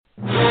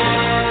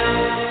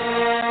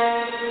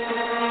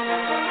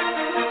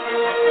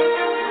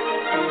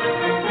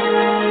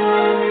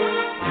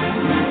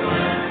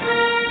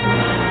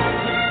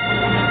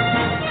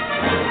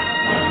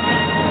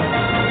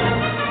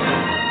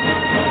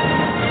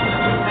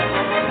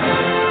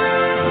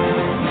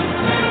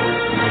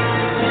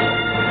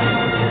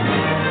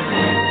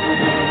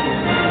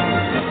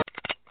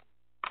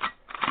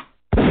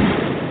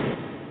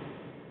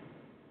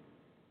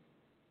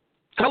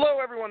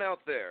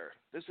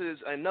is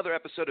another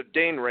episode of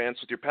Dane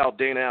Rants with your pal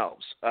Dane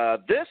Alves.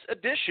 This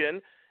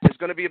edition is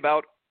going to be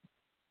about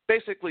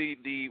basically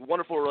the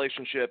wonderful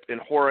relationship in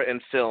horror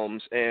and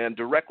films, and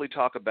directly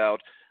talk about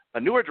a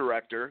newer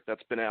director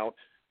that's been out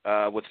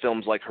with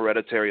films like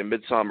Hereditary and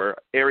Midsommar,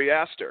 Ari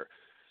Aster.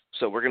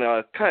 So we're going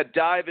to kind of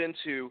dive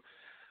into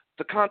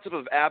the concept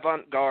of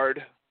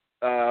avant-garde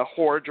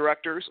horror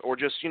directors, or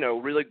just,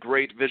 really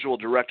great visual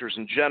directors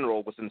in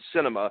general within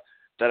cinema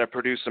that have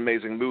produced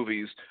amazing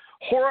movies,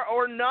 horror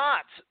or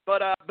not.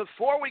 But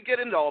before we get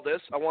into all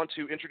this, I want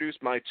to introduce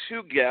my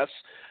two guests.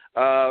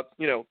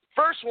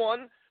 First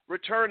one,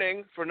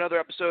 returning for another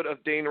episode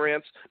of Dane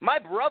Rants, my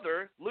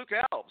brother, Luke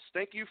Alves.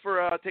 Thank you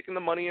for taking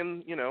the money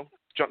and,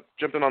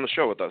 jumping on the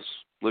show with us.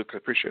 Luke, I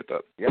appreciate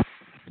that. Yeah.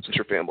 Since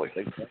your family.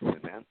 Thanks for having me,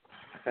 man.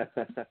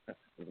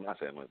 It's my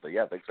family, but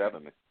yeah, thanks for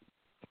having me.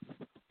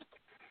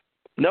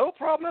 No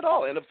problem at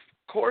all. And of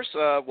course,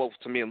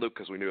 to me and Luke,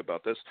 because we knew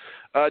about this,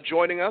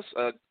 joining us,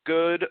 a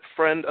good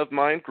friend of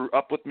mine, grew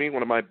up with me,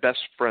 one of my best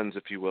friends,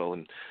 if you will,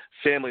 and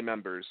family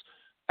members,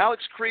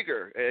 Alex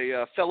Krieger,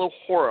 a fellow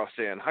horror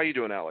fan. How you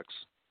doing, Alex?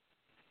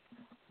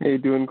 Hey,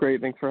 doing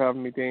great. Thanks for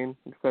having me, Dane.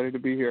 Excited to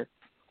be here.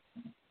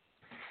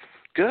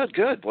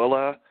 Good. Well,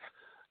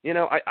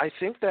 I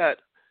think that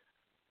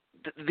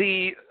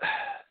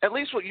at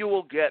least what you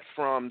will get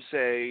from,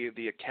 say,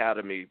 the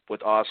Academy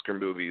with Oscar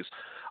movies,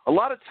 a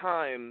lot of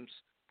times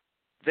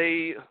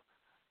they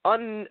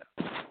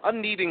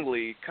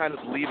unneedingly kind of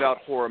leave out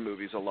horror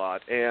movies a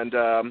lot. And,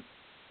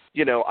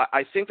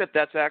 I think that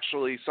that's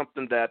actually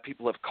something that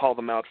people have called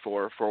them out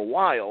for a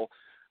while.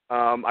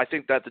 I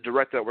think that the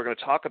director that we're going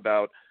to talk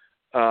about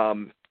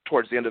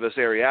towards the end of this,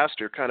 Ari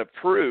Aster, kind of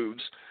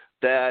proves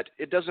that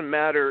it doesn't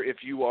matter if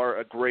you are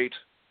a great,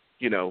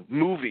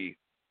 movie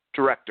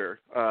director.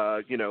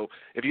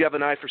 If you have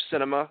an eye for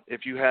cinema,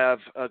 if you have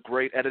a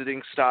great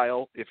editing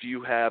style, if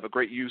you have a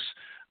great use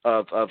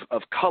of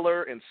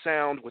color and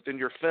sound within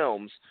your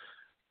films,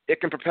 it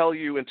can propel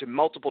you into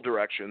multiple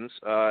directions.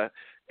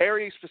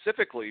 Ari,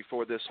 specifically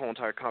for this whole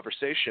entire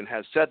conversation,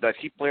 has said that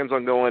he plans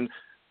on going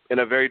in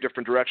a very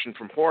different direction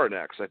from horror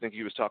next. I think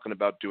he was talking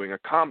about doing a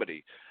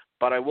comedy.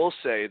 But I will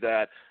say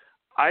that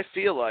I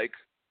feel like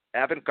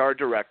avant-garde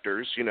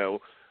directors,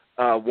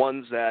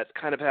 ones that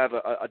kind of have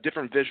a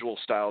different visual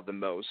style than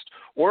most,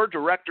 or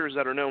directors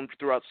that are known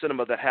throughout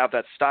cinema that have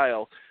that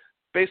style,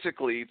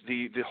 basically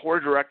the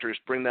horror directors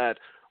bring that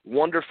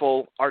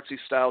wonderful artsy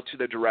style to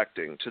their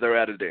directing, to their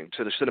editing,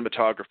 to the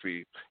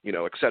cinematography,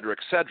 et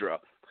cetera,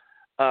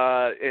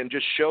 and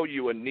just show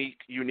you a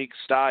unique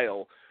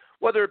style,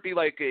 whether it be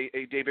like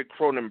a David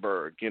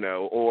Cronenberg,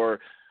 or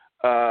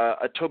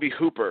a Tobe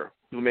Hooper,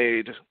 who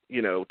made,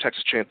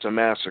 Texas Chainsaw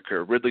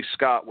Massacre, Ridley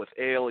Scott with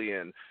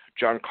Alien,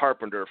 John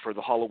Carpenter for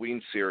the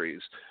Halloween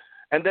series.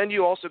 And then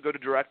you also go to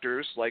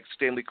directors like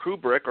Stanley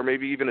Kubrick, or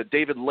maybe even a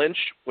David Lynch,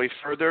 way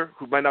further,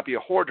 who might not be a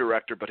horror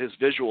director, but his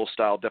visual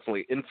style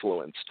definitely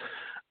influenced.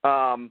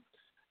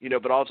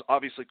 But also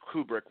obviously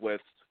Kubrick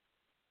with,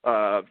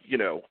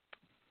 The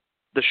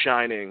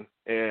Shining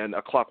and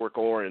A Clockwork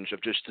Orange,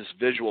 of just this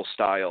visual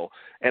style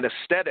and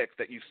aesthetic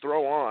that you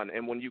throw on.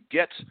 And when you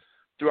get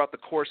throughout the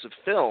course of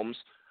films,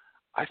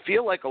 I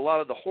feel like a lot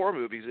of the horror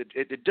movies,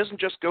 it doesn't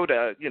just go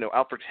to,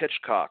 Alfred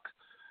Hitchcock,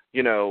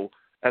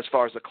 as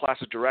far as a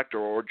classic director,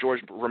 or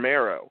George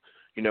Romero,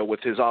 with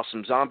his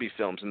awesome zombie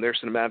films and their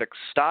cinematic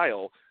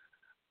style.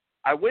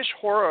 I wish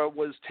horror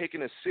was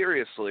taken as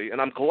seriously, and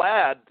I'm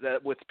glad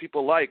that with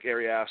people like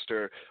Ari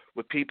Aster,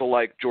 with people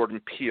like Jordan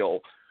Peele,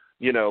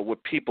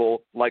 with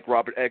people like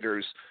Robert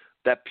Eggers,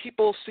 that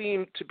people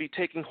seem to be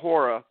taking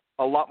horror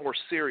a lot more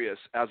serious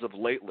as of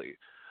lately.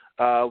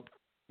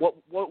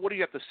 What do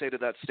you have to say to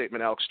that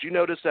statement, Alex? Do you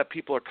notice that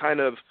people are kind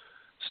of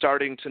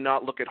starting to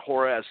not look at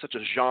horror as such a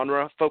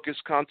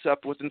genre-focused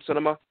concept within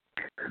cinema?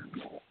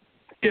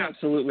 Yeah,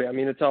 absolutely. I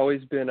mean, it's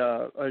always been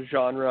a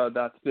genre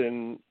that's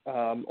been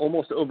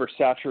almost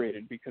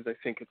oversaturated, because I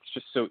think it's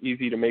just so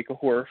easy to make a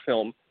horror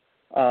film,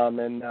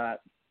 and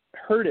that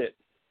hurt it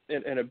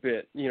in a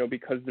bit,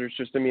 because there's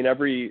just,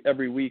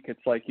 every week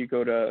it's like you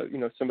go to,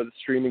 some of the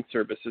streaming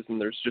services, and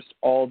there's just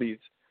all these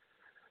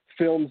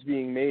films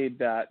being made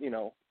that,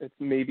 it's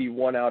maybe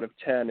 1 out of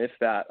 10, if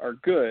that, are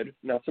good.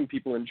 Now, some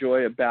people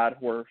enjoy a bad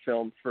horror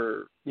film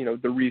for,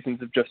 the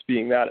reasons of just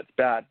being that it's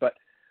bad. But,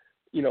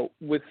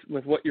 with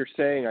what you're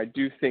saying, I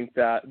do think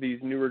that these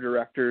newer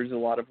directors, a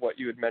lot of what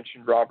you had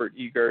mentioned, Robert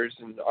Eggers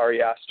and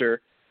Ari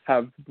Aster,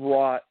 have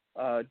brought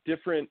a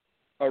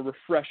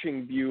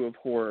refreshing view of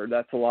horror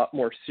that's a lot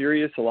more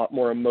serious, a lot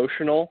more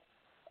emotional,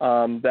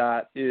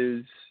 that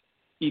is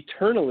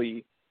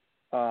eternally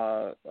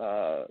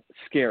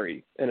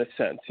scary in a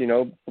sense.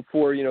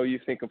 Before, you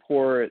think of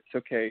horror, it's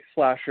okay,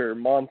 slasher,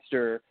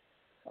 monster,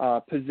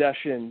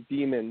 possession,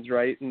 demons,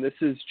 right? And this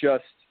is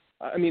just,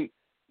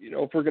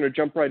 if we're going to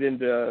jump right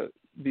into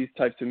these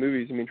types of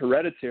movies,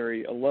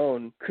 Hereditary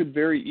alone could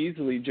very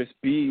easily just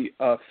be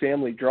a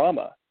family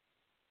drama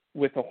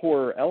with a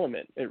horror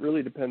element. It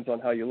really depends on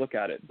how you look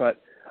at it.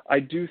 But I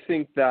do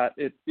think that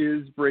it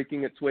is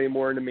breaking its way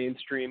more into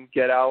mainstream.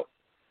 Get Out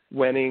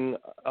winning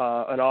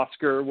an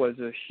Oscar was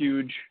a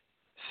huge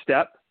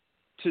step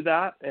to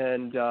that.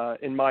 And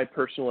in my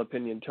personal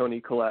opinion,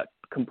 Toni Collette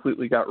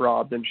completely got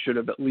robbed and should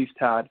have at least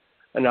had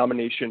a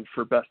nomination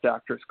for Best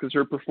Actress, because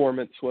her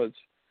performance was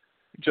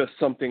just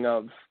something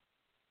of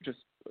just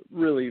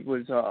really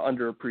was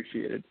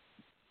underappreciated.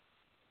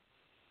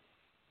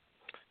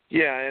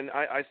 Yeah, and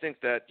I think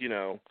that,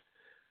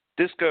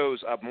 this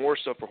goes up more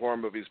so for horror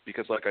movies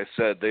because, like I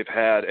said, they've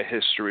had a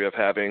history of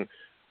having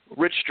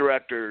rich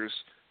directors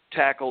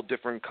tackle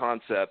different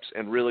concepts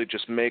and really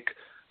just make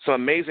some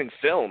amazing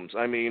films.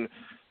 I mean,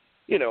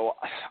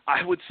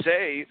 I would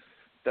say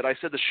that I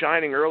said The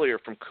Shining earlier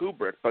from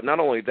Kubrick, but not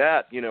only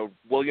that,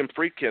 William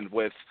Friedkin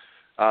with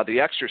The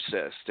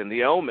Exorcist and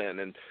The Omen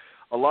and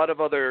a lot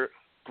of other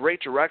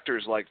great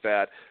directors like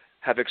that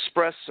have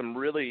expressed some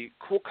really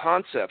cool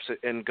concepts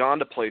and gone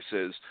to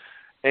places.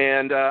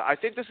 And I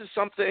think this is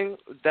something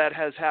that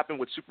has happened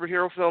with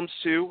superhero films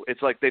too.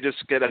 It's like they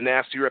just get a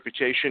nasty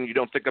reputation. You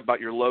don't think about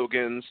your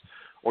Logans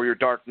or your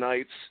Dark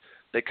Knights.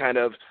 They kind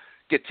of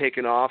get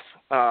taken off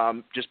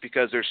just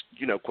because there's,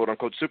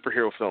 quote-unquote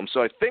superhero films.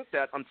 So I think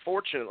that,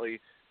 unfortunately,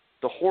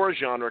 the horror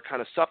genre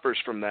kind of suffers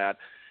from that.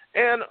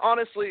 And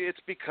honestly,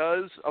 it's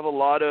because of a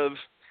lot of,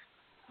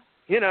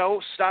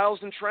 styles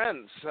and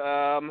trends.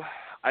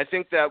 I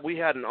think that we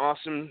had an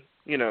awesome,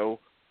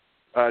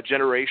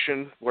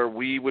 generation where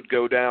we would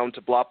go down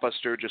to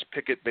Blockbuster, just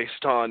pick it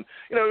based on,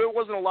 there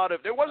wasn't a lot of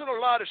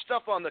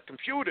stuff on the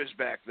computers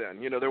back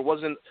then. There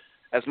wasn't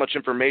as much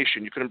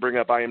information. You couldn't bring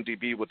up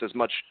IMDb with as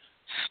much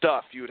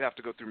stuff. You would have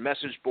to go through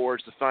message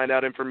boards to find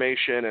out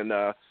information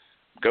and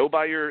go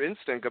by your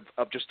instinct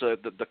of just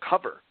the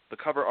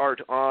cover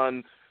art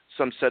on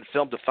some said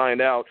film to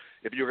find out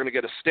if you're going to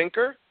get a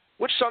stinker,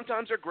 which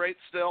sometimes are great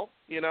still,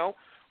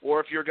 or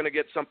if you're going to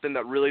get something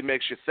that really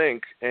makes you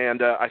think.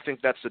 And I think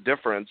that's the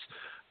difference.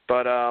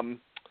 But,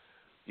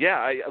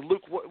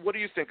 Luke, what do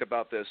you think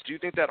about this? Do you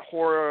think that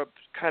horror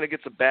kind of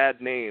gets a bad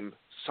name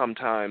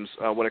sometimes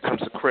when it comes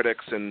to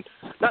critics, and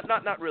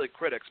not really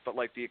critics, but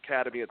like the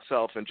Academy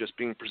itself, and just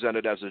being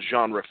presented as a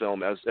genre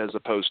film as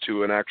opposed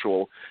to an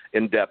actual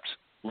in-depth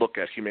look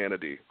at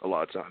humanity a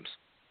lot of times?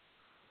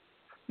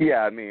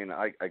 Yeah, I mean,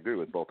 I agree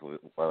with both of it,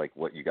 like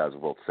what you guys are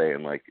both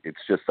saying. Like, it's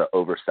just the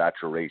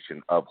oversaturation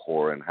of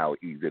horror and how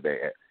easy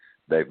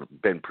they've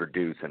been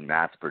produced and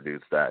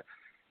mass-produced that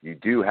you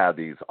do have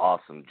these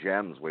awesome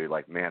gems where you're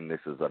like, man,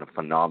 this is a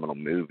phenomenal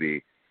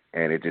movie,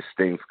 and it just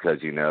stinks because,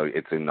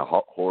 it's in the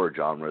horror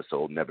genre, so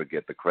it'll never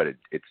get the credit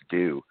it's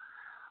due.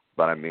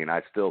 But, I mean,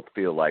 I still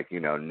feel like,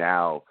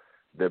 now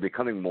they're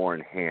becoming more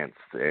enhanced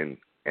in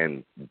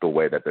the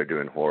way that they're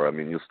doing horror. I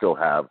mean, you'll still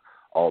have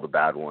all the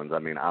bad ones. I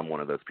mean, I'm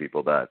one of those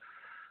people that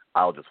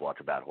I'll just watch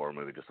a bad horror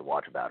movie just to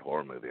watch a bad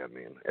horror movie. I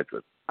mean,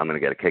 I'm going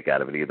to get a kick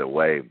out of it either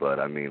way. But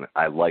I mean,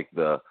 I like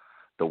the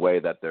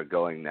way that they're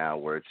going now,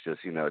 where it's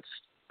just,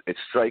 it's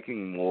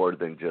striking more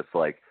than just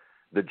like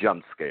the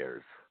jump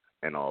scares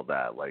and all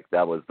that. Like,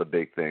 that was the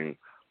big thing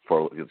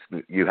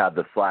you had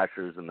the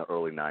slashers in the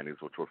early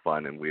 90s, which were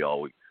fun, and we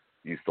all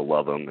used to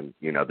love them, and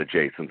the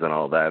Jasons and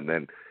all that. And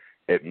then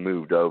it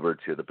moved over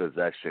to the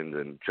possessions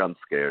and jump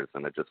scares,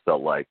 and it just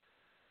felt like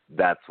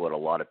that's what a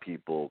lot of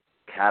people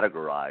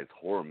categorize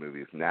horror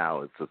movies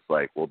now. It's just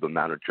like, well, the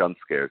amount of jump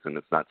scares, and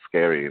it's not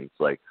scary. And it's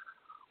like,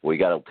 we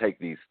got to take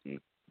these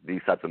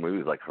types of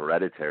movies like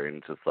Hereditary, and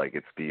it's just like,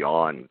 it's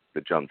beyond the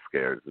jump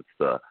scares. It's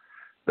the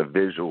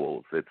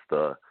visuals. It's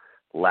the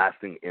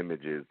lasting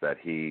images that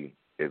he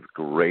is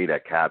great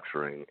at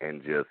capturing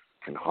and just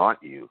can haunt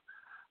you.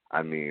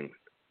 I mean,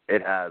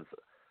 it has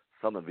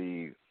some of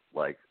the,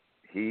 like,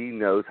 he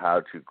knows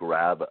how to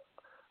grab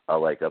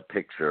a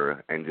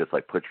picture and just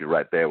like put you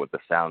right there with the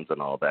sounds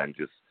and all that, and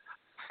just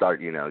start,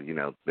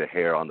 the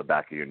hair on the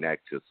back of your neck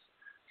just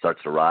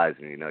starts to rise,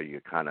 and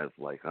you're kind of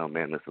like, oh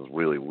man, this is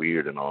really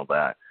weird and all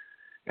that.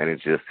 And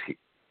it's just,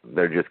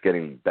 they're just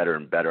getting better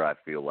and better, I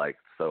feel like.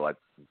 So I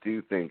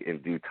do think in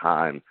due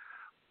time,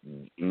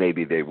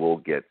 maybe they will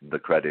get the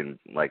credit,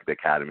 like the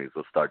academies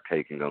will start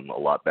taking them a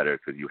lot better,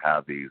 because you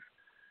have these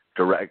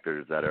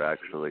directors that are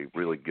actually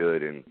really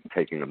good in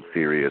taking them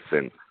serious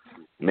and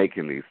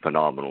making these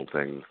phenomenal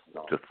things,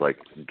 just like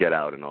Get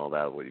Out and all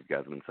that, what you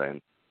guys have been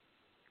saying.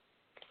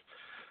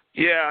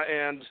 Yeah,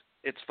 and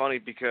it's funny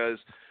because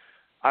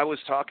I was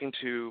talking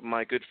to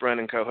my good friend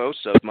and co-host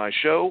of my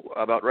show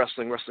about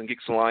Wrestling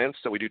Geeks Alliance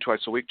that we do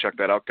twice a week. Check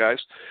that out, guys.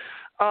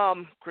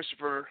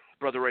 Christopher,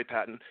 Brother Ray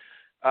Patton.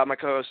 My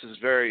co-host is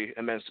very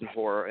immense in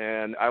horror,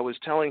 and I was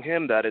telling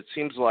him that it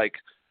seems like,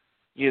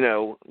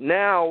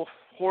 now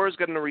horror's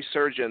getting a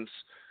resurgence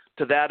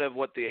to that of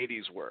what the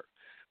 80s were.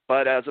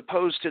 But as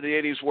opposed to the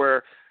 80s,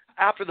 where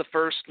after the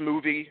first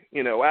movie,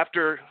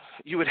 after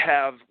you would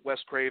have Wes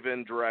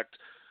Craven direct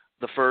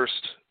the first,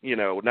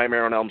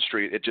 Nightmare on Elm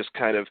Street, it just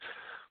kind of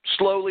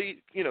slowly,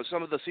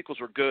 some of the sequels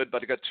were good,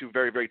 but it got too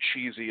very, very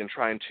cheesy and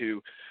trying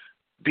to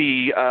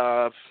be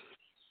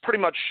pretty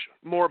much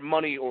more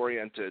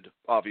money-oriented,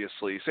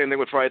 obviously. Same thing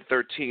with Friday the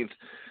 13th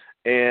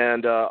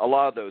and a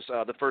lot of those.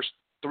 The first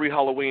 3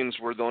 Halloweens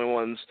were the only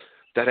ones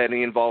that had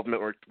any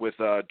involvement with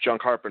John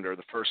Carpenter.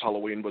 The first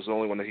Halloween was the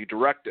only one that he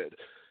directed.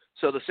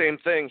 So the same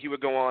thing, he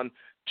would go on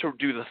to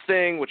do The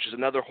Thing, which is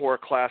another horror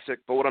classic.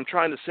 But what I'm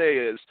trying to say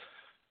is,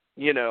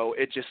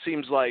 it just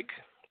seems like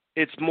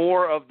it's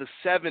more of the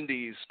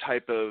 70s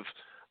type of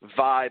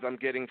vibe I'm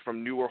getting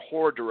from newer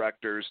horror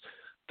directors,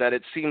 that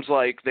it seems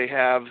like they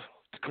have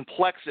the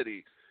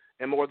complexity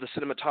and more of the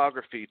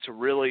cinematography to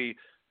really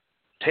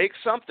take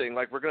something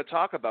like we're going to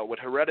talk about with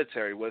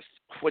Hereditary, which,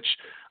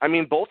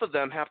 both of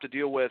them have to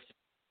deal with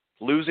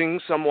losing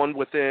someone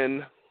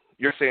within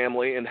your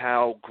family and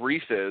how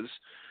grief is,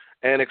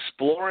 and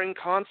exploring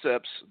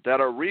concepts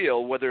that are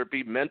real, whether it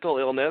be mental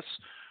illness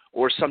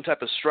or some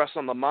type of stress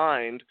on the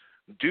mind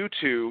due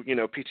to,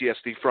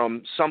 PTSD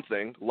from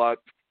something, like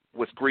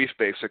with grief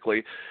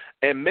basically,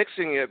 and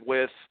mixing it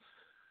with,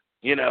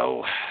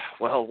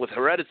 with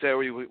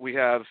Hereditary we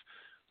have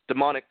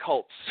demonic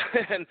cults,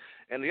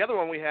 and the other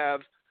one we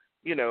have,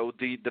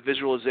 the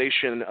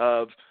visualization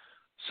of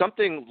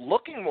something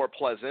looking more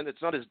pleasant.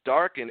 It's not as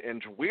dark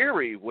and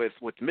dreary with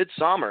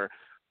Midsommar,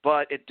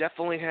 but it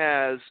definitely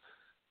has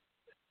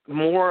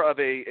more of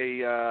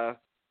a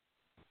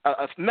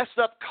messed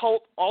up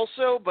cult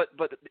also, but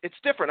it's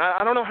different.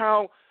 I don't know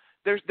how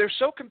they're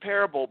so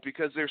comparable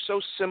because they're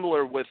so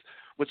similar with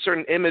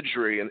certain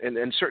imagery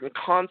and certain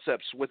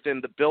concepts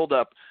within the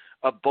buildup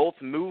of both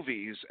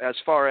movies, as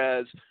far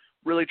as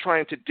really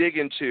trying to dig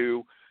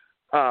into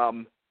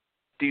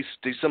these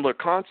similar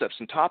concepts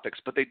and topics.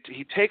 But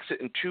he takes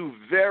it in two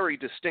very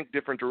distinct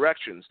different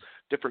directions,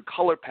 different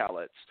color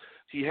palettes.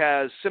 He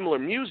has similar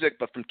music,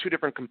 but from two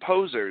different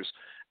composers.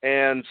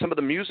 And some of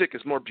the music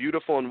is more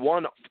beautiful and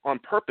one on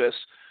purpose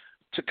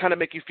to kind of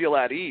make you feel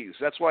at ease.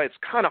 That's why it's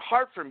kind of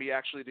hard for me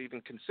actually to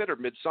even consider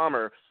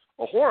Midsommar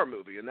a horror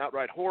movie, an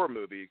outright horror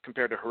movie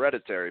compared to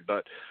Hereditary.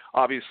 But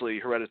obviously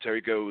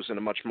Hereditary goes in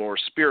a much more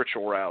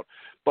spiritual route.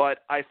 But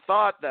I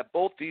thought that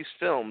both these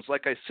films,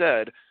 like I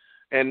said,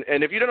 and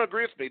if you don't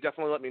agree with me,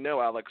 definitely let me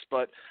know, Alex,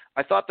 but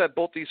I thought that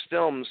both these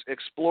films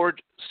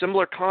explored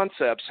similar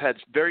concepts, had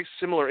very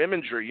similar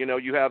imagery.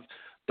 You have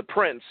the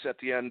prince at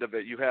the end of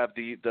it. You have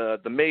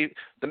the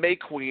May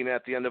Queen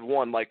at the end of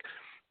one. Like,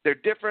 they're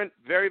different,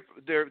 they're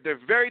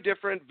very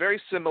different,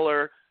 very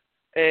similar,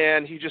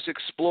 and he just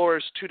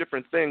explores two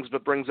different things,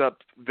 but brings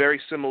up very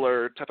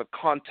similar type of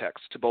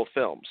context to both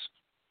films.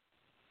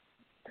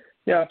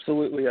 Yeah,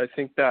 absolutely. I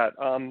think that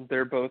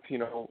they're both,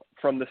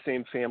 from the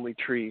same family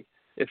tree,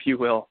 if you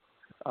will,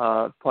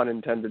 pun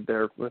intended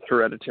there with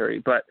Hereditary.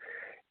 But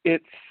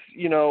it's,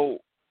 you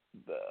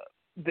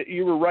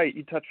were right.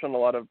 You touched on a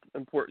lot of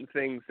important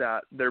things,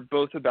 that they're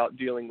both about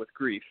dealing with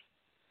grief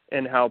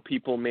and how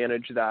people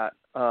manage that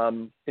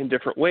in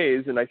different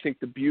ways. And I think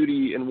the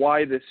beauty and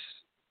why this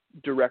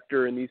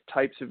director and these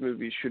types of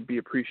movies should be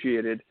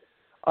appreciated.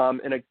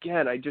 And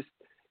again,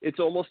 it's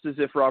almost as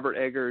if Robert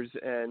Eggers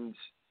and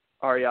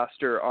Ari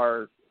Aster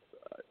are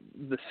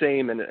the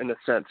same in a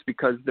sense,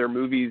 because their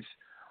movies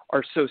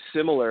are so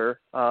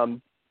similar.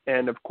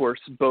 And of course,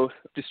 both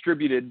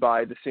distributed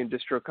by the same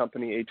distro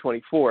company,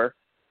 A24.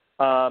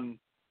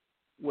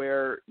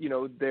 Where,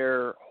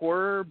 they're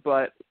horror,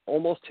 but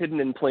almost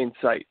hidden in plain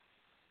sight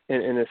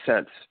in a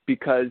sense,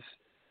 because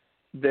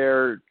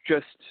they're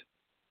just,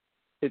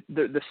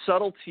 the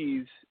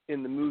subtleties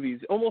in the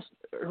movies, almost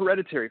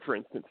Hereditary, for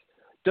instance,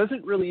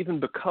 doesn't really even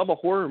become a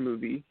horror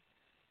movie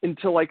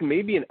until like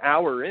maybe an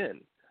hour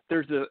in.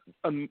 There's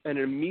an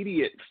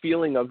immediate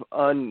feeling of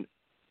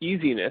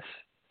uneasiness,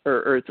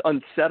 or it's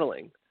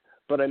unsettling.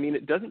 But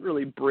it doesn't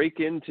really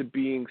break into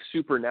being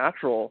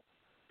supernatural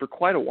for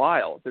quite a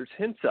while. There's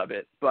hints of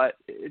it, but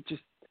it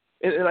just,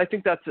 and I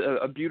think that's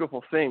a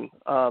beautiful thing.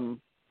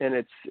 And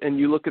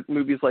you look at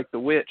movies like The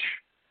Witch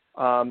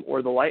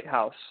or The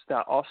Lighthouse,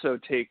 that also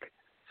take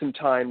some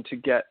time to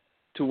get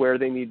to where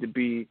they need to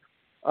be,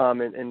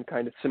 and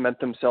kind of cement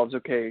themselves.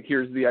 Okay,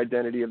 here's the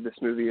identity of this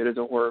movie. It is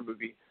a horror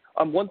movie.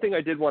 One thing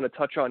I did want to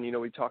touch on,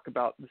 we talk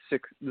about the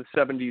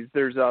 70s.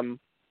 There's a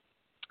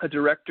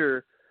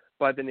director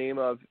by the name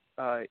of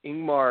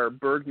Ingmar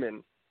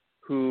Bergman,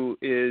 who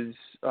is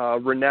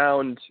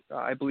renowned.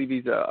 I believe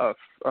he's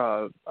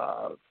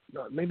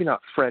maybe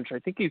not French. I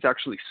think he's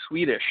actually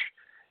Swedish,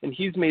 and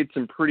he's made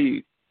some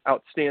pretty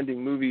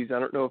outstanding movies. I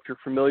don't know if you're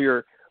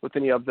familiar with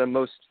any of them.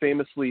 Most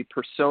famously,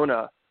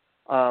 Persona,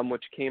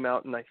 which came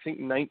out in I think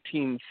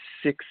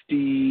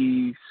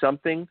 1960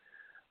 something.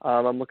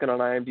 I'm looking on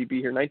IMDb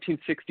here,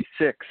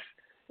 1966,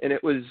 and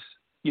it was,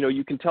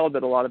 you can tell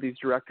that a lot of these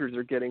directors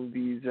are getting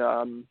these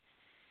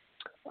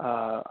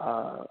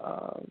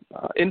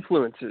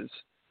influences,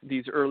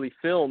 these early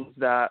films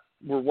that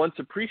were once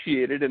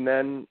appreciated, and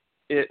then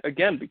it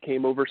again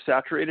became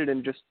oversaturated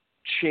and just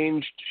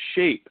changed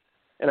shape.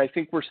 And I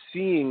think we're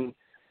seeing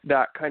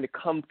that kind of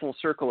come full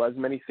circle, as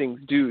many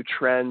things do,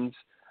 trends,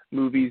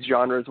 movies,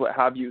 genres, what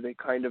have you. They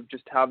kind of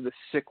just have this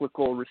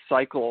cyclical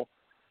recycle,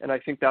 and I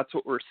think that's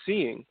what we're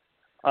seeing.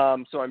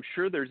 So I'm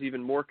sure there's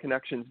even more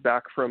connections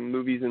back from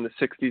movies in the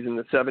 60s and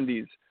the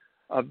 70s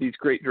of these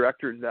great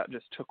directors that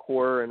just took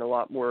horror in a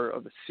lot more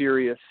of a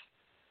serious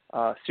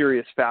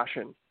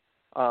fashion.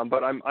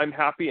 But I'm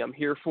happy. I'm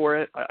here for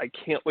it. I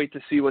can't wait to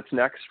see what's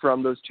next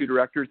from those two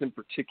directors in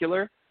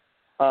particular.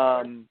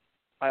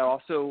 I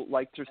also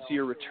like to see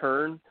a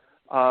return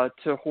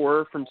to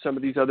horror from some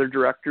of these other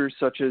directors,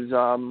 such as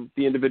the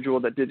individual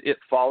that did It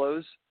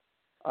Follows.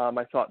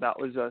 I thought that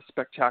was a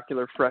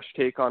spectacular, fresh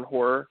take on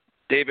horror.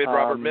 David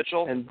Robert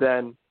Mitchell. And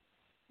then,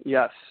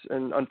 yes,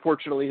 and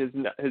unfortunately,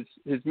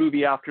 his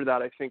movie after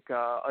that, I think,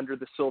 Under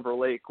the Silver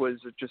Lake, was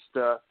just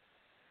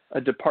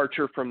a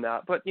departure from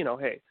that. But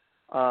hey,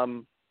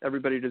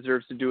 everybody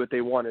deserves to do what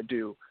they want to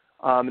do.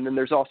 And then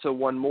there's also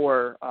one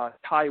more,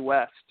 Ty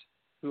West,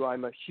 who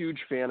I'm a huge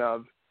fan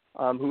of,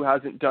 who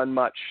hasn't done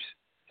much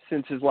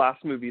since his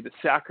last movie, The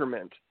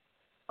Sacrament.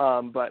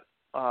 But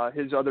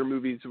his other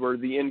movies were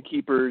The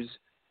Innkeepers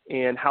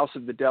and House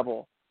of the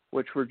Devil,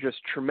 which were just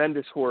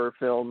tremendous horror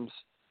films.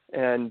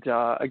 And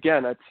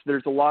again,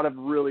 there's a lot of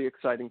really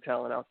exciting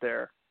talent out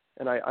there.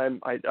 And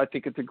I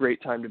think it's a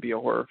great time to be a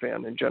horror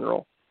fan in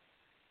general.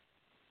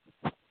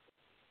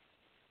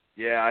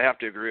 Yeah, I have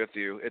to agree with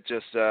you. It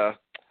just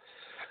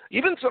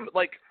even some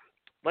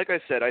like I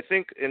said, I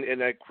think,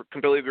 and I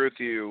completely agree with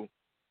you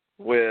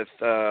with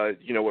what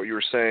you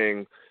were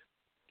saying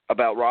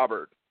about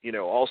Robert.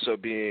 Also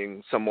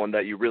being someone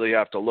that you really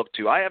have to look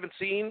to. I haven't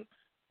seen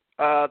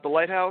The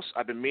Lighthouse.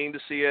 I've been meaning to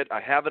see it.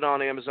 I have it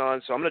on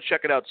Amazon, so I'm going to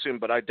check it out soon.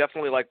 But I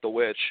definitely like The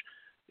Witch.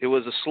 It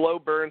was a slow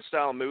burn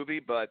style movie,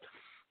 but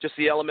just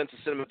the elements of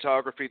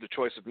cinematography, the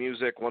choice of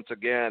music, once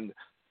again.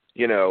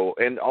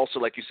 And also,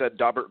 like you said,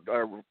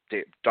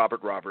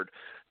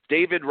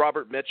 David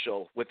Robert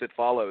Mitchell with It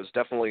Follows,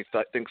 definitely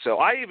think so.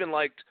 I even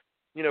liked,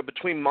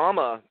 between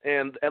Mama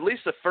and at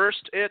least the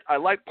first It, I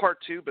like part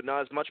 2, but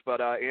not as much.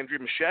 But Andrew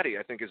Muschietti,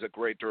 I think, is a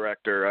great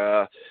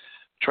director.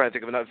 Trying to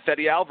think of another,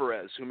 Fede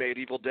Alvarez, who made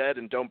Evil Dead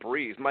and Don't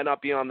Breathe. Might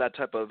not be on that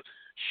type of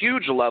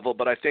huge level,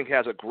 but I think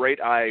has a great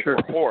eye for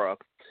horror.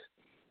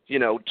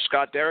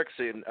 Scott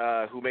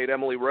Derrickson, who made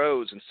Emily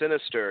Rose and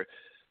Sinister.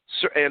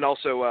 And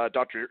also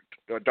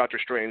Doctor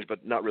Strange,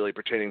 but not really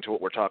pertaining to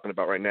what we're talking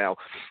about right now.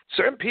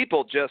 Certain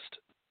people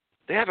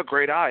they have a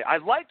great eye.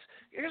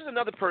 Here's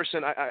another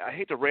person, I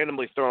hate to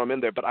randomly throw him in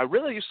there, but I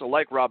really used to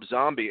like Rob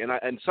Zombie,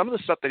 and some of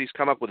the stuff that he's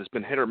come up with has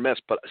been hit or miss,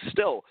 but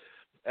still,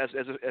 as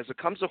it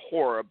comes to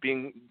horror,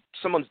 being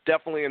someone's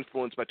definitely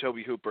influenced by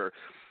Tobe Hooper,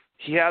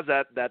 he has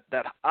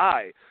that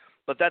eye,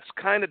 but that's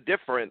kind of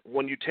different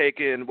when you take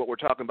in what we're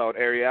talking about,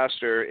 Ari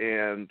Aster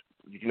and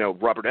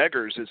Robert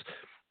Eggers, is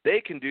they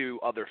can do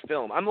other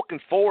film. I'm looking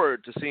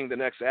forward to seeing the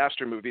next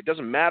Aster movie. It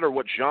doesn't matter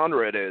what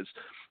genre it is.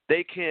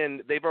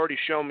 They've already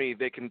shown me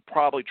they can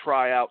probably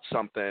try out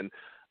something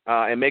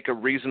and make a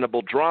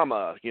reasonable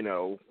drama,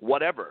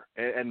 whatever,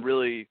 and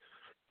really,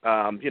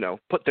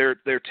 put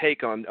their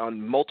take on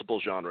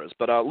multiple genres.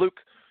 But Luke,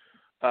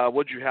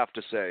 what'd you have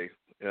to say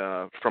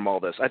from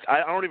all this?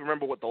 I don't even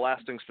remember what the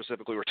last thing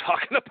specifically we're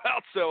talking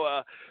about.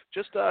 So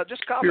just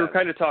comment. We were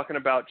kind of talking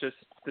about just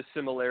the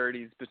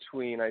similarities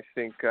between, I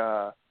think.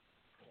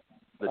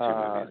 The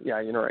two movies.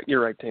 Yeah,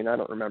 you're right, Dane. I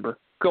don't remember.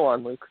 Go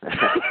on, Luke.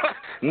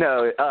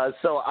 No,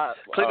 so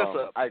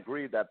I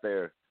agree that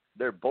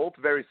they're both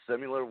very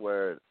similar.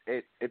 Where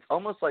it's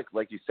almost like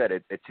you said,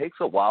 it takes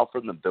a while for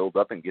them to build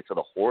up and get to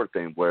the horror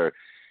thing, where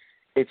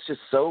it's just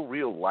so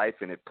real life,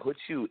 and it puts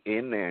you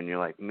in there, and you're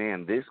like,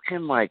 man, this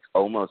can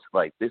almost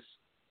this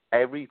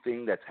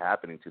everything that's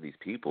happening to these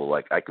people.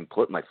 I can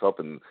put myself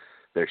in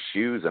their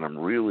shoes, and I'm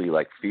really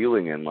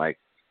feeling and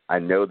I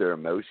know their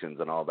emotions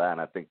and all that,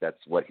 and I think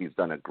that's what he's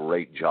done a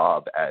great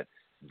job at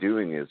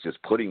doing, is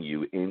just putting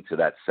you into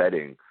that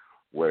setting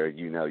where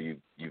you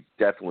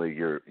definitely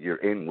you're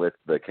in with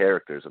the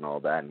characters and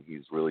all that, and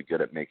he's really good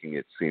at making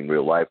it seem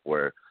real life,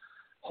 where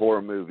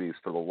horror movies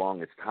for the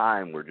longest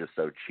time were just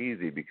so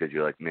cheesy because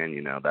you're like,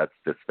 man, that's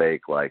just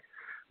fake.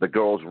 The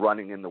girl's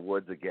running in the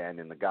woods again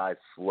and the guy's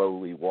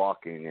slowly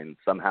walking and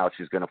somehow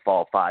she's going to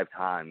fall 5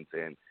 times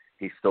and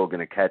he's still going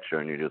to catch her,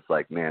 and you're just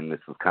like, man, this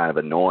is kind of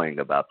annoying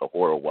about the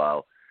horror,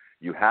 while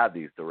you have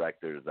these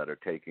directors that are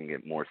taking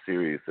it more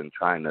serious and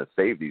trying to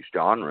save these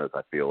genres,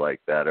 I feel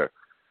like, that are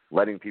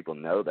letting people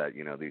know that,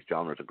 these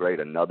genres are great.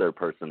 Another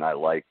person I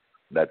like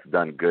that's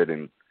done good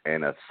in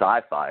a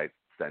sci-fi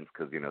sense,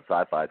 because,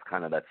 sci-fi is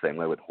kind of that same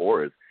way with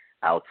horror, is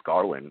Alex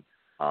Garland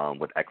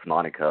with Ex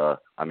Monica.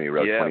 He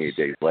wrote 28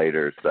 Days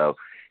Later, so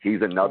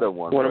he's another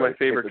one. One of my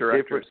favorite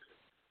directors.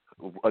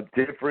 A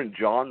different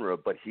genre,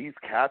 but he's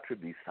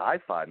captured these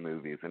sci-fi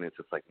movies, and it's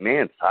just like,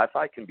 man,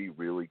 sci-fi can be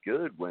really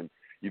good when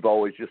you've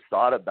always just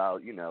thought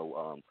about,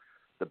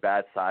 the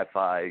bad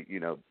sci-fi,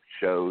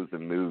 shows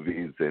and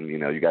movies, and,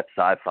 you got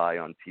sci-fi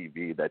on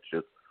TV that's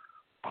just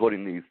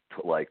putting these,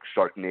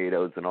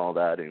 Sharknadoes and all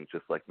that, and it's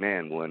just like,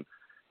 man, when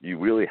you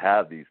really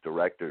have these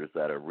directors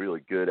that are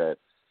really good at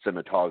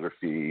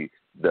cinematography,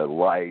 the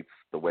lights,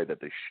 the way that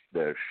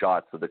the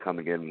shots that they're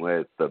coming in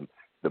with,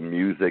 the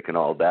music and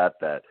all that,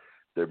 that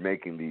they're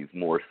making these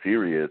more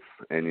serious,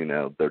 and,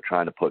 they're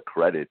trying to put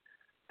credit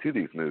to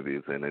these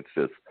movies. And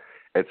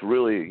it's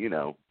really,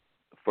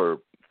 for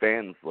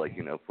fans,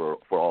 for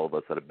all of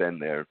us that have been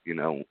there,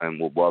 and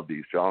will love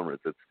these genres,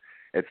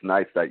 it's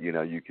nice that,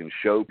 you can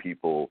show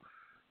people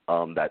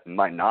that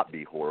might not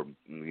be horror,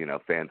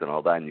 fans and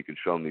all that, and you can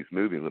show them these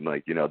movies and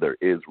there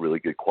is really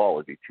good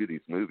quality to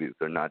these movies.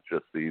 They're not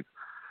just these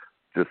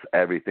just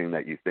everything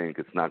that you think.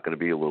 It's not going to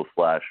be a little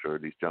splash or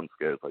these jump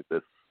scares. Like,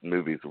 this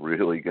movie's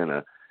really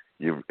gonna,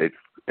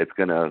 it's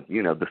gonna,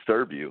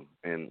 disturb you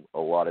in a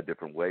lot of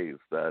different ways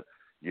that,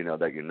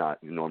 that you're not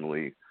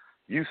normally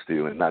used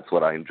to. And that's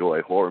what I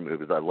enjoy horror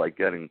movies. I like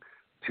getting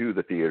to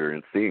the theater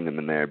and seeing them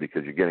in there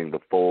because you're getting the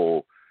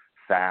full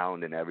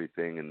sound and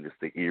everything and just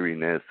the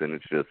eeriness. And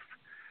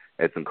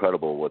it's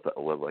incredible with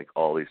like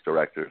all these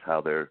directors, how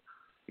they're,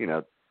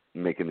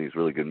 making these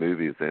really good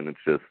movies. And it's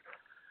just,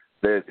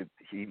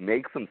 he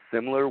makes them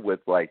similar with,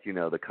 like,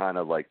 the kind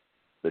of like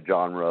the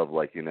genre of,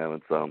 like,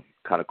 it's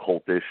kind of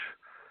cultish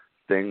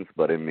things,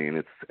 but I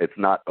mean, it's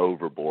not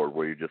overboard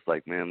where you're just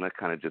like, man, that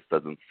kind of just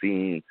doesn't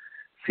seem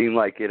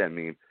like it. I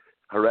mean,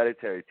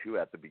 Hereditary too,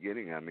 at the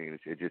beginning, I mean,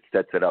 it just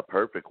sets it up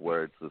perfect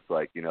where it's just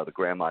like, the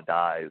grandma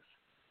dies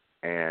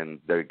and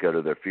they go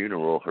to her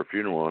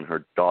funeral, and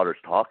her daughter's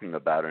talking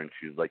about her, and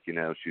she's like,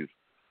 she's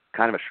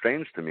kind of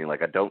estranged to me.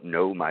 Like, I don't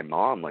know my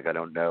mom. Like, I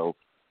don't know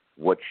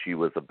what she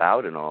was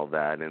about and all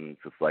that. And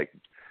it's just like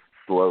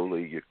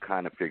slowly you're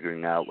kind of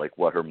figuring out like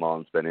what her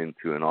mom's been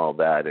into and all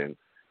that and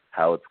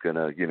how it's going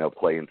to,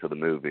 play into the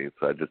movie.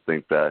 So I just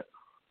think that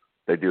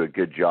they do a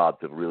good job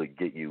to really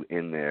get you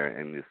in there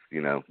and just,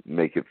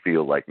 make it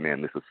feel like,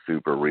 man, this is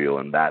super real.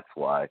 And that's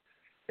why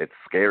it's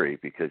scary,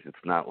 because it's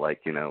not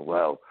like,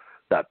 well,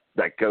 that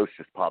ghost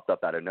just popped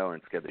up out of nowhere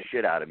and scared the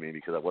shit out of me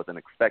because I wasn't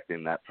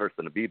expecting that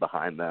person to be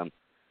behind them.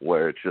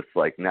 Where it's just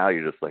like, now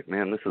you're just like,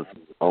 man, this is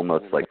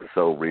almost like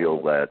so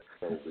real that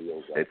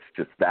it's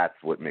just, that's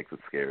what makes it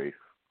scary.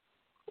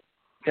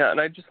 Yeah, and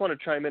I just want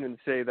to chime in and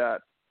say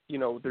that,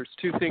 there's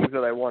two things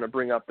that I want to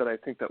bring up that I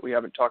think that we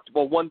haven't talked about.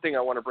 Well, one thing I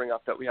want to bring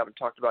up that we haven't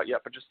talked about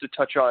yet, but just to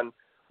touch on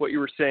what you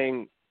were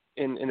saying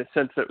in a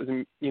sense that was,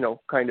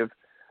 kind of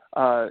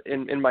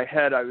in my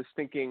head, I was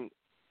thinking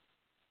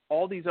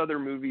all these other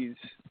movies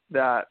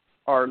that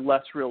are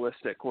less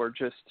realistic or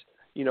just,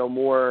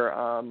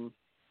 more,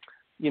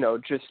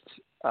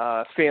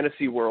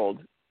 fantasy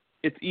world,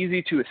 it's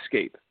easy to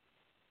escape,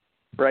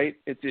 right?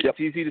 It's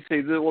easy to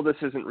say, well, this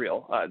isn't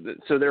real.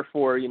 So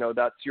therefore,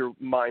 that's your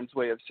mind's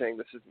way of saying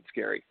this isn't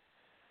scary.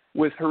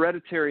 With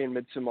Hereditary and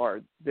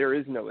Midsommar, there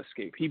is no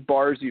escape. He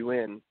bars you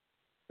in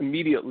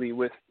immediately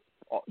with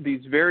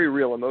these very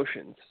real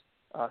emotions,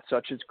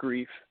 such as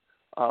grief,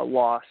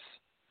 loss,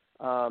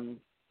 and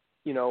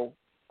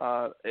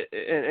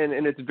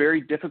it's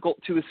very difficult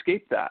to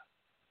escape that.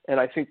 And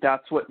I think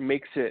that's what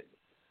makes it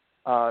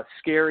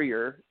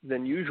scarier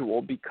than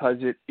usual, because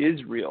it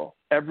is real.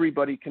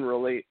 Everybody can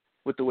relate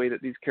with the way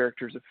that these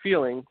characters are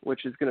feeling,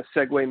 which is going to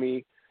segue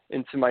me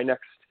into my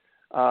next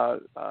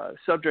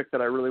subject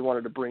that I really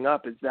wanted to bring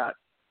up, is that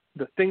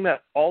the thing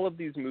that all of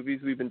these movies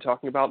we've been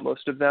talking about,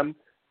 most of them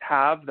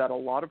have, that a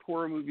lot of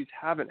horror movies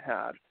haven't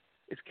had,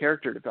 is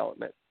character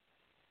development.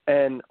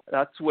 And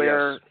that's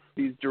where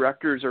these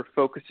directors are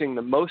focusing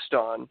the most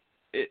on.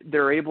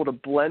 They're able to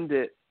blend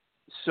it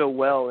so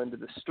well into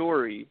the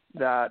story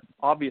that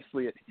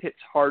obviously it hits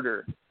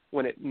harder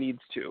when it needs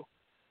to.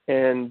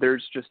 And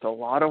there's just a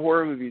lot of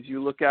horror movies.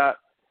 You look at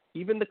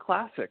even the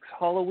classics,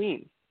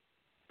 Halloween,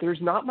 there's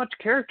not much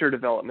character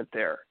development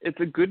there. It's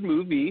a good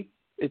movie.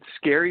 It's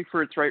scary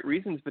for its right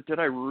reasons, but did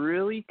I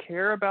really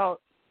care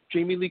about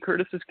Jamie Lee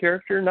Curtis's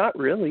character? Not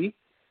really.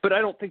 But I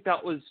don't think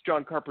that was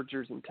John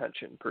Carpenter's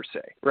intention per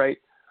se, right?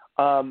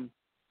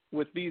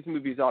 With these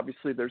movies,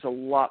 obviously, there's a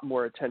lot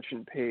more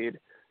attention paid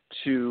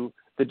to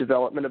the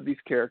development of these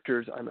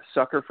characters. I'm a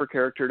sucker for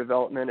character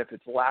development. If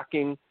it's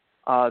lacking,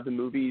 the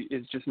movie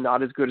is just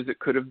not as good as it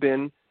could have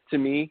been to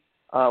me.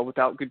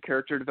 Without good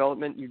character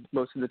development, you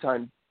most of the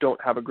time don't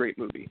have a great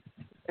movie.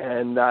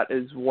 And that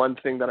is one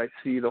thing that I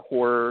see the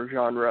horror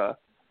genre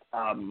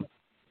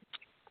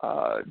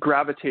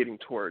gravitating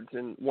towards.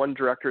 And one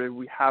director that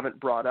we haven't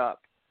brought up,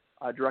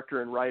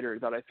 director and writer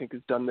that I think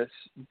has done this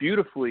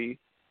beautifully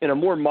in a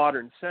more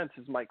modern sense,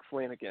 is Mike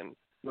Flanagan.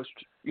 Most,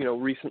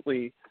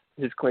 recently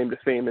his claim to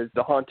fame is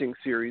the Haunting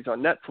series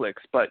on Netflix.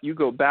 But you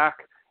go back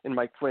in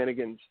Mike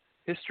Flanagan's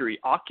history,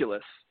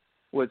 Oculus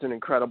was an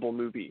incredible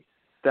movie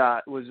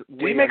that was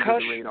way under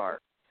the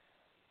radar.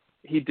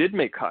 He did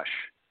make Hush.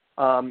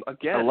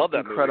 Again, I love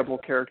that incredible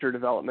movie. Character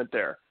development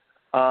there.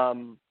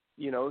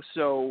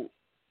 So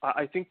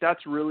I think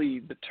that's really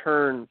the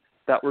turn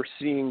that we're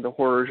seeing the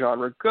horror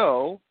genre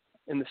go.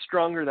 And the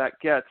stronger that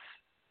gets,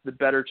 the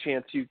better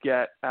chance you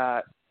get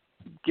at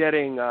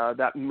getting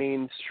that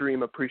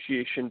mainstream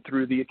appreciation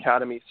through the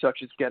Academy, such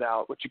as Get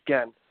Out, which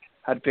again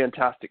had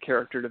fantastic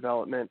character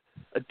development,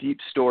 a deep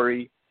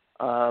story,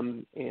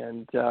 and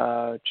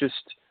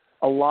just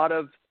a lot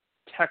of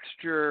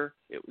texture.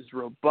 It was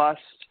robust.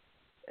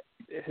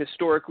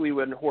 Historically,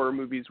 when horror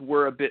movies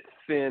were a bit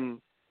thin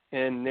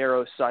and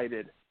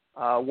narrow-sighted,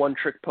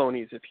 one-trick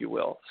ponies, if you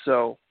will.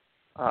 So,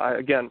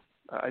 again,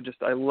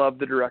 I love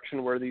the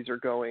direction where these are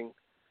going,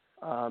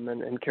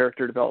 and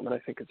character development, I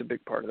think, is a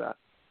big part of that.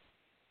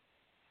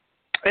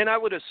 And I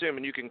would assume,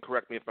 and you can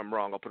correct me if I'm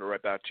wrong, I'll put it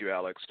right back to you,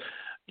 Alex.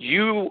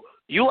 You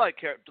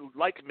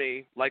like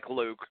me, like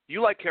Luke,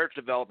 you like character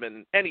development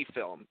in any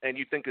film, and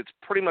you think it's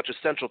pretty much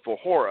essential for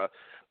horror.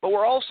 but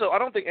we're also, I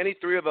don't think any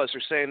three of us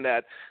are saying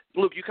that.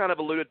 Luke, you kind of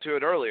alluded to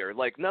it earlier.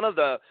 Like, none of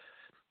the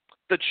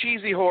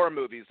cheesy horror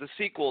movies, the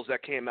sequels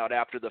that came out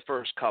after the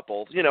first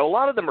couple, you know, a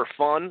lot of them are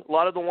fun. A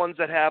lot of the ones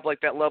that have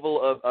like that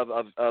level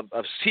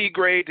of C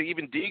grade to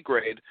even D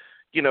grade,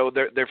 you know,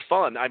 they're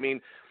fun. I mean,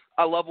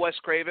 I love Wes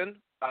Craven.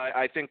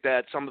 I think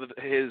that some of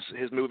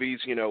his movies,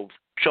 you know,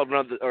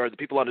 The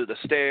People Under the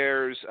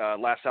Stairs,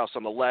 Last House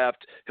on the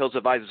Left, Hills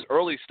Have Eyes,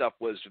 early stuff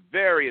was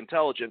very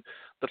intelligent.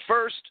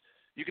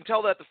 You can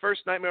tell that the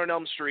first Nightmare on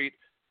Elm Street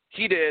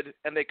he did,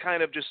 and they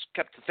kind of just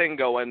kept the thing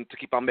going to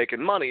keep on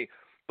making money.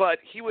 But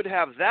he would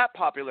have that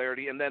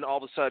popularity, and then all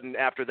of a sudden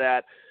after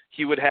that,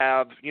 he would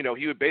have, you know,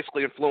 he would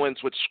basically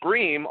influence with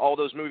Scream, all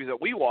those movies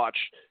that we watched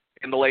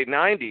in the late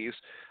 90s.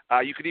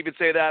 You could even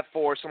say that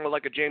for someone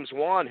like a James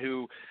Wan,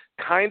 who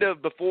kind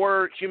of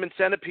before Human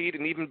Centipede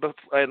and even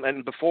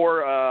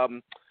before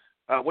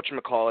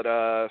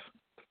whatchamacallit,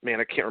 man,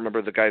 I can't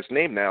remember the guy's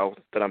name now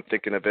that I'm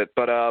thinking of it.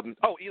 But,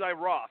 Eli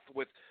Roth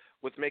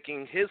with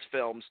making his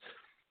films.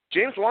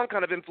 James Wan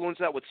kind of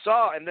influenced that with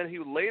Saw, and then he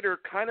would later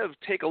kind of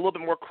take a little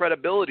bit more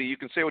credibility. You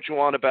can say what you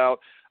want about,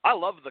 I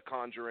love The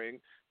Conjuring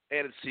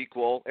and its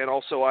sequel, and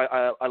also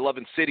I love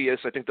Insidious.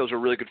 I think those are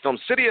really good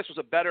films. Insidious was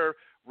a better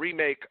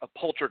remake of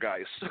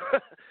Poltergeist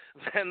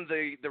than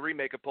the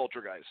remake of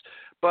Poltergeist.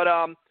 But,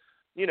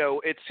 you know,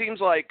 it seems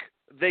like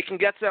they can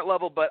get to that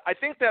level, but I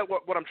think that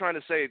what I'm trying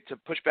to say, to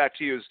push back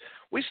to you, is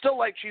we still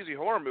like cheesy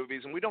horror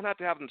movies, and we don't have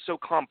to have them so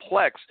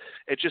complex.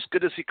 It's just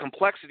good to see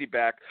complexity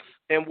back.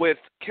 And with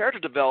character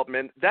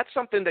development, that's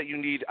something that you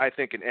need, I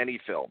think, in any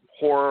film,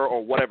 horror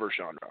or whatever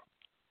genre.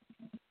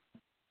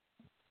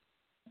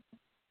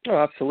 Oh,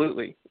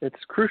 absolutely. It's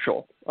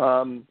crucial.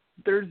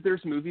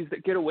 There's movies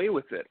that get away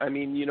with it. I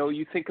mean, you know,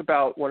 you think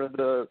about one of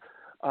the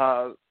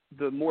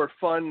more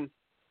fun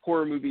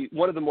horror movie,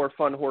 one of the more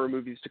fun horror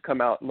movies to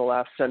come out in the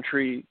last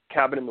century,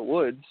 Cabin in the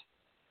Woods.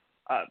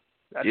 That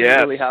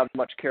didn't really have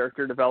much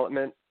character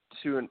development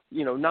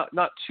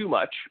not too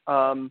much.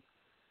 And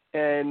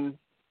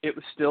it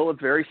was still a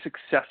very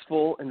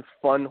successful and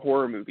fun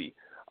horror movie.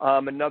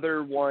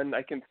 Another one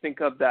I can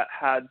think of that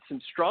had some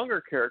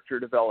stronger character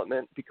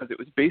development because it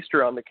was based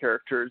around the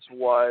characters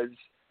was,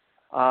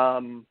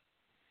 oh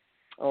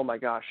my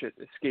gosh, it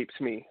escapes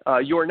me.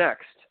 You're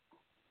Next,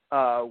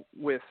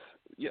 with,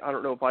 I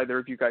don't know if either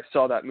of you guys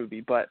saw that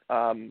movie, but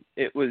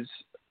it was,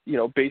 you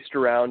know, based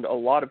around a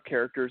lot of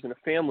characters in a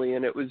family,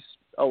 and it was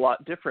a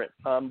lot different.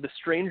 The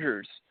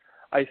Strangers,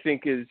 I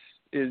think,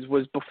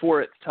 was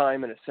before its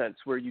time in a sense,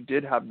 where you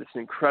did have this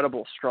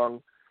incredible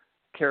strong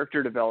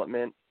character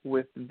development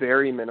with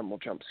very minimal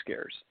jump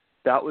scares.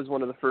 That was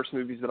one of the first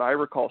movies that I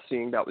recall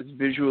seeing that was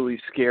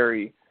visually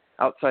scary,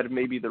 outside of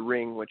maybe The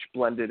Ring, which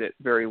blended it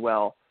very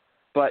well.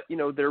 But, you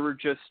know, there were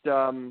just,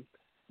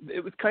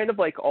 it was kind of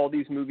like all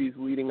these movies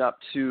leading up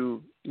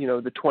to, you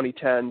know, the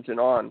 2010s and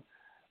on,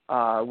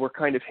 were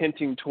kind of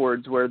hinting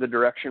towards where the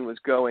direction was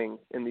going,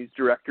 and these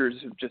directors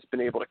have just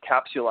been able to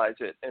capsulize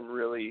it and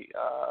really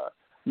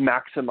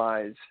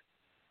maximize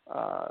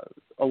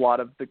a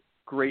lot of the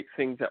great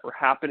things that were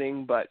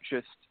happening, but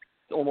just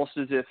almost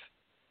as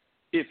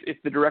if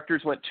the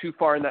directors went too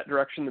far in that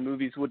direction, the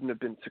movies wouldn't have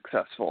been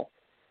successful,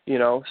 you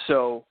know?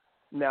 So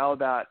now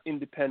that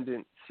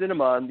independent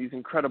cinema and these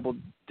incredible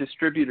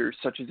distributors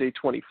such as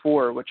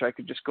A24, which I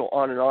could just go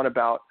on and on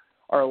about,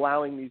 are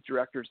allowing these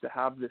directors to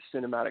have this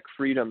cinematic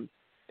freedom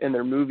in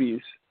their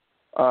movies,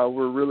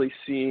 we're really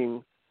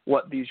seeing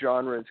what these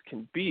genres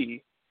can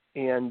be.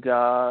 And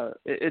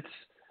it's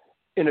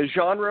in a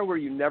genre where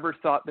you never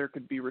thought there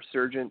could be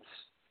resurgence.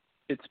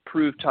 It's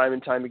proved time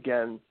and time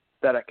again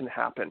that it can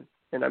happen.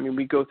 And I mean,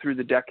 we go through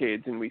the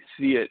decades and we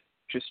see it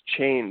just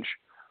change,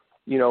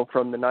 you know,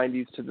 from the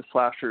 90s to the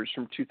slashers,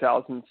 from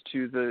 2000s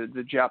to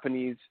the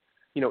Japanese,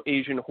 you know,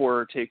 Asian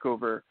horror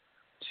takeover,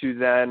 to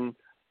then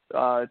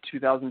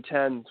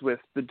 2010s with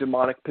the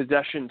demonic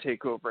possession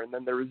takeover, and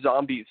then there were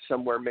zombies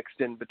somewhere mixed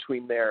in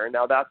between there, and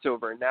now that's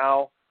over.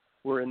 Now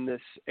we're in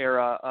this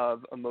era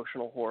of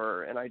emotional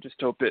horror, and I just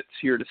hope it's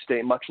here to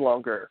stay much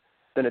longer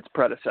than its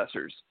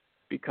predecessors,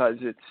 because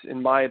it's,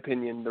 in my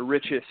opinion, the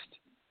richest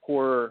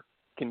horror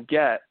can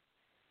get,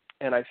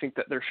 and I think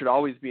that there should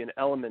always be an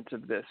element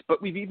of this.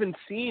 But we've even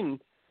seen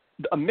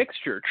a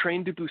mixture.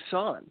 Train to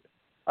Busan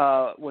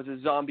was a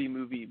zombie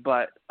movie,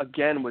 but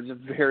again was a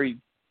very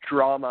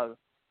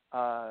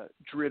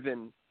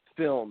drama-driven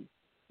film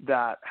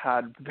that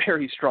had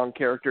very strong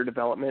character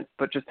development,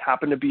 but just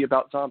happened to be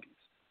about zombies.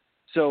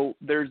 So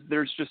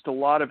there's just a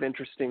lot of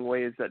interesting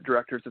ways that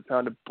directors have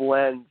found to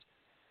blend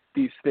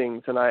these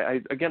things, and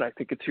I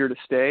think it's here to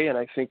stay, and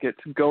I think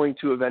it's going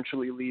to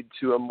eventually lead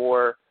to a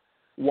more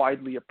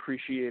widely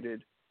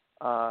appreciated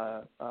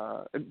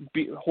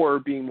horror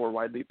being more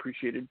widely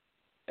appreciated.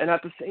 And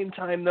at the same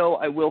time, though,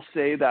 I will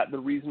say that the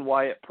reason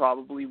why it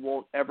probably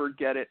won't ever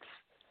get its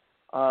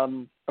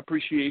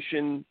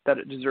appreciation that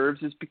it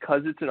deserves is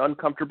because it's an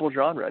uncomfortable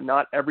genre.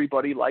 Not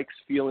everybody likes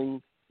feeling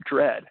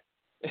dread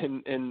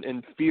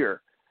and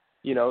fear,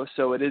 you know,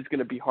 so it is going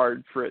to be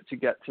hard for it to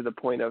get to the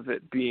point of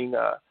it being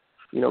a,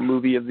 you know,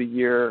 movie of the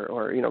year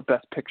or, you know,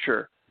 best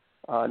picture.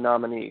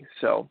 nominee.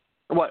 So,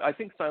 I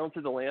think Silence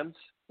of the Lambs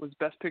was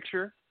Best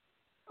Picture,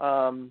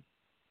 a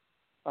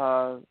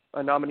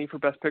nominee for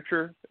Best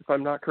Picture, if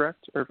I'm not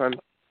correct, or if I'm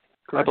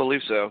correct. I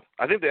believe so.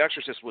 I think The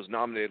Exorcist was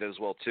nominated as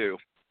well, too.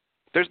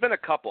 There's been a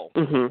couple.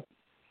 Mm-hmm.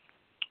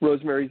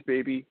 Rosemary's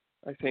Baby,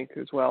 I think,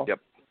 as well. Yep.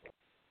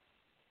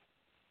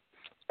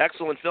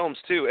 Excellent films,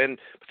 too. And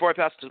before I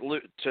pass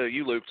to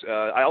you, Luke,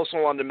 I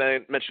also wanted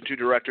to mention 2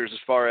 directors as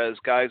far as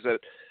guys that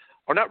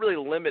are not really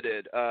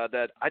limited,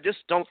 that I just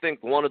don't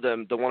think one of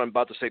them, the one I'm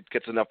about to say,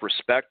 gets enough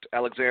respect.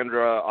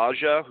 Alexandra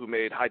Aja, who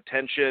made High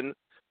Tension,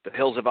 the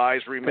Hills Have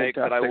Eyes remake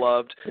that I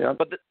loved. Yeah.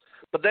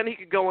 But then he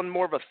could go in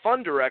more of a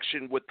fun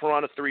direction with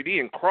Piranha 3D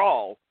and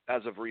Crawl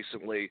as of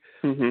recently.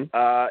 Mm-hmm.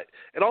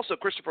 And also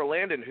Christopher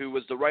Landon, who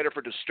was the writer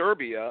for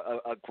Disturbia,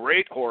 a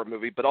great horror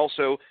movie, but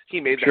also he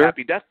made the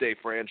Happy Death Day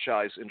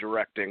franchise in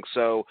directing.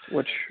 So,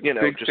 which,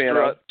 just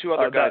 2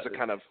 other guys that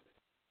kind of...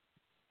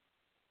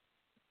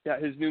 Yeah,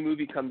 his new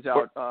movie comes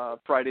out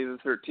Friday the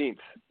 13th,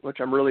 which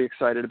I'm really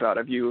excited about.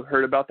 Have you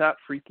heard about that,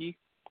 Freaky?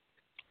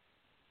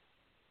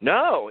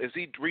 No. Is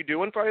he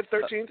redoing Friday the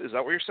 13th? Is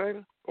that what you're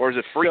saying? Or is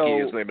it Freaky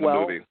is the name of the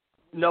movie?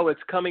 No,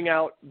 it's coming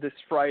out this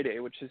Friday,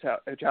 which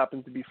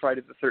happens to be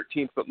Friday the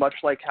 13th. But much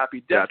like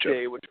Happy Death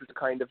Day, which was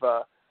kind of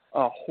a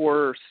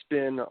horror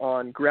spin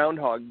on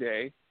Groundhog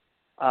Day,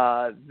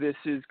 this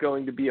is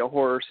going to be a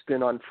horror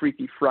spin on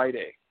Freaky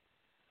Friday.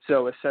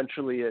 So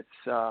essentially,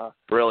 it's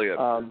brilliant.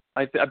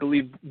 I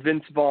believe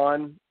Vince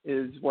Vaughn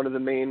is one of the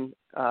main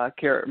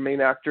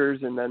actors,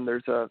 and then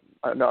there's an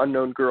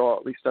unknown girl,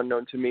 at least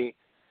unknown to me.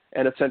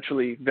 And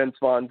essentially, Vince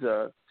Vaughn's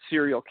a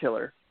serial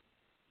killer,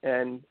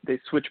 and they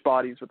switch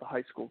bodies with a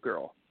high school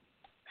girl.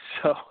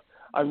 So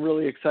I'm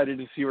really excited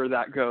to see where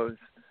that goes.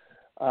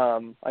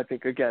 I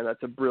think again,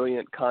 that's a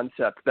brilliant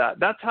concept.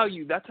 That's how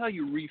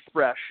you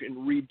refresh and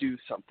redo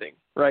something,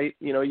 right?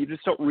 You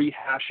just don't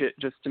rehash it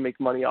just to make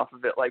money off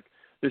of it, like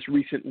this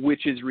recent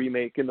Witches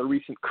remake and the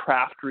recent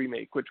Craft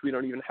remake, which we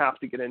don't even have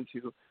to get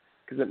into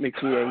because it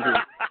makes me angry.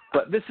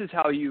 But this is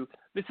how you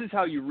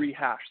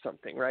rehash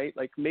something, right?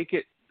 Like make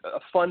it a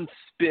fun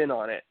spin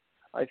on it,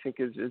 I think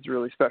is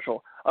really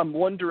special.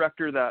 One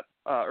writer that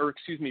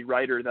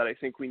I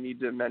think we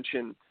need to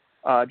mention,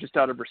 just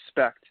out of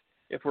respect,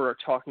 if we're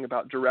talking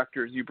about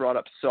directors, you brought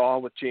up Saw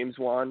with James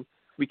Wan.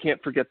 We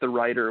can't forget the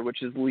writer,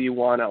 which is Lee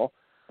Whannell,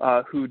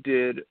 who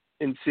did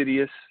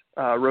Insidious,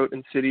 wrote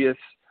Insidious,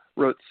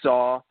 wrote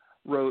Saw,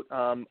 wrote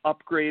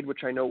Upgrade,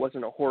 which I know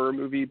wasn't a horror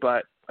movie,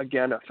 but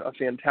again, a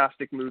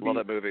fantastic movie. Love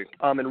that movie.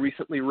 And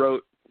recently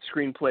wrote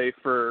screenplay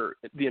for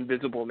The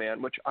Invisible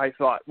Man, which I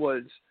thought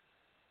was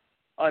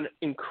an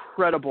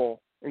incredible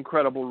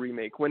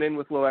remake. Went in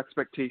with low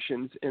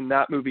expectations in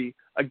that movie.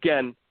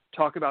 Again,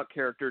 talk about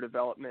character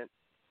development.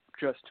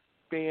 Just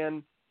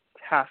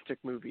fantastic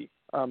movie.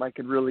 I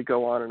could really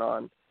go on and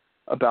on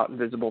about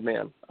Invisible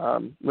Man,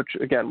 which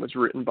again was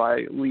written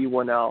by Lee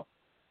Whannell.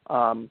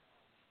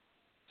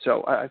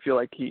 So I feel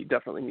like he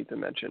definitely needs a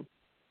mention.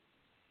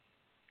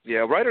 Yeah,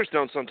 writers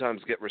don't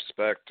sometimes get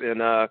respect. And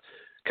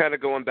kind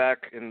of going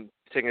back and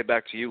taking it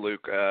back to you,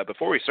 Luke,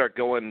 before we start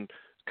going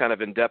kind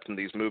of in depth in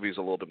these movies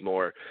a little bit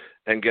more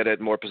and get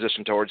it more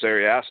positioned towards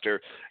Ari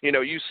Aster,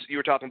 you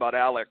were talking about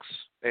Alex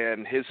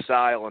and his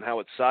style and how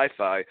it's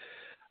sci-fi.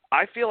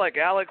 I feel like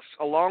Alex,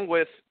 along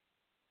with,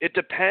 it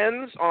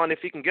depends on if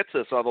he can get to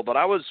this level, but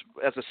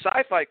as a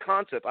sci-fi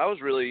concept, I was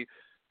really,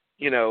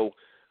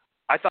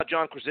 I thought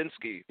John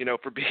Krasinski,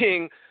 for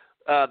being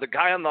the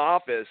guy on The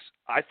Office,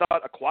 I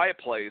thought A Quiet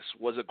Place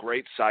was a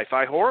great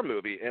sci-fi horror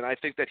movie, and I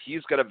think that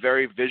he's got a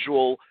very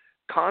visual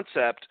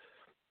concept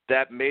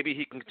that maybe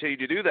he can continue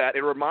to do that.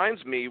 It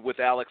reminds me with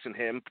Alex and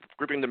him,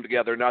 grouping them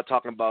together, not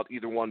talking about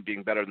either one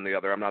being better than the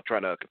other. I'm not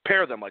trying to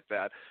compare them like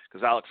that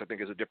because Alex, I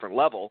think, is a different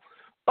level.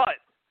 But,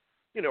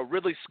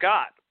 Ridley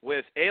Scott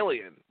with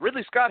Alien.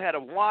 Ridley Scott had a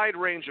wide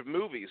range of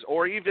movies,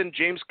 or even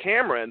James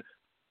Cameron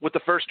with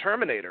the first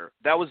Terminator.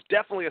 That was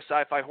definitely a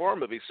sci-fi horror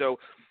movie. So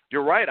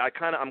you're right.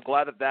 I'm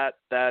glad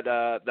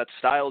that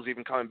style is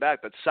even coming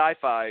back. That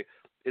sci-fi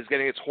is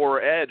getting its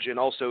horror edge, and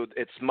also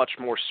it's much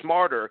more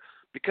smarter,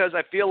 because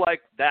I feel like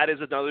that is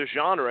another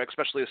genre,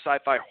 especially a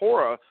sci-fi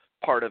horror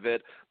part of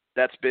it,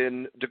 that's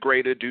been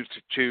degraded due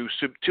to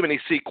too many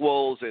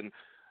sequels and,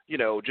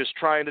 just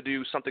trying to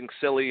do something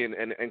silly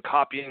and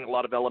copying a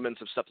lot of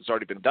elements of stuff that's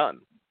already been done.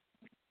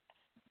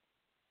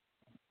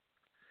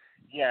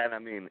 Yeah,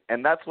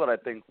 and that's what I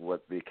think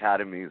what the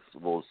academies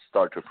will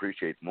start to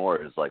appreciate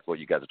more is like what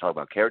you guys are talking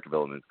about, character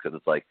development, because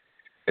it's like,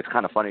 it's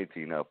kind of funny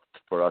to,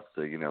 for us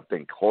to,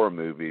 think horror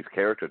movies,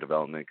 character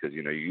development, because,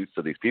 you're used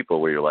to these people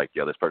where you're like,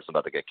 this person's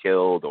about to get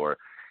killed or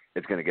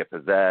it's going to get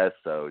possessed,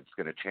 so it's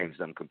going to change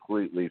them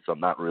completely, so I'm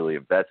not really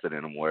invested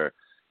in them, where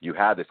you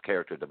have this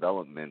character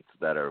development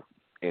that are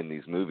in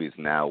these movies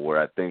now,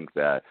 where I think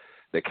that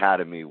the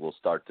Academy will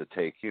start to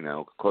take,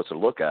 a closer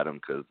look at them,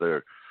 because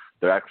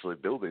they're actually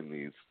building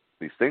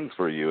these things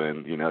for you,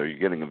 and, you're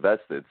getting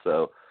invested.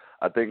 So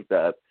I think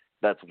that's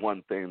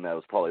one thing that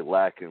was probably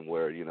lacking,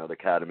 where, the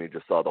Academy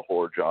just saw the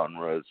horror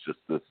genre as just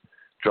this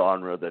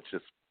genre that's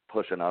just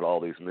pushing out all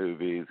these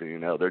movies, and, you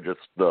know, they're just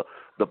the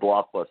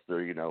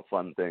blockbuster, you know,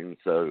 fun thing.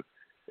 So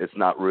it's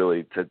not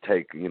really to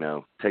take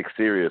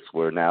serious,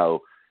 where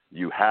now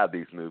you have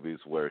these movies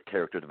where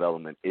character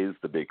development is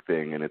the big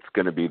thing, and it's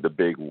going to be the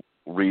big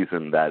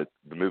reason that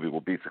the movie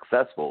will be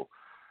successful.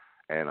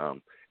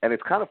 And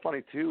it's kind of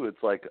funny too.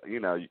 It's like, you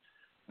know,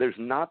 there's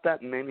not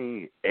that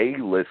many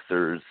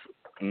A-listers,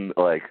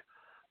 like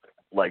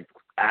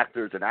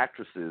actors and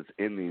actresses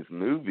in these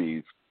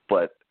movies,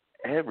 but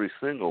every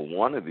single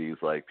one of these,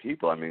 like,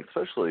 people, I mean,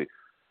 especially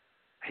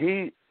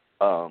he,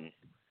 for like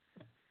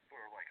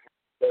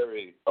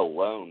very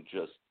alone,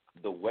 just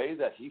the way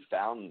that he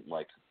found,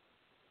 like,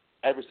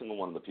 every single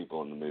one of the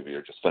people in the movie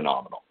are just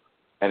phenomenal.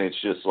 And it's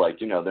just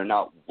like, you know, they're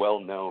not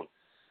well-known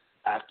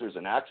actors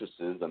and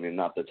actresses. I mean,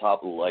 not the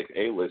top of, like,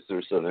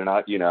 A-listers, so they're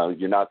not, you know,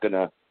 you're not going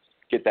to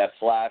get that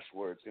flash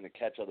where it's going to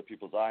catch other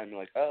people's eye and be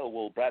like, oh,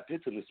 well, Brad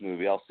Pitt's in this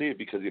movie. I'll see it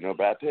because, you know,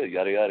 Brad Pitt,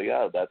 yada, yada,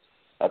 yada.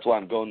 That's why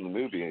I'm going to the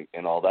movie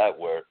and all that,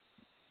 where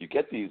you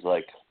get these,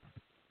 like,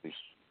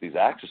 these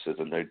actresses,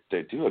 and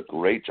they do a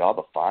great job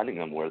of finding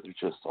them, where they're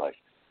just like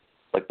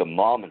the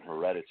mom in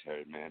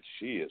Hereditary, man,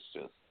 she is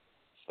just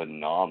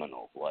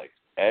phenomenal. Like,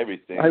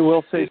 everything. I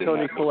will say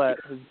Toni Collette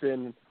has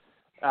been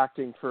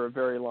acting for a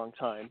very long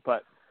time,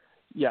 but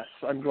yes,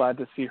 I'm glad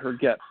to see her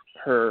get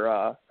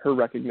her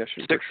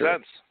recognition. Sixth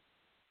Sense.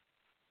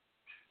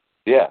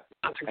 Yeah.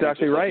 That's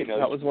exactly right. Like, you know,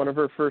 that was one of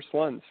her first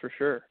ones, for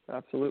sure.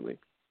 Absolutely.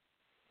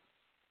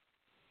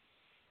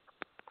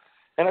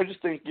 And I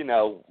just think, you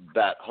know,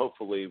 that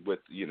hopefully with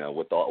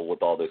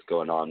all this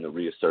going on, the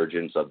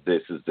resurgence of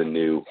this is the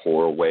new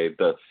horror wave.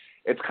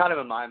 It's kind of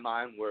in my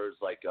mind where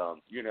it's like,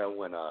 you know,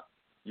 when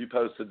you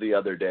posted the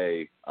other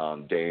day,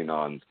 Dane,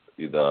 on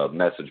the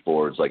message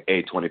boards, like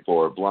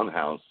A24,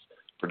 Blumhouse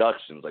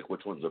Productions, like,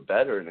 which ones are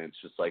better? And it's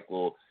just like,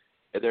 well,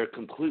 they're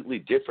completely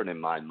different in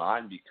my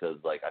mind, because,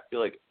 like, I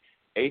feel like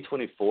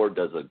A24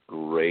 does a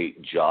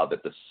great job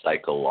at the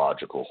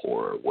psychological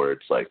horror, where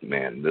it's like,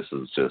 man, this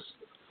is just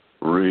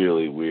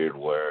really weird,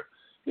 where,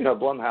 you know,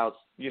 Blumhouse,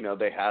 you know,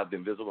 they have The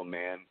Invisible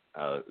Man,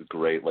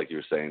 great, like you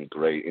were saying,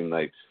 great, and,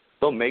 like,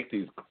 they'll make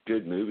these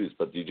good movies,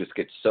 but you just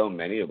get so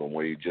many of them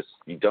where you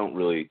don't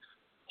really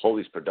hold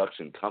these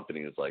production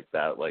companies like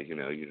that, like, you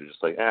know, you're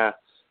just like,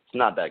 it's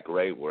not that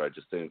great, where I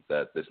just think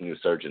that this new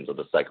surgence of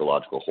the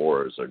psychological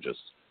horrors are just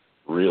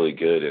really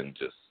good, and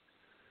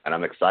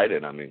I'm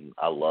excited. I mean,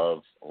 I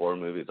love horror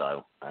movies,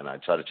 and I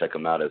try to check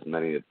them out as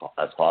many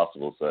as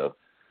possible, so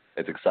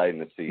it's exciting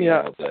to see, you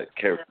know, the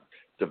character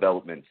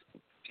development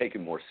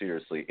taken more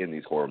seriously in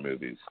these horror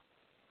movies.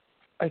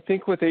 I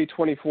think with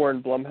A24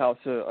 and Blumhouse,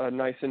 a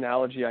nice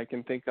analogy I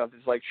can think of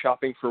is like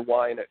shopping for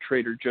wine at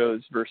Trader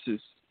Joe's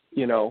versus,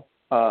 you know,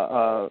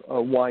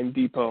 a wine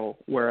depot,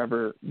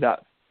 whatever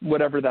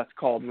that's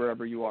called,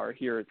 wherever you are.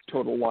 Here it's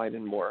Total Wine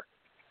and More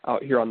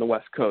out here on the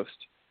West Coast.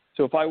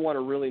 So if I want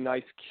a really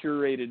nice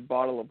curated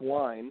bottle of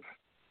wine,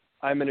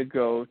 I'm going to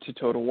go to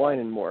Total Wine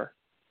and More,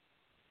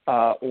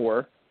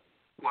 or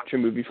watch a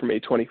movie from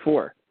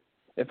A24.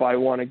 If I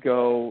want to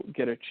go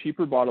get a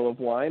cheaper bottle of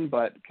wine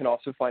but can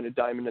also find a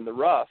diamond in the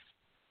rough,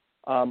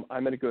 I'm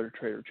going to go to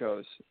Trader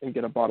Joe's and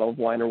get a bottle of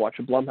wine or watch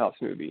a Blumhouse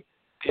movie.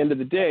 At the end of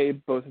the day,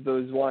 both of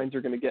those wines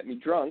are going to get me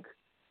drunk,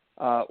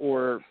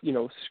 or, you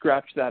know,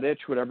 scratch that itch,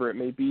 whatever it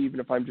may be,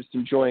 even if I'm just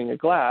enjoying a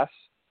glass.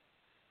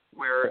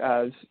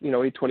 Whereas, you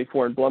know,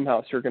 A24 and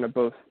Blumhouse are going to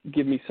both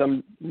give me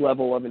some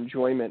level of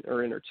enjoyment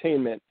or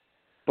entertainment,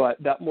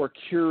 but that more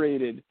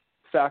curated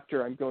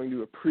factor, I'm going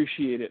to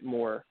appreciate it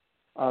more.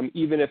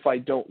 Even if I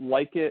don't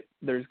like it,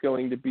 there's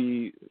going to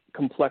be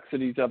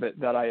complexities of it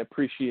that I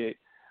appreciate.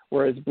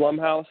 Whereas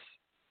Blumhouse,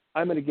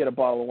 I'm going to get a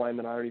bottle of wine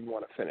that I don't even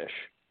want to finish,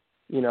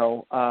 you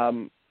know.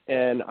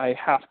 And I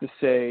have to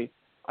say,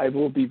 I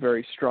will be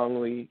very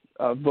strongly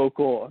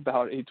vocal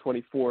about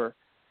A24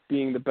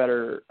 being the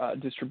better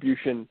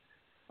distribution,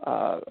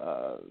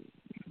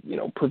 you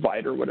know,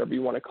 provider, whatever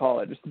you want to call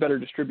it, just a better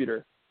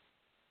distributor,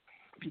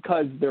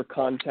 because their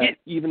content,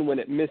 even when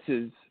it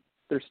misses,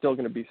 there's still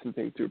going to be some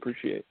things to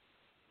appreciate.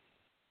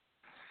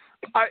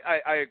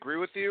 I agree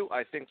with you.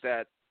 I think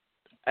that,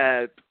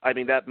 I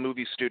mean, that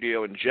movie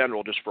studio in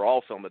general, just for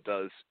all film it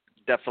does,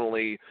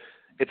 definitely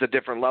it's a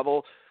different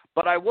level.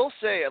 But I will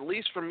say, at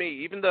least for me,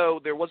 even though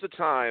there was a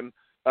time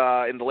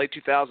in the late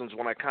 2000s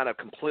when I kind of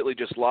completely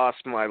just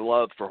lost my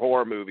love for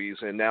horror movies,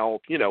 and now,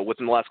 you know,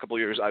 within the last couple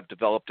of years I've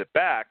developed it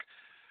back,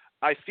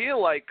 I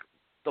feel like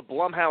the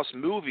Blumhouse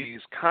movies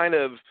kind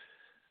of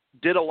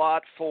did a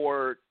lot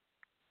for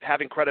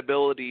having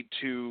credibility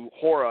to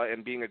horror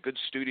and being a good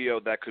studio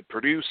that could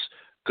produce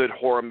good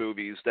horror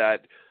movies,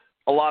 that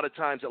a lot of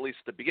times, at least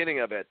at the beginning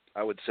of it,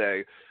 I would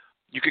say,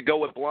 you could go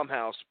with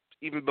Blumhouse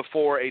even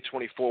before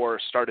A24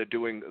 started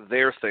doing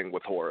their thing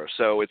with horror.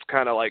 So it's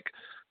kind of like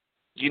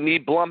you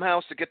need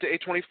Blumhouse to get to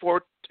A24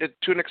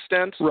 to an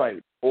extent,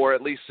 right? Or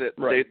at least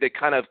they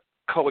kind of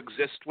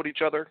coexist with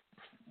each other.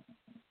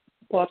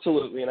 Well,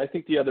 absolutely. And I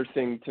think the other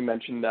thing to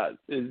mention that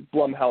is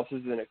Blumhouse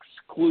is an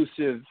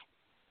exclusive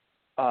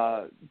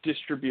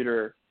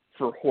distributor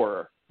for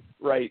horror,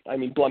 right? I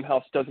mean,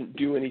 Blumhouse doesn't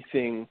do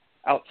anything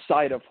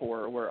outside of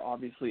horror, where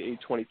obviously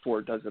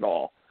A24 does it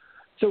all.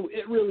 So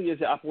it really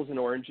is apples and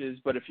oranges,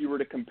 but if you were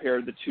to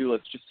compare the two,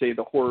 let's just say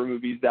the horror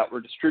movies that were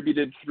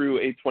distributed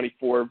through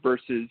A24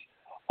 versus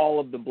all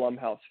of the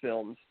Blumhouse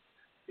films,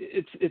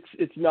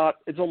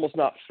 it's almost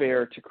not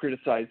fair to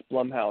criticize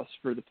Blumhouse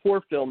for the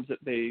poor films that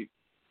they,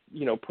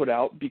 put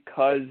out,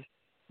 because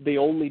they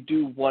only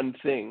do one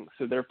thing.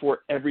 So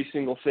therefore every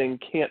single thing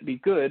can't be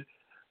good.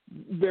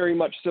 Very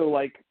much so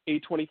like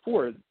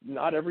A24.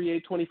 Not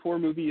every A24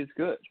 movie is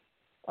good.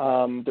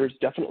 There's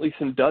definitely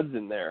some duds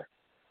in there.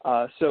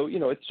 So,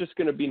 it's just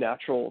going to be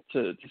natural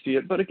to see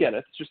it. But again,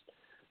 it's just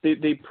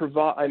they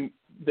provide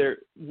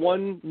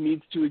one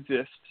needs to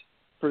exist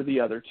for the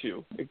other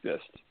to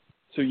exist.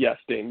 So yes,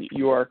 Dane,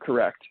 you are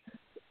correct.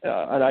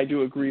 And I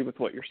do agree with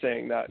what you're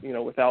saying, that,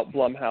 without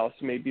Blumhouse,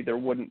 maybe there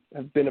wouldn't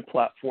have been a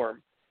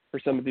platform for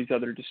some of these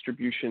other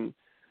distribution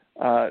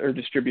or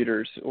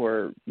distributors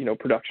or,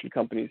 production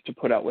companies to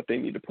put out what they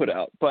need to put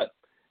out. But,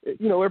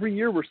 every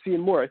year we're seeing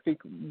more. I think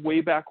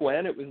way back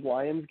when it was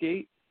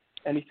Lionsgate.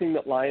 Anything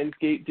that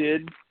Lionsgate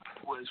did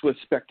was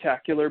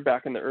spectacular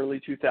back in the early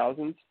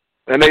 2000s.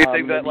 And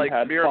anything that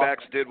Miramax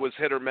did was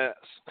hit or miss.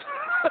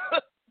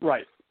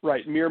 Right.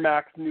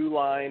 Miramax, New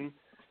Line,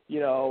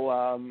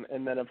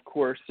 and then of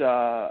course,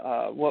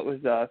 what was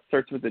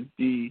starts with a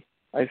D,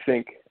 I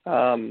think.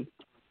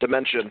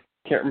 Dimension.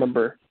 Can't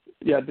remember.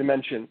 Yeah,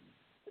 Dimension.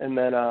 And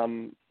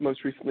then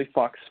most recently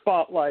Fox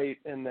Spotlight,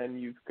 and then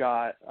you've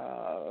got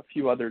a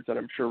few others that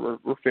I'm sure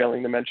we're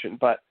failing to mention.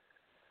 But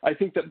I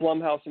think that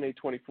Blumhouse and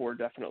A24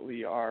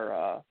 definitely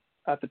are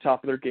at the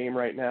top of their game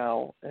right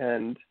now.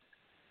 And,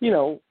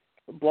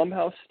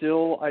 Blumhouse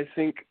still, I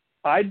think,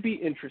 I'd be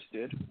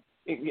interested,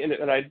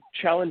 and I'd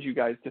challenge you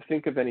guys to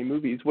think of any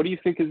movies. What do you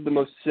think is the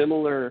most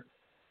similar,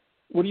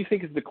 what do you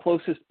think is the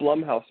closest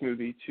Blumhouse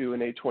movie to an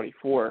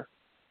A24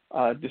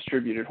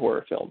 distributed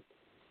horror film?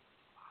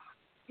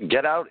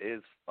 Get Out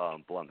is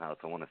Blumhouse,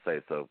 I want to say.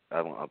 So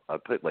I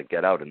put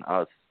Get Out and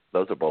Us.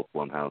 Those are both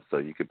Blumhouse, so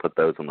you could put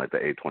those in the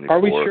A24. Are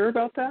we sure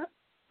about that?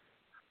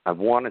 I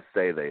want to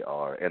say they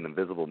are. And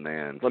Invisible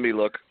Man. Let me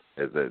look.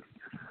 Is it?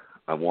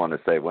 I want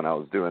to say when I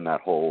was doing that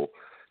whole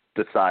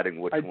deciding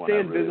which I'd one say I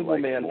really Invisible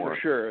liked Man more.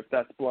 for sure, if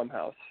that's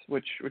Blumhouse,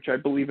 which I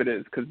believe it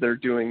is, because they're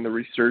doing the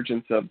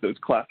resurgence of those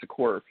classic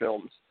horror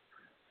films.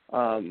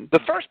 The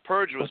first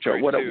Purge was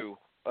great too.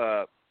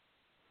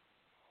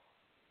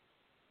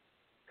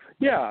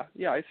 Yeah,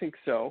 I think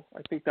so.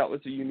 I think that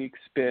was a unique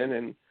spin,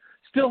 and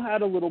still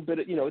had a little bit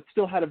of, it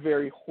still had a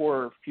very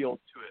horror feel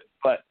to it.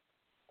 But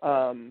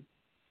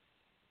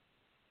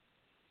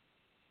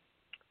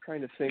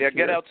trying to think. Yeah,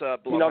 here. Get Out's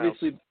Blumhouse.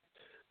 Obviously.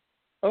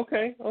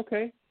 Okay.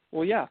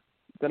 Well, yeah,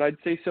 then I'd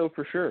say so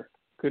for sure.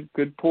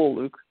 Good pull,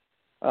 Luke.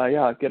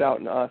 Yeah, Get Out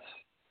and Us.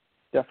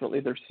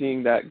 Definitely, they're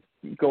seeing that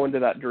go into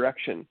that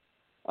direction.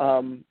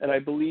 And I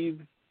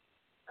believe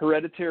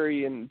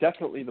Hereditary and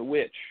definitely The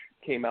Witch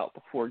came out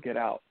before Get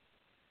Out.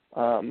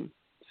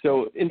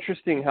 So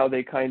interesting how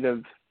they kind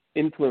of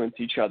influence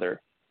each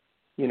other,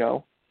 in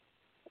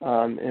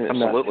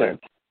Absolutely. that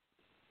sense.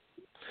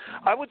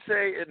 I would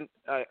say,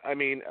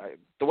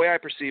 the way I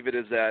perceive it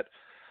is that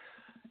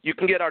you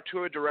can get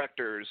auteur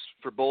directors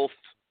for both,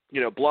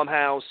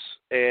 Blumhouse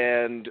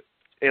and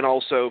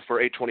also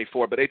for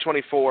A24. But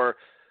A24,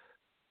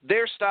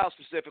 their style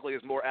specifically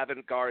is more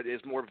avant-garde,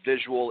 is more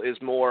visual,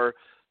 is more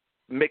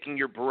making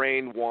your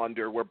brain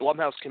wander, where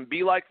Blumhouse can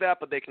be like that,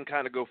 but they can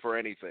kind of go for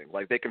anything.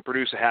 Like they can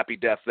produce a Happy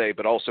Death Day,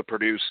 but also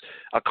produce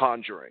a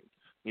Conjuring.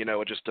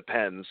 It just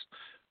depends.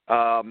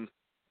 But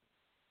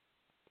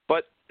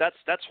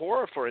that's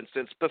horror, for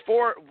instance.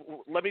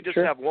 Let me just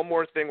have one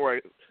more thing where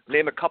I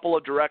name a couple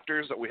of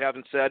directors that we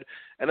haven't said,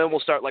 and then we'll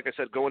start, like I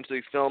said, going to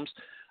these films.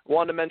 I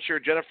wanted to mention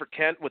Jennifer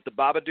Kent with The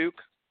Babadook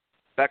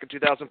back in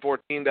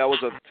 2014. That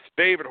was a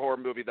favorite horror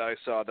movie that I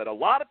saw that a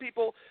lot of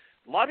people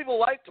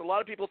liked. A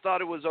lot of people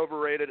thought it was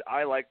overrated.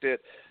 I liked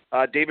it.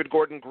 David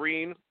Gordon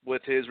Green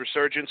with his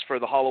resurgence for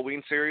the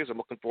Halloween series. I'm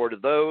looking forward to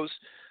those.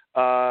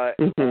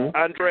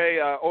 Andre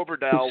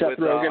Oberdal Seth with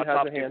Rogen has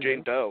Autopsy a of hand Jane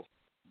in. Doe.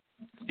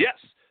 Yes,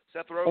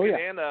 Seth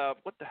Rogen and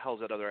what the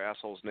hell's that other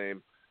asshole's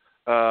name?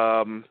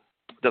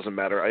 Doesn't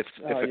matter if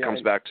it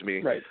comes back to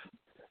me. Right.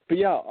 But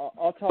yeah,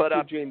 Autopsy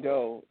of Jane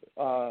Doe.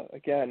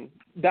 Again,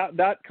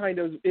 that kind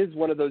of is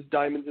one of those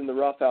diamonds in the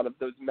rough out of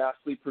those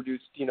massively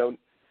produced,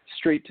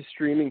 straight to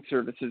streaming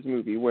services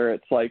movie, where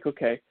it's like,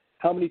 okay,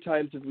 how many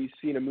times have we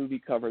seen a movie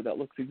cover that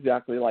looks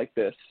exactly like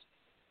this?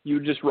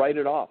 You just write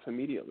it off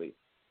immediately.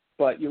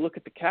 But you look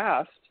at the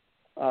cast,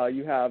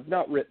 you have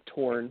not Rip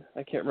Torn.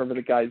 I can't remember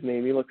the guy's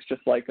name. He looks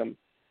just like him.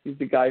 He's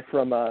the guy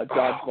from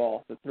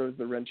Dodgeball that throws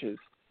the wrenches.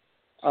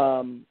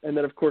 And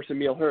then, of course,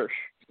 Emile Hirsch.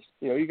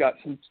 You got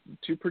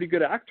two pretty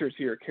good actors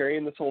here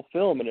carrying this whole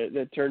film, and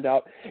it turned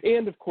out.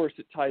 And, of course,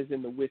 it ties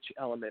in the witch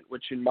element,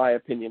 which, in my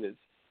opinion,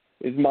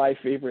 is my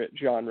favorite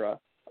genre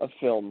of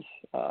films,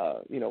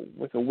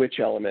 with a witch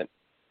element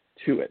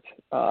to it.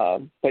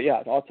 But,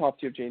 yeah,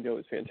 Autopsy of Jane Doe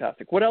is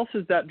fantastic. What else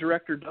has that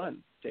director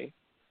done, Dane?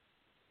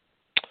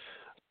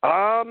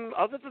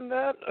 Other than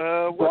that,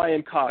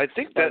 Brian Cox, I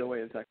think by the way,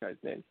 is that guy's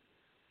name.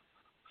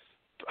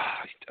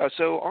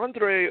 so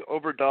Andre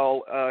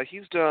Overdahl,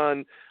 he's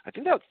done, I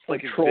think that's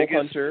like his Troll biggest.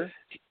 Hunter,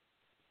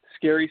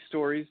 Scary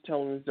Stories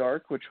Tell in the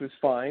Dark, which was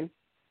fine.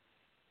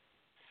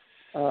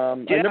 I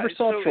never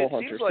saw Troll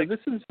Hunter, so this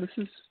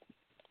is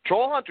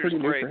Troll Hunter's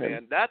great, for him.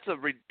 man. That's a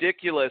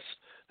ridiculous.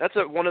 That's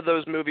one of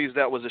those movies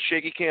that was a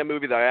shaky cam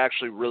movie that I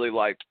actually really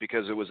liked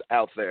because it was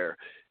out there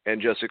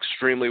and just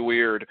extremely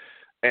weird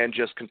and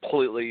just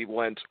completely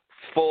went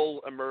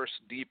full immerse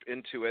deep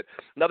into it.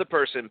 Another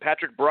person,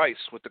 Patrick Bryce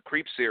with the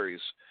Creep series,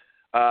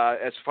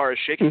 as far as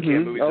shaky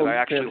cam movies that I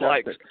actually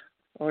liked.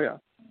 Oh yeah,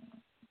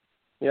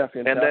 yeah,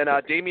 fantastic. And then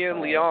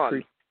Damien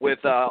Leone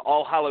with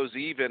All Hallows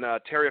Eve and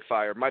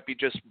Terrifier. Might be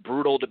just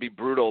brutal to be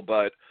brutal,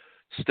 but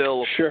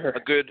still a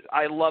good.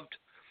 I loved.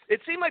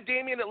 It seemed like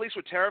Damien, at least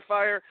with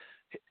Terrifier,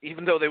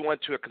 even though they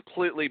went to a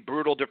completely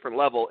brutal different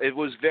level, it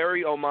was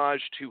very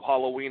homage to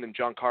Halloween and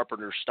John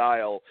Carpenter's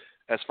style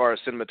as far as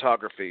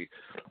cinematography.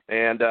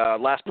 And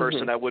last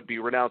person I would be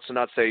renounce and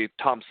not say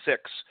Tom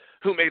Six,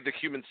 who made the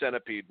Human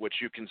Centipede, which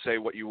you can say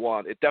what you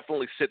want. It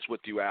definitely sits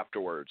with you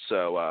afterwards.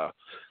 So,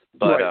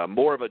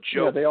 more of a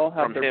joke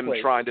from him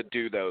trying to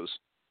do those.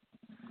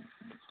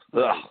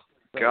 Ugh,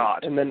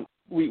 God. And then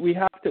we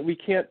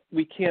can't.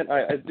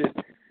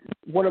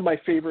 One of my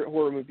favorite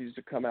horror movies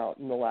to come out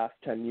in the last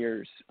 10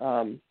 years.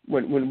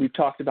 When we've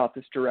talked about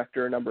this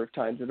director a number of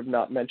times and have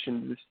not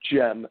mentioned this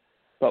gem,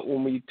 but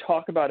when we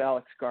talk about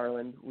Alex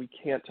Garland, we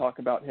can't talk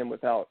about him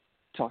without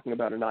talking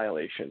about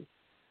Annihilation.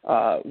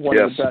 One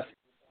of the best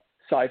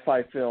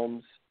sci-fi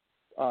films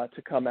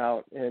to come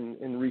out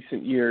in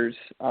recent years,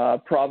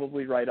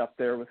 probably right up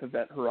there with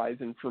Event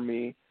Horizon for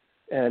me,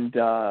 and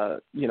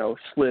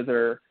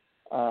Slither.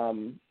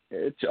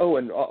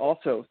 And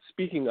also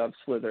speaking of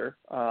Slither,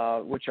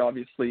 which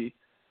obviously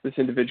this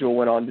individual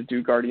went on to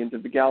do Guardians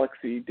of the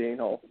Galaxy. Dane,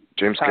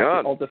 James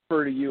Gunn. I'll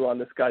defer to you on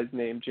this guy's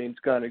name, James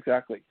Gunn,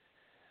 exactly.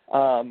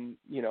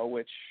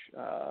 Which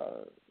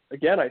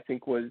again I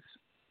think was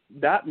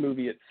that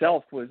movie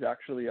itself was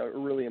actually a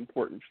really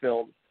important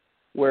film,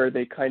 where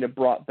they kind of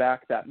brought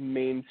back that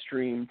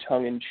mainstream,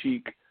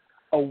 tongue-in-cheek,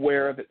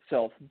 aware of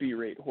itself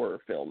B-rate horror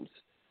films,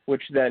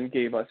 which then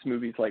gave us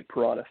movies like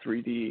Piranha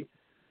 3D.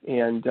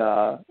 And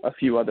a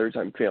few others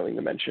I'm failing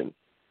to mention.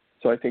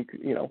 So I think,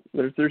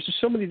 there's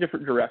just so many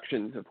different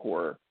directions of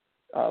horror,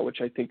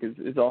 which I think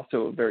is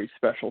also a very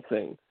special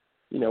thing,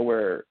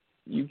 where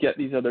you get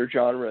these other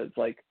genres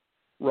like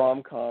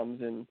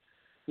rom-coms and,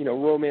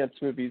 romance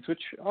movies,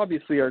 which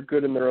obviously are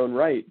good in their own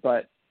right,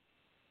 but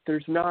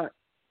there's not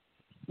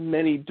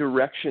many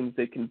directions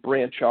they can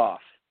branch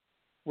off.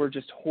 Where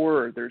just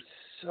horror, there's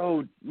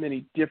so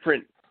many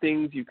different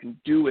things you can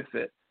do with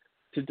it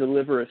to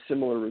deliver a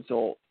similar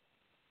result,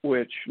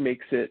 which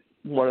makes it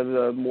one of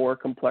the more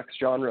complex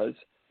genres,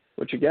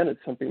 which again is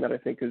something that I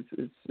think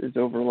is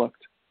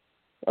overlooked,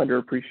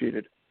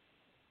 underappreciated.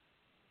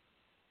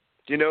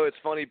 It's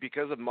funny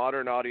because of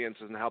modern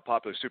audiences and how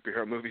popular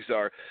superhero movies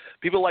are.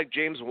 People like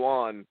James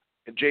Wan,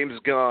 James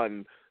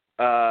Gunn,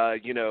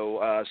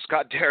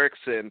 Scott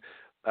Derrickson,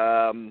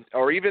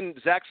 or even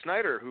Zack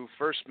Snyder, whose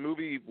first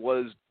movie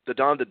was the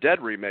Dawn of the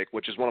Dead remake,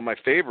 which is one of my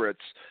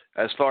favorites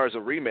as far as a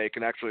remake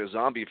and actually a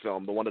zombie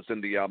film, the one that's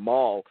in the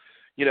mall.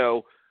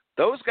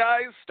 Those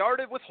guys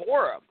started with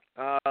horror.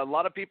 A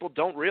lot of people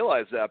don't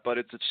realize that, but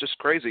it's just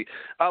crazy.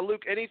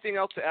 Luke, anything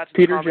else to add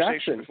to the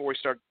conversation before we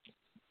start?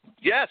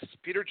 Yes,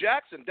 Peter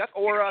Jackson,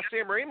 or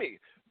Sam Raimi,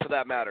 for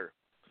that matter.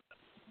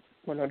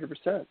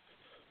 100%.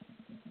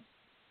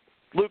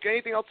 Luke,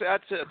 anything else to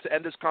add to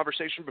end this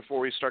conversation before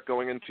we start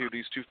going into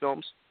these two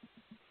films?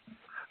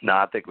 No,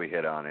 I think we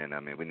hit on it. I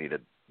mean, we need to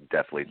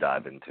definitely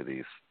dive into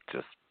these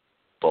just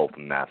both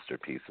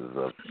masterpieces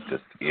of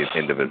just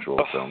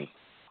individual films.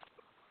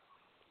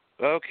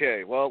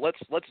 Okay, well,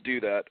 let's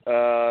do that.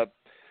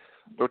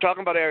 We're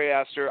talking about Ari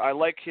Aster. I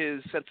like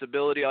his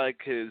sensibility. I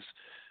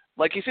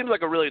like he seems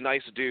like a really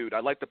nice dude. I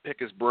like to pick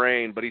his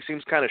brain, but he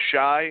seems kind of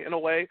shy in a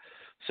way.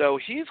 So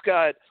he's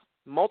got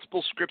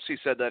multiple scripts he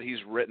said that he's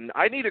written.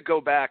 I need to go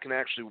back and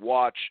actually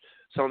watch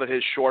some of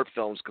his short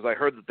films because I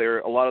heard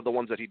that a lot of the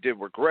ones that he did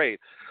were great.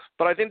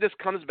 But I think this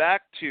comes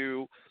back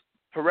to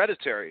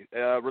Hereditary,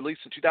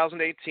 released in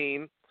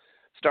 2018,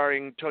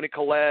 starring Toni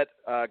Collette,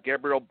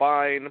 Gabriel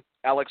Byrne,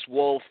 Alex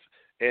Wolff,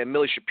 and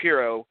Millie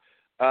Shapiro.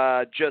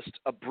 Just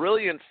a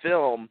brilliant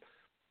film.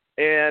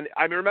 And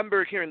I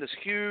remember hearing this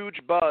huge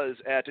buzz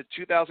at the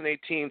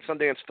 2018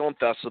 Sundance Film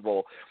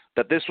Festival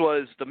that this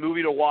was the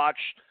movie to watch.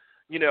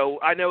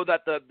 I know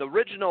that the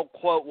original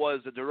quote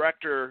was the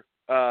director,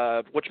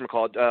 I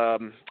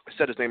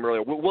said his name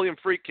earlier, William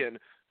Friedkin,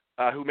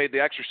 who made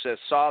The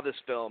Exorcist, saw this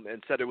film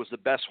and said it was the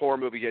best horror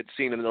movie he had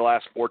seen in the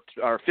last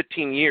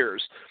 15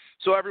 years.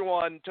 So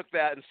everyone took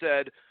that and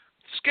said,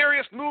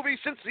 scariest movie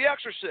since The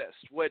Exorcist,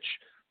 which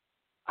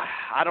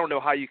I don't know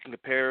how you can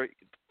compare.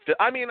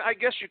 I mean, I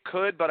guess you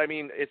could, but I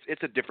mean,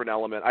 it's a different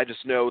element. I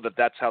just know that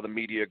that's how the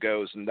media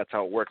goes, and that's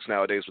how it works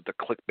nowadays with the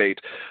clickbait.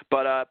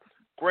 But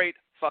great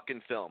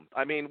fucking film.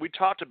 I mean, we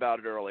talked about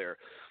it earlier.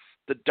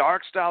 The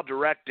dark style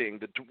directing,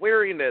 the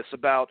weariness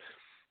about,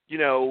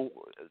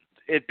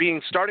 it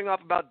being starting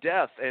off about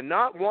death, and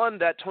not one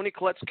that Toni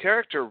Collette's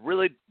character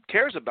really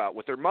cares about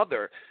with her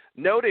mother,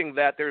 noting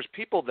that there's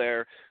people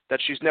there that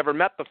she's never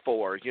met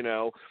before,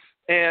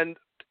 And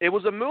it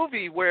was a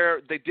movie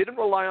where they didn't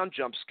rely on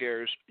jump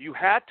scares. You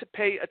had to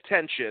pay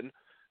attention,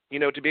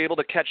 to be able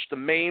to catch the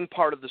main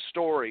part of the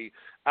story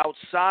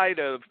outside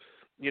of,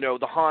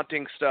 the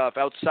haunting stuff,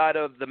 outside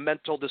of the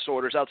mental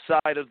disorders,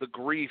 outside of the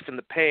grief and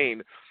the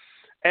pain.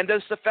 And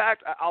there's the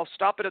fact, I'll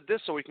stop it at this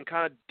so we can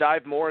kind of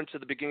dive more into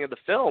the beginning of the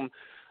film.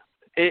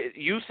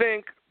 You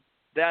think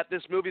that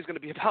this movie is going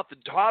to be about the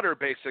daughter,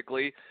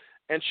 basically,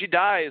 and she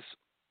dies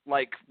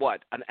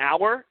an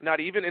hour, not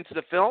even into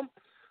the film?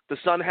 The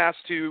son has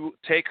to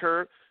take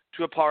her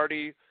to a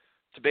party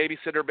to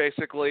babysit her,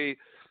 basically,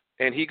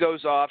 and he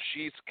goes off.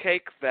 She eats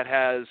cake that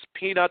has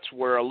peanuts.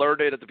 We're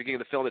alerted at the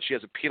beginning of the film that she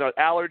has a peanut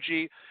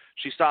allergy.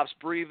 She stops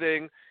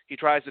breathing. He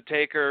tries to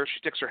take her. She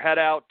sticks her head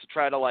out to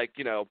try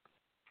to,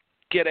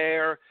 get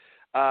air.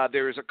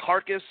 There's a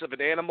carcass of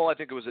an animal. I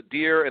think it was a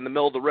deer in the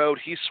middle of the road.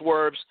 He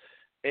swerves,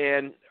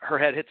 and her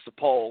head hits the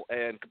pole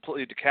and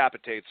completely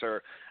decapitates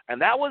her. And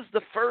that was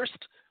the first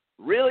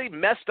really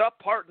messed up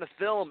part in the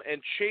film,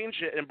 and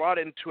changed it and brought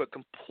it into a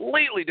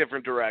completely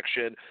different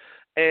direction.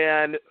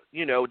 And,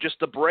 just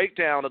the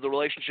breakdown of the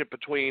relationship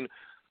between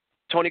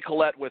Toni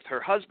Collette with her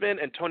husband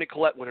and Toni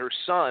Collette with her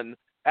son,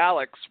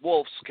 Alex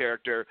Wolff's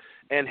character,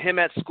 and him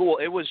at school.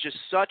 It was just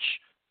such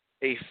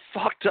a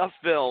fucked up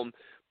film.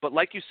 But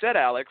like you said,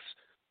 Alex,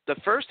 the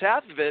first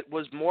half of it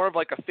was more of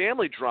like a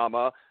family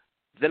drama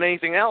than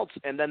anything else.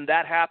 And then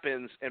that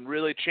happens and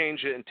really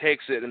changes it and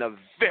takes it in a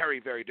very,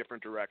 very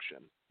different direction.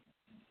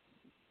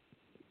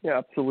 Yeah,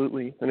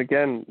 absolutely. And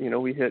again,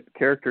 we hit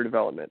character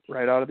development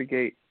right out of the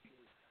gate.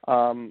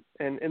 And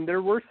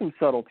there were some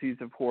subtleties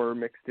of horror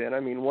mixed in. I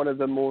mean, one of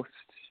the most,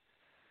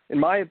 in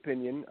my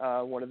opinion,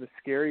 one of the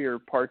scarier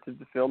parts of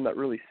the film that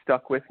really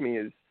stuck with me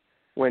is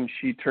when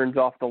she turns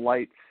off the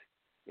lights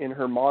in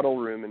her model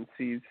room and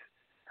sees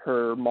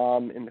her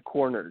mom in the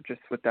corner, just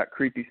with that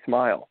creepy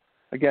smile.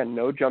 Again,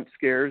 no jump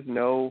scares,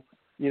 no,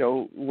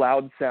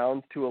 loud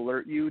sounds to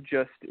alert you.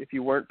 Just if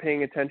you weren't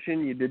paying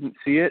attention, you didn't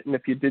see it. And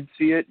if you did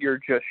see it, you're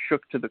just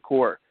shook to the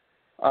core.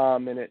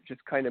 And it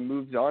just kind of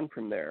moves on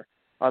from there.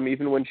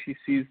 Even when she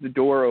sees the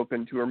door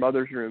open to her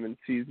mother's room and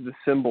sees the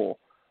symbol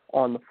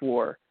on the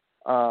floor,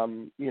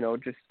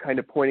 just kind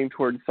of pointing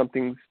towards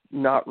something's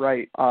not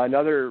right.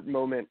 Another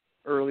moment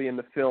early in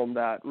the film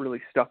that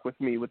really stuck with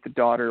me with the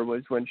daughter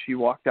was when she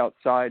walked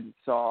outside and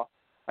saw,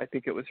 I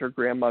think it was her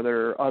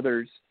grandmother or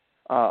others,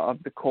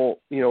 of the cult,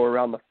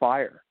 around the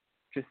fire.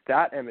 Just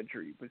that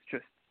imagery was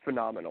just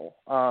phenomenal.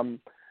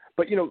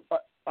 But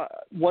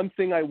one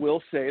thing I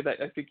will say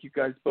that I think you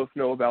guys both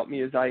know about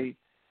me is I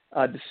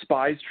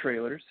despise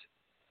trailers.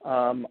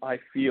 I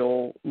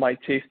feel my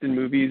taste in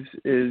movies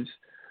is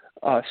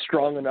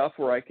strong enough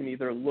where I can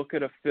either look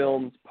at a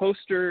film's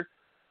poster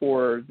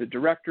or the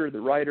director,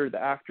 the writer,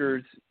 the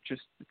actors,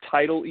 just the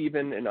title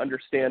even, and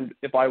understand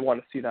if I want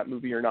to see that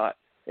movie or not,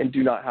 and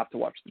do not have to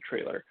watch the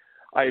trailer.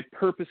 I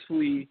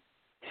purposefully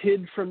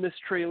hid from this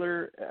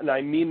trailer, and I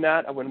mean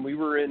that when we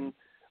were in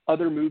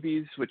other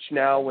movies, which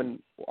now when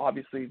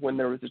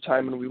there was a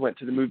time when we went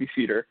to the movie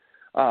theater,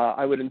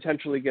 I would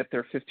intentionally get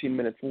there 15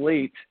 minutes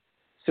late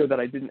so that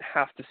I didn't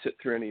have to sit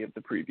through any of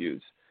the previews,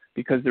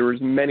 because there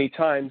was many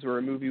times where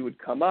a movie would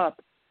come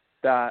up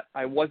that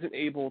I wasn't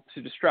able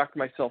to distract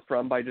myself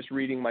from by just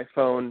reading my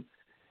phone,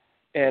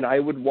 and I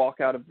would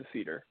walk out of the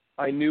theater.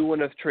 I knew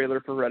when a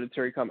trailer for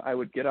Hereditary come, I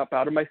would get up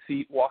out of my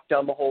seat, walk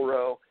down the whole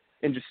row,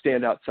 and just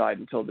stand outside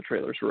until the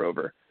trailers were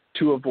over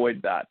to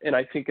avoid that. And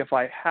I think if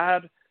I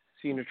had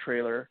seen a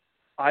trailer,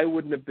 I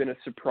wouldn't have been as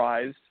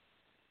surprised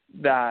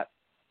that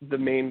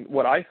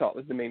what I thought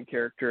was the main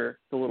character,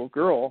 the little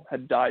girl,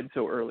 had died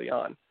so early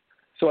on.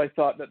 So I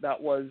thought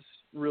that was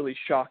really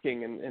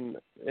shocking.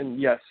 And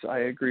yes, I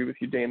agree with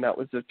you, Dane. That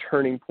was a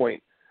turning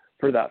point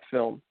for that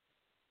film.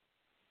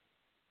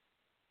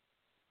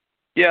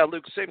 Yeah,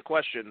 Luke, same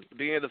question. The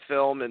beginning of the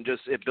film and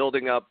just it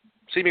building up,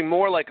 seeming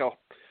more like a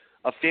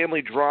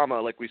family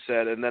drama, like we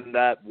said, and then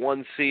that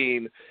one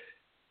scene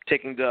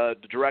taking the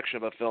direction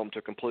of a film to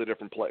a completely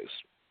different place.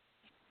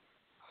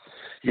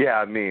 Yeah,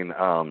 I mean,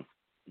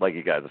 like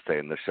you guys are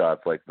saying, the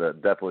shots, like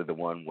definitely the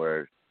one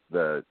where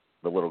the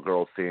little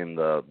girl seeing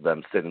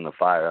them sit in the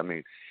fire. I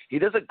mean, he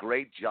does a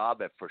great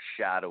job at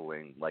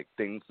foreshadowing like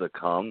things to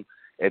come.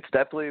 It's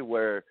definitely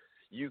where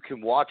you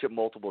can watch it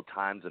multiple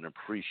times and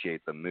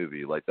appreciate the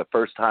movie. Like the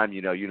first time,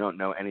 you don't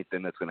know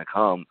anything that's going to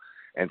come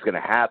and it's going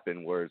to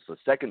happen. Whereas the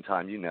second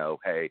time,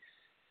 hey,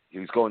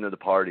 he's going to the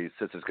party, his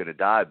sister's going to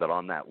die. But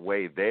on that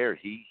way there,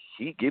 he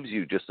gives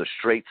you just a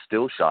straight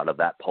still shot of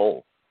that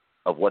pole,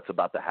 of what's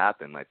about to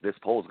happen. Like this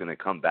pole is going to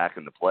come back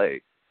into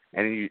play.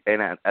 And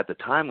at the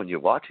time when you're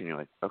watching, you're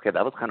like, okay,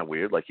 that was kind of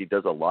weird. Like he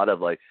does a lot of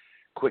like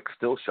quick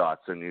still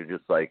shots, and you're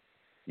just like,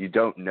 you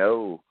don't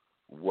know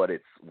what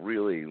it's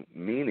really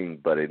meaning.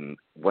 But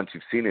once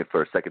you've seen it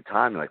for a second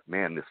time, you're like,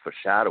 man, this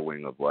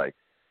foreshadowing of like,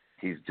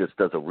 he just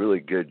does a really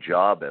good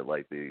job at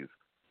like these,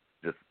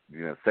 just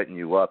setting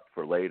you up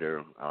for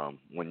later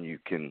when you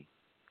can,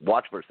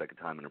 watch for a second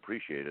time and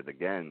appreciate it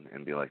again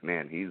and be like,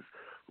 man, he's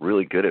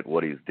really good at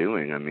what he's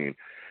doing. I mean,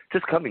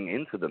 just coming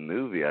into the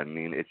movie, I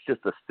mean, it's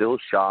just a still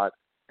shot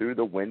through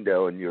the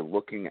window and you're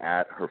looking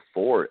at her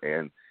fort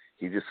and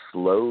he's just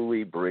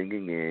slowly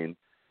bringing in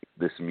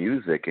this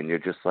music and you're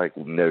just like,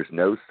 there's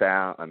no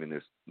sound. I mean,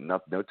 there's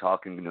no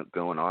talking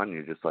going on.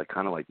 You're just like,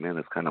 kind of like, man,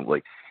 it's kind of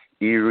like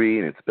eerie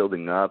and it's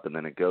building up and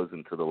then it goes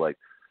into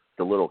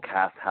the little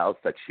cast house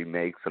that she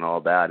makes and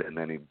all that. And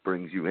then he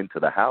brings you into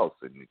the house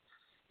and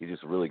he's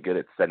just really good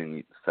at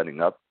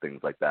setting up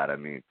things like that. I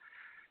mean,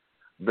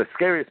 the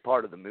scariest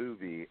part of the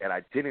movie, and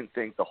I didn't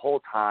think the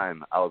whole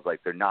time, I was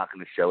like, they're not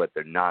going to show it.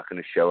 They're not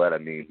going to show it. I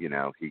mean, you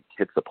know, he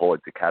hits the pole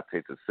and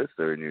decapitates his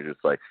sister, and you're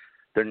just like,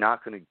 they're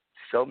not going to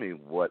show me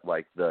what,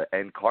 like, the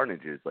end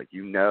carnage is. Like,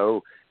 you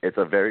know, it's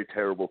a very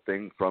terrible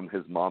thing from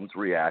his mom's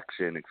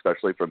reaction,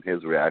 especially from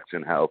his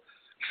reaction, how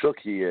shook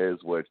he is,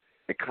 which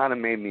it kind of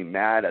made me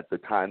mad at the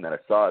time that I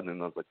saw it. And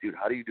then I was like, dude,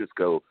 how do you just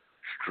go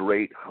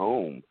straight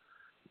home,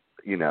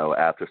 you know,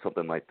 after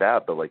something like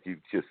that? But, like, you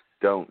just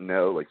don't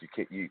know. Like,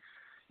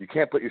 you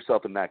can't put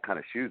yourself in that kind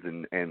of shoes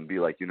and be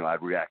like, you know,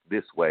 I'd react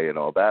this way and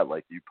all that.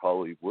 Like, you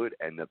probably would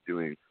end up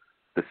doing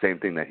the same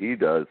thing that he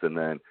does. And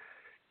then,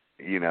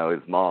 you know,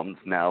 his mom's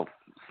now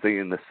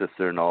seeing the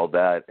sister and all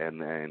that. And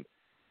then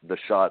the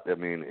shot, I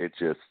mean,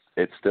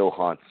 it still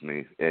haunts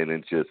me. And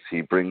it just,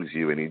 he brings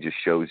you and he just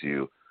shows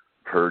you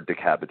her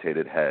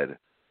decapitated head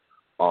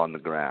on the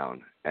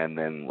ground. And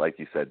then, like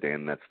you said,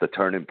 Dan, that's the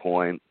turning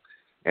point.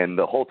 And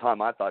the whole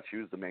time I thought she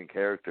was the main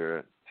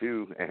character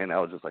too, and I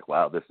was just like,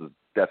 wow, this has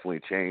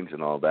definitely changed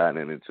and all that.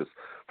 And it's just,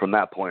 from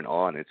that point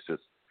on, it's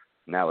just,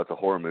 now it's a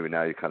horror movie.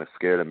 Now you're kind of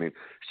scared. I mean,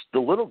 the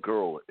little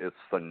girl is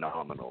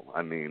phenomenal.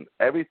 I mean,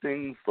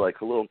 everything's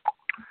like a little,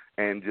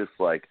 and just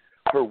like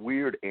her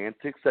weird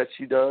antics that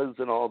she does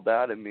and all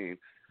that. I mean,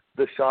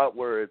 the shot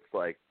where it's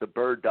like the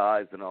bird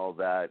dies and all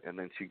that, and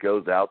then she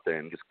goes out there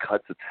and just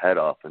cuts its head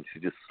off, and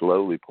she's just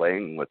slowly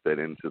playing with it,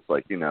 and just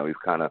like, you know, he's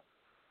kind of,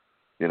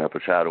 you know,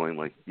 foreshadowing,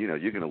 like, you know,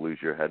 you're going to lose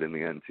your head in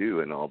the end too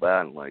and all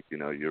that. And like, you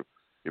know, you're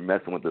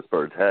messing with this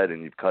bird's head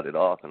and you've cut it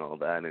off and all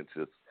that. And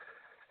it's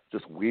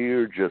just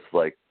weird, just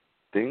like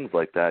things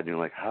like that. And you're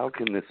like, how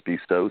can this be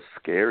so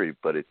scary?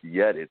 But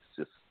yet it's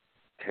just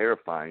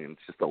terrifying. And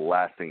it's just a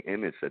lasting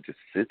image that just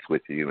sits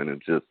with you. And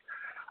it's just,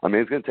 I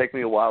mean, it's going to take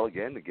me a while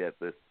again to get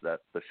the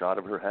shot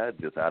of her head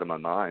just out of my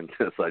mind.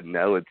 Just, I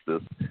know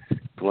it's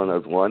one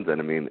of those ones. And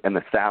I mean, and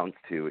the sounds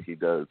too. He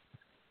does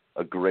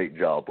a great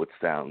job with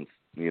sounds.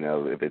 You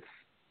know, if it's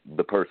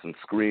the person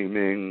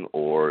screaming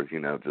or, you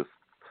know, just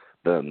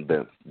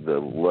the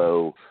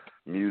low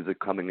music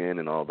coming in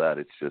and all that,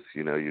 it's just,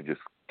 you know, you're just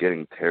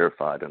getting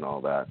terrified and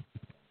all that.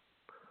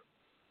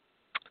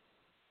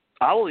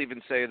 I will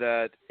even say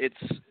that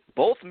it's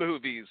both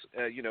movies,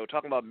 you know,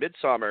 talking about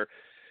Midsommar,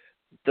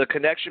 the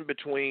connection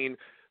between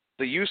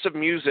the use of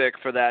music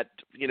for that,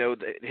 you know,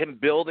 him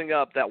building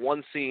up that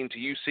one scene to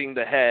you seeing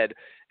the head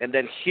and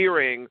then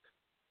hearing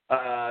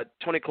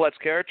Toni Collette's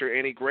character,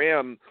 Annie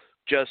Graham,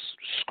 just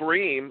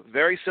scream,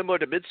 very similar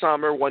to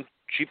Midsommar when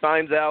she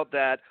finds out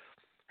that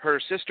her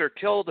sister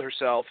killed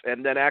herself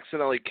and then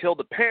accidentally killed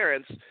the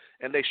parents,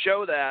 and they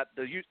show that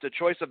the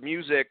choice of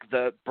music,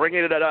 the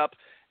bringing it up,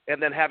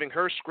 and then having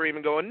her scream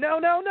and going,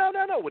 no,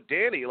 with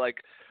Danny. Like,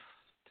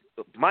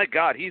 my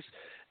God,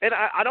 and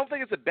I don't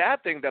think it's a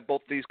bad thing that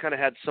both of these kind of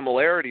had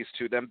similarities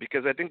to them,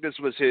 because I think this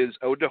was his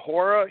ode to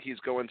horror. He's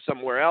going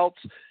somewhere else,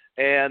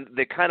 and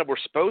they kind of were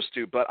supposed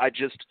to, but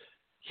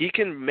he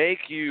can make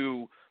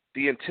you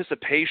the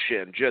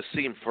anticipation just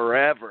seem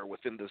forever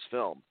within this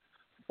film.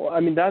 Well, I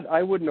mean, that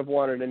I wouldn't have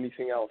wanted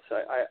anything else.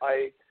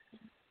 I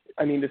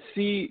mean, to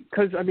see,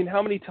 because, I mean,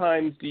 how many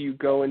times do you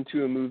go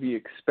into a movie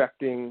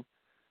expecting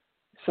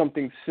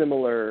something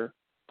similar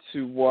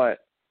to what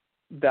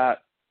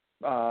that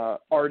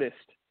artist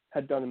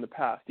had done in the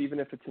past, even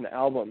if it's an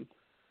album?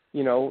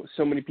 You know,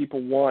 so many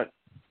people want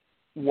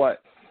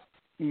what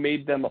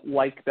made them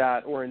like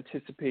that or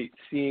anticipate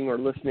seeing or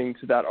listening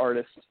to that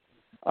artist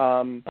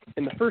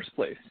in the first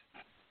place.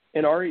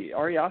 And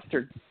Ari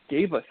Aster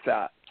gave us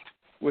that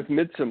with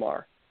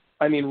Midsommar.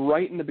 I mean,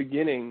 right in the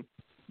beginning,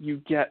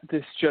 you get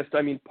this just,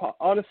 I mean,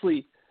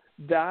 honestly,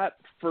 that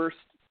first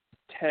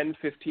 10,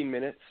 15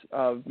 minutes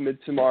of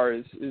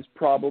Midsommar is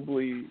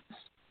probably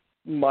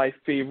my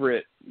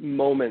favorite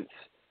moments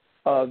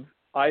of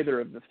either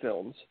of the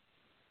films.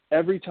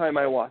 Every time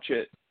I watch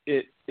it,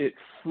 it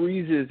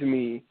freezes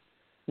me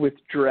with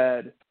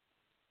dread,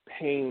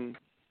 pain,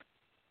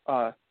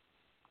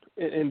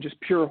 and just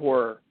pure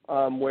horror,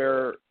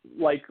 where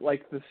like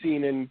the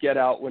scene in Get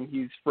Out when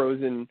he's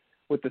frozen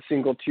with a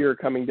single tear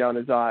coming down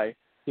his eye,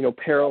 you know,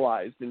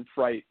 paralyzed in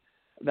fright.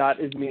 That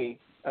is me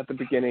at the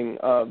beginning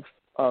of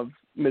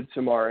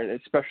Midsommar, and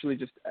especially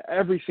just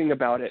everything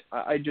about it.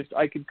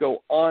 I could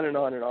go on and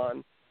on and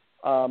on.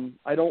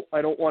 I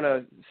don't want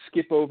to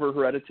skip over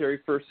Hereditary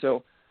first,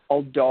 so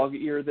I'll dog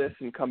ear this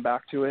and come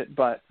back to it.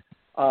 But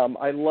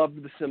I love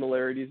the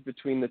similarities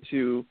between the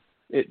two.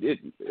 It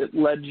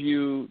led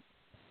you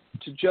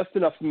to just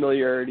enough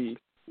familiarity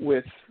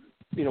with,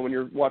 you know, when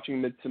you're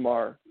watching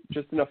Midsommar,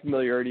 just enough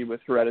familiarity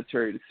with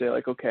Hereditary to say,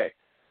 like, okay,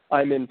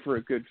 I'm in for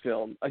a good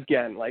film.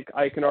 Again, like,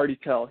 I can already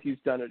tell he's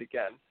done it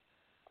again.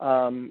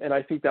 And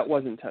I think that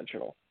was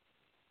intentional.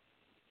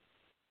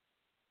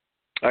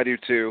 I do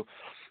too.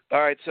 All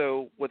right,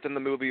 so within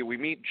the movie, we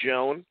meet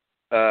Joan.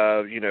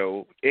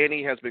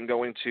 Annie has been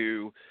going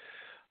to.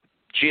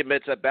 She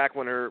admits that back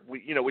when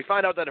we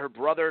find out that her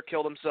brother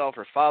killed himself,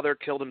 her father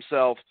killed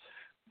himself,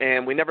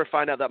 and we never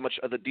find out that much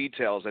of the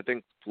details. I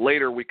think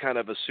later we kind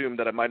of assume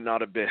that it might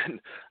not have been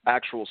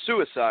actual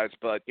suicides,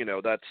 but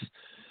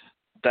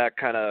that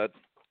kind of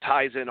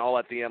ties in all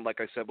at the end,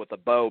 like I said, with a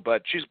bow.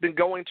 But she's been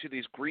going to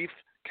these grief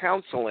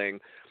counseling,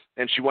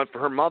 and she went for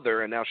her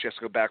mother, and now she has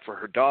to go back for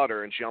her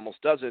daughter, and she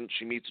almost doesn't.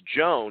 She meets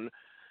Joan,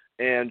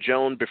 and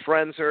Joan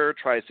befriends her,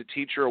 tries to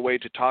teach her a way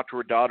to talk to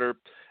her daughter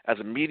as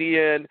a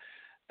medium,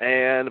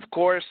 and, of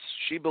course,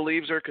 she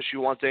believes her because she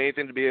wants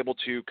anything to be able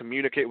to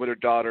communicate with her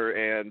daughter,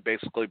 and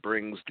basically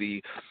brings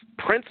the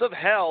Prince of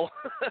Hell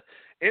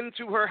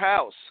into her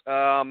house.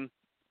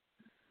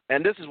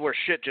 And this is where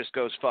shit just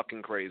goes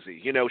fucking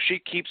crazy. She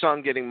keeps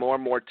on getting more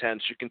and more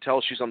tense. You can tell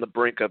she's on the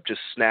brink of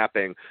just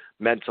snapping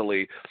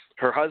mentally.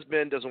 Her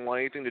husband doesn't want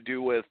anything to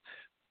do with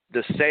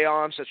the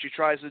seance that she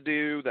tries to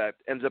do that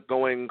ends up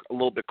going a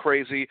little bit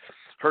crazy.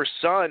 Her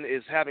son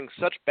is having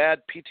such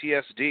bad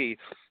PTSD,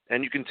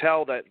 and you can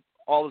tell that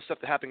all the stuff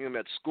that happening to him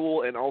at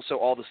school and also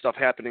all the stuff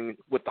happening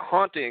with the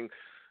haunting,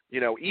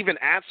 even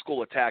at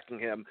school attacking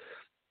him,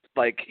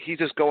 like he's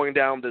just going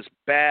down this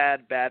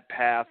bad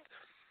path.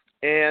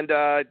 And,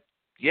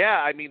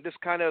 this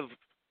kind of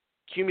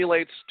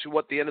accumulates to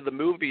what the end of the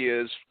movie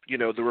is,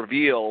 the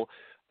reveal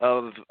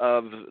of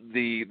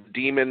the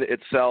demon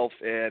itself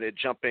and it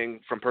jumping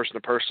from person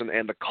to person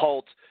and the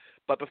cult.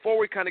 But before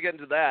we kind of get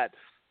into that,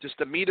 just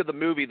the meat of the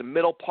movie, the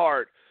middle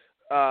part,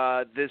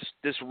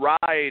 this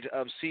ride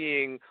of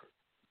seeing,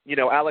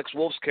 Alex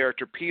Wolff's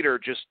character, Peter,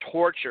 just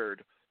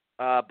tortured,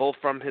 both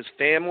from his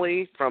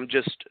family, from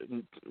just,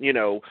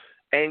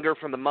 anger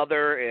from the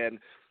mother, and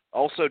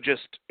also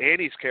just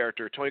Annie's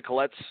character, Toni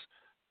Collette's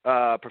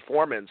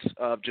performance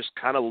of just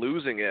kind of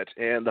losing it,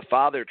 and the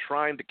father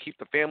trying to keep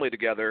the family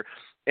together,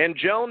 and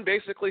Joan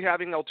basically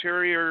having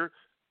ulterior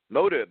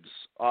motives,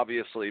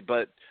 obviously,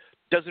 but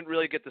doesn't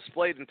really get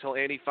displayed until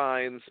Annie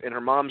finds in her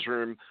mom's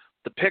room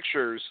the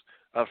pictures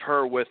of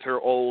her with her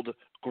old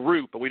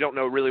group, but we don't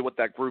know really what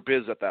that group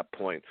is at that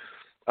point.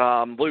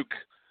 Luke,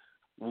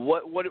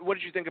 what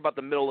did you think about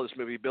the middle of this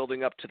movie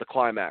building up to the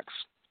climax?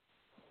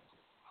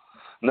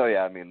 No,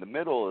 yeah, the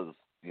middle is,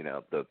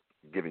 the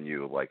giving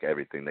you like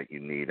everything that you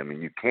need.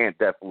 You can't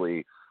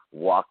definitely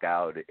walk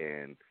out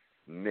and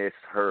miss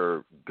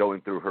her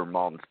going through her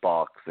mom's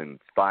box and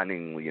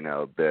finding,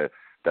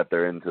 that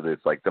they're into this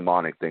like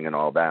demonic thing and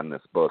all that in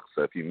this book.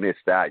 So if you miss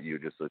that,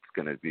 it's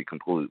going to be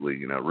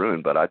completely,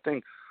 ruined. But I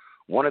think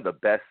one of the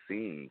best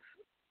scenes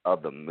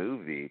of the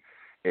movie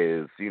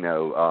is,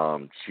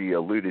 she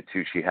alluded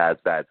to she has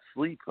bad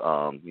sleep.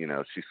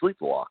 She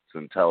sleepwalks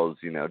and tells,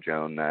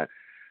 Joan that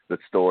the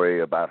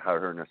story about how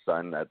her and her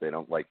son, that they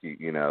don't like,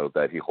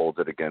 that he holds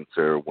it against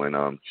her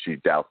when she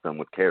doused them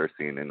with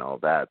kerosene and all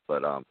that.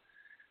 But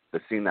the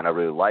scene that I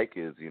really like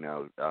is,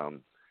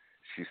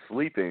 she's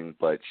sleeping,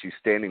 but she's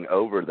standing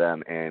over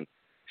them and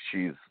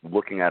she's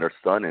looking at her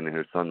son, and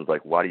her son's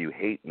like, "Why do you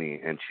hate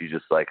me?" And she's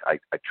just like, I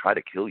try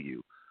to kill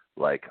you.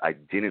 Like, I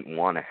didn't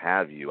want to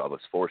have you. I was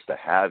forced to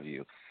have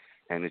you.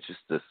 And it's just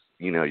this,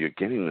 you're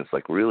getting this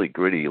like really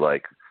gritty,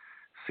 like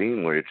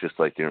scene where it's just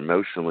like you're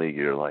emotionally,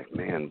 you're like,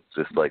 man,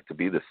 just like to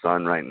be the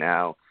son right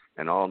now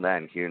and all that,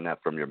 and hearing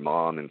that from your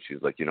mom. And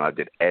she's like, I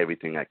did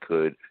everything I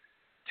could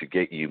to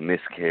get you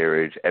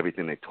miscarriage,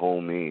 everything they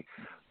told me,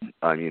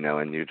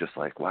 and you're just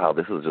like, wow,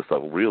 this is just a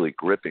really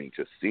gripping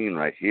just scene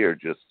right here,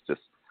 just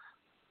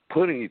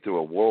putting you through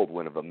a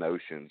whirlwind of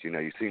emotions.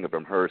 You're seeing it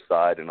from her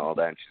side and all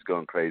that, and she's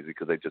going crazy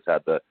because they just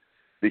had the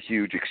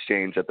huge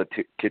exchange at the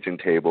kitchen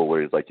table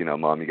where he's like,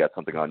 Mom, you got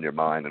something on your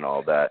mind and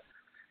all that.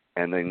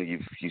 And then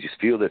you just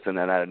feel this, and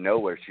then out of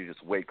nowhere, she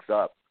just wakes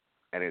up,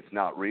 and it's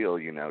not real.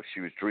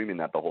 She was dreaming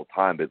that the whole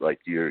time, but like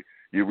you're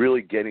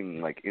really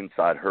getting like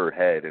inside her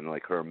head and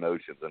like her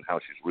emotions and how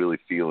she's really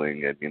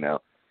feeling, and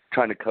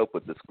trying to cope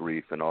with this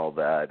grief and all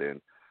that, and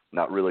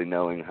not really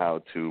knowing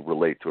how to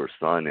relate to her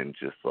son. And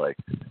just like,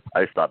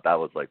 I just thought that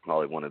was like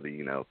probably one of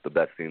the the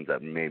best scenes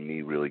that made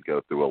me really go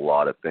through a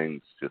lot of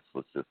things. It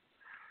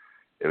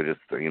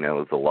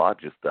was a lot,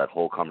 just that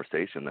whole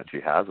conversation that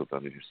she has with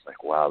them. You're just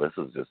like, wow, this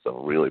is just a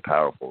really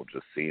powerful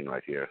just scene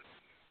right here.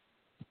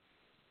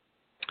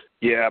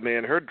 Yeah,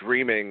 man, her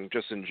dreaming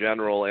just in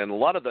general, and a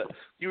lot of the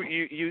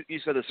you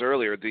said this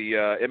earlier,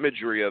 the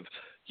imagery of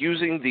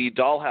using the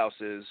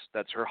dollhouses,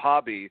 that's her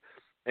hobby,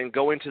 and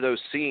going to those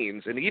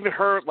scenes, and even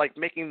her like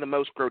making the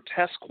most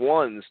grotesque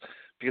ones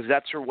because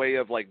that's her way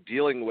of like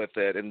dealing with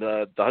it, and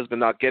the husband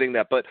not getting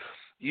that, but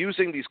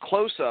using these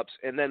close-ups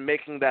and then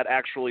making that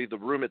actually the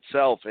room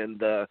itself and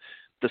the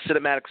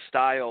cinematic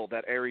style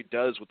that Ari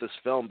does with this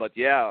film. But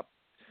yeah,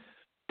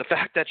 the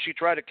fact that she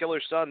tried to kill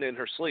her son in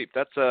her sleep,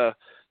 that's a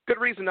good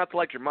reason not to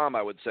like your mom,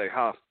 I would say,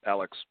 huh,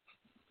 Alex?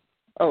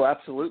 Oh,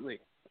 absolutely.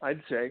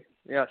 I'd say.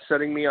 Yeah,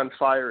 setting me on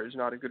fire is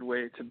not a good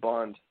way to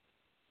bond.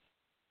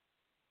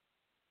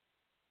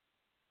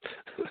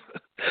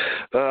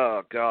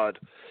 Oh, God.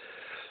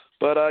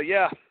 But,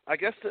 yeah, I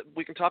guess that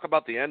we can talk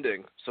about the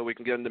ending so we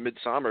can get into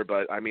Midsommar.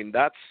 But, I mean,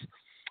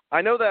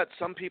 I know that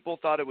some people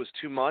thought it was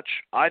too much.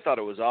 I thought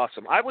it was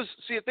awesome.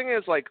 See, the thing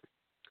is, like,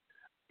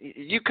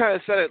 you kind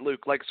of said it,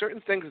 Luke, like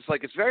certain things, it's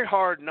like it's very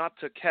hard not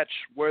to catch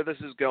where this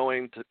is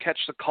going, to catch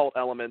the cult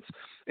elements.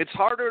 It's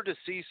harder to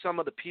see some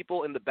of the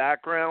people in the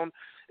background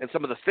and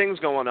some of the things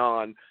going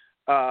on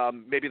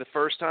maybe the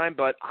first time,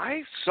 but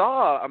I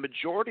saw a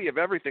majority of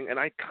everything, and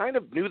I kind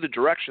of knew the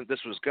direction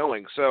this was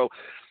going. So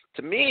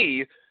to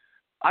me,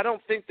 I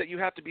don't think that you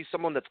have to be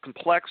someone that's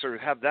complex or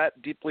have that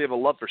deeply of a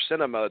love for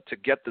cinema to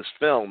get this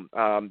film.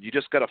 You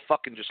just got to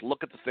fucking just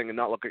look at the thing and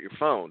not look at your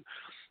phone.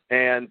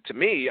 And to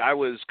me, I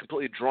was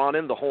completely drawn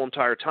in the whole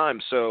entire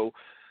time. So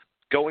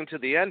going to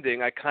the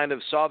ending, I kind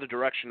of saw the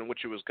direction in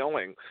which it was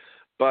going.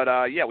 But,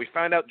 yeah, we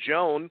find out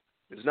Joan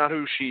is not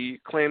who she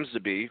claims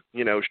to be.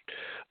 You know,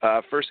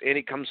 first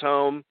Annie comes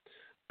home.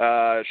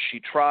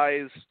 She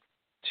tries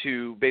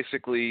to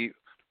basically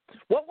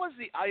 – what was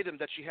the item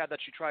that she had that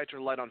she tried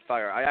to light on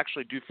fire? I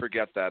actually do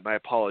forget that, and I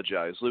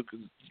apologize. Luke,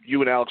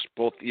 you and Alex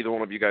both, either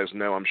one of you guys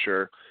know, I'm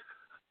sure,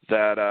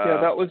 that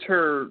yeah, that was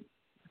her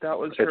 – That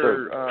was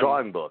her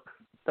drawing book.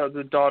 That was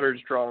the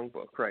daughter's drawing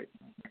book, right?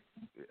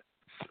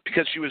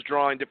 Because she was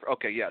drawing different.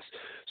 Okay, yes.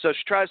 So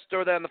she tries to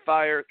throw that in the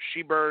fire.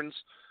 She burns,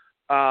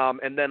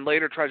 and then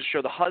later tries to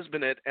show the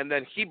husband it, and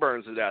then he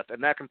burns to death,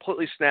 and that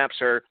completely snaps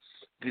her.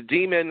 The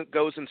demon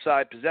goes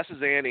inside,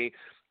 possesses Annie,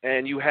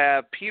 and you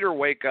have Peter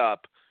wake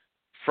up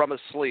from a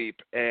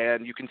sleep,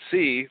 and you can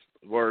see,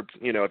 or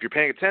you know, if you're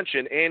paying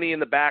attention, Annie in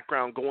the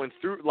background going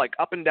through, like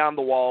up and down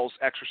the walls,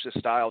 Exorcist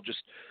style,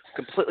 just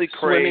completely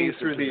crazy,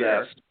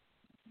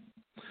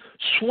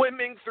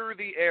 swimming through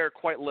the air,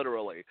 quite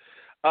literally.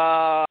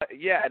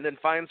 Yeah, and then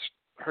finds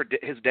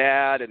his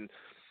dad, and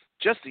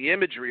just the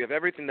imagery of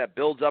everything that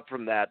builds up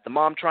from that. The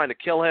mom trying to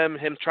kill him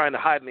trying to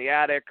hide in the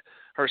attic,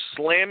 her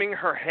slamming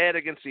her head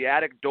against the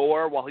attic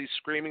door while he's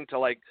screaming to,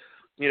 like,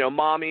 you know,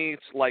 mommy,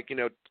 like, you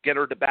know, get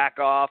her to back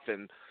off,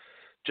 and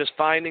just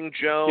finding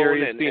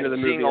Joan and scene of the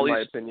movie, seeing all in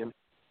these. my opinion.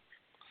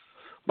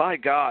 My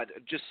God,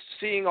 just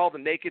seeing all the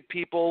naked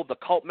people, the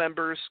cult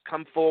members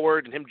come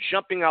forward, and him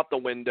jumping out the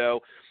window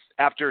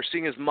after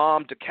seeing his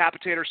mom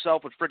decapitate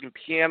herself with freaking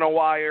piano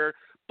wire,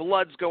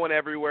 blood's going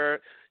everywhere.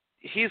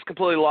 He's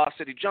completely lost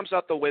it. He jumps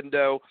out the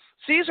window,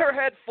 sees her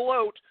head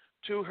float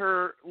to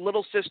her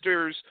little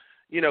sister's,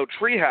 you know,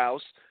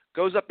 treehouse,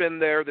 goes up in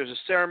there. There's a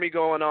ceremony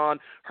going on.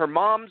 Her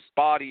mom's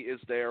body is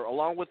there,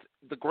 along with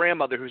the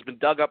grandmother who's been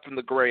dug up from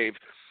the grave,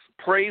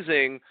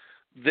 praising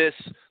this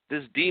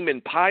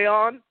demon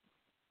Pion,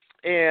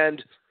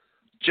 and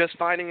just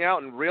finding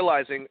out and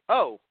realizing,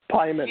 oh,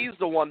 Pyman. He's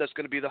the one that's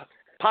going to be the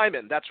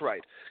Pyman. That's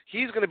right.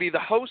 He's going to be the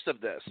host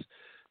of this,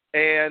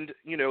 and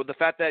you know, the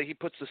fact that he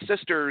puts the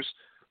sisters,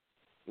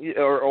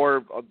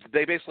 or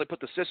they basically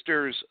put the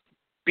sisters'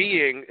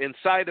 being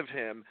inside of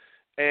him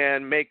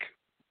and make,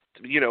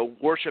 you know,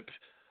 worship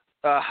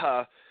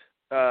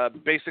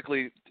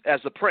basically as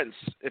the prince,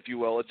 if you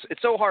will.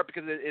 It's so hard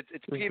because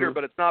it's Peter,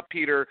 but it's not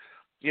Peter.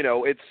 You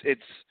know, it's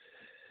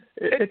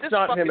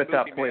not him at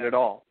that point at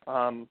all.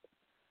 It's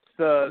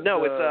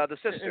the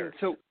sister.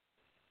 So,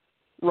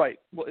 right.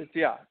 Well,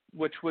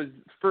 which was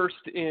first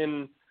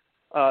in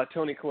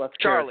Toni Collette's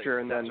character,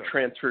 and then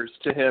transfers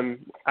to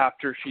him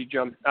after he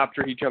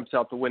jumps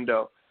out the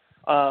window.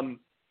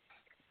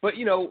 But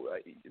you know,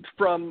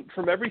 from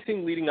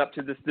everything leading up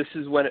to this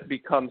is when it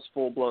becomes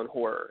full-blown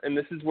horror, and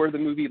this is where the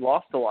movie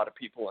lost a lot of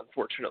people,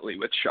 unfortunately,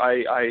 which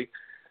I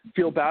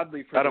feel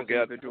badly for those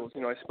individuals.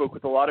 You know, I spoke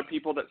with a lot of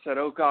people that said,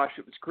 "Oh gosh,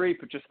 it was great,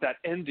 but just that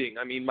ending.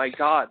 I mean, my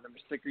God." And I'm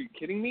just like, "Are you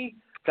kidding me?"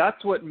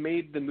 That's what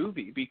made the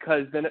movie,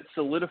 because then it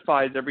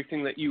solidifies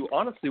everything that you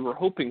honestly were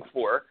hoping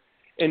for,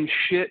 and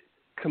shit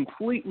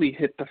completely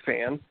hit the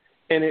fan,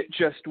 and it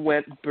just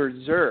went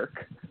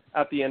berserk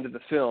at the end of the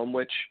film,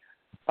 which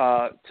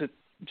to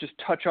just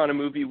touch on a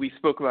movie we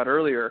spoke about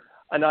earlier,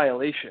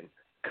 Annihilation.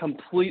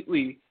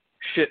 Completely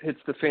shit hits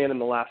the fan in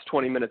the last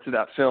 20 minutes of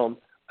that film.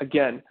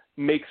 Again,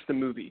 makes the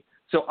movie.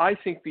 So I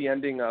think the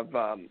ending of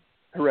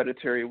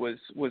Hereditary was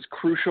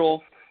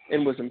crucial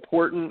and was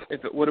important.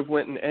 If it would have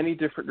went in any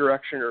different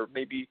direction, or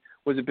maybe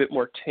was a bit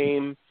more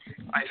tame,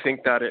 I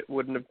think that it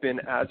wouldn't have been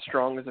as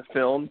strong as a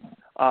film,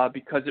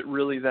 because it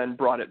really then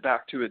brought it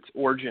back to its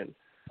origin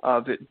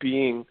of it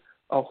being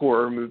a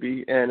horror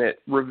movie, and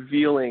it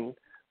revealing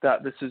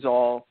that this is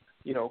all,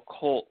 you know,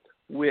 cult,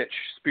 witch,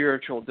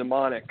 spiritual,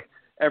 demonic,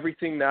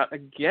 everything that,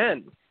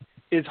 again,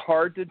 is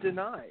hard to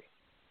deny.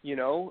 You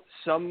know,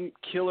 some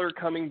killer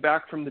coming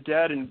back from the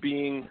dead and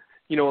being,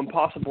 you know,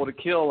 impossible to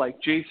kill,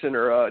 like Jason,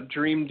 or a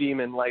dream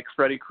demon like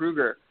Freddy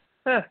Krueger.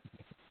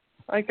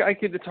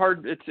 It's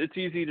hard. It's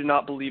easy to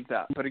not believe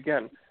that. But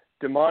again,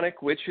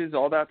 demonic, witches,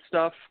 all that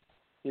stuff.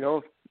 You know,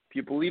 if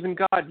you believe in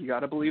God, you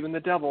got to believe in the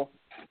devil.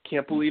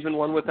 Can't believe in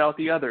one without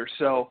the other.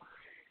 So,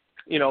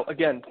 you know,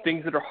 again,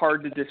 things that are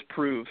hard to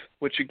disprove,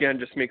 which again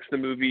just makes the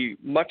movie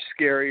much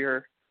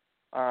scarier,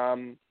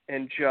 and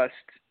and just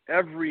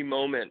every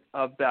moment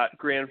of that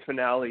grand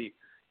finale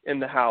in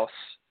the house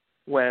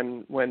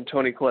when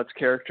Toni Collette's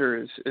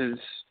character is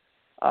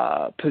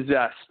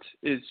possessed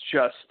is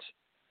just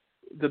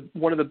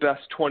one of the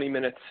best 20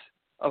 minutes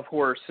of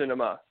horror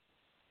cinema.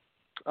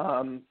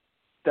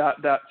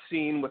 That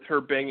scene with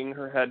her banging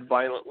her head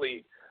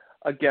violently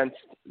against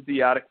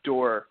the attic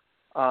door.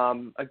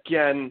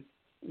 Again,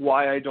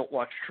 why I don't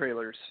watch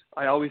trailers.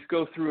 I always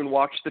go through and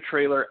watch the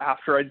trailer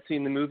after I'd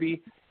seen the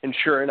movie, and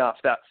sure enough,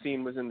 that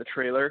scene was in the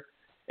trailer,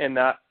 and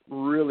that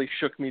really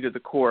shook me to the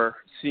core,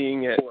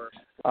 seeing it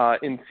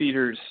in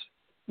theaters,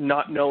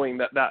 not knowing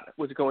that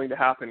was going to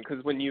happen.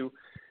 Because when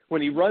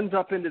he runs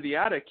up into the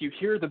attic, you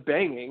hear the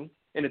banging,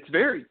 and it's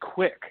very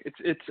quick.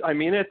 It's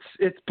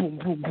boom,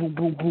 boom, boom,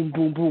 boom, boom,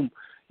 boom, boom.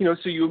 You know,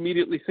 so you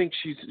immediately think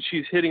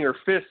she's hitting her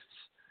fists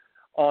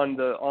on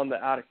the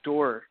attic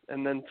door,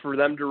 and then for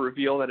them to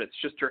reveal that it's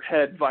just her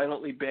head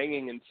violently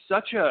banging in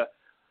such a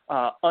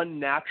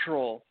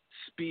unnatural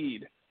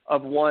speed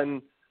of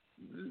one,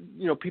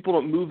 you know, people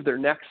don't move their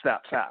necks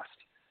that fast,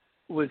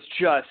 was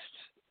just,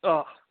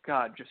 oh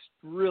God, just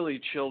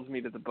really chills me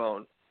to the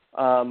bone.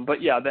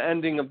 But yeah, the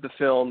ending of the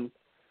film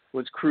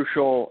was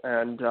crucial,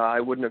 and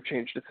I wouldn't have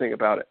changed a thing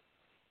about it.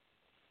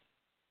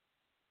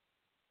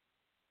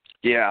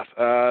 Yeah.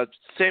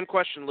 Same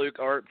question, Luke.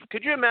 Or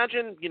could you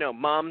imagine, you know,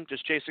 Mom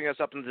just chasing us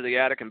up into the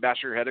attic and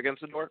bashing her head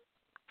against the door?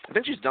 I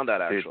think she's done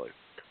that, actually.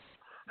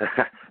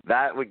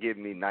 That would give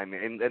me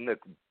nightmares. And the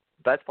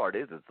best part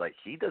is, it's like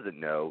he doesn't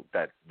know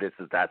that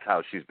that's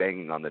how she's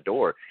banging on the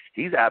door.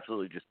 He's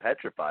absolutely just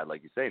petrified,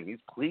 like you're saying. He's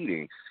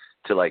pleading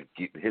to, like,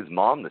 his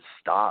mom to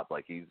stop.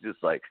 Like, he's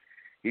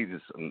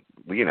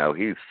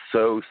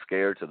so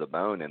scared to the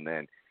bone. And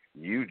then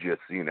you just,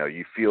 you know,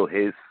 you feel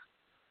his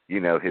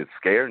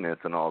scaredness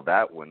and all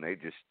that when they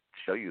just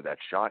show you that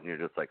shot, and you're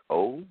just like,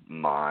 oh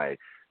my,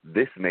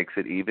 this makes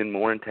it even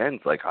more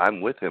intense. Like,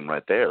 I'm with him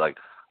right there. Like,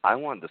 I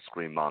wanted to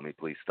scream, Mommy,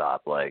 please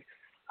stop. Like,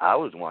 I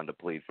was wanting to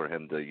plead for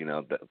him to, you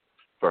know,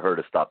 for her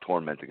to stop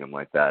tormenting him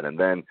like that. And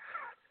then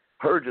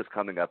her just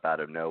coming up out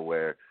of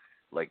nowhere,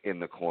 like in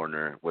the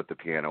corner with the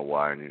piano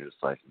wire, and you're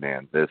just like,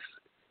 man, this,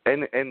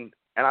 and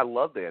I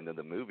love the end of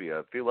the movie.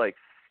 I feel like,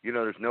 you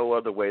know, there's no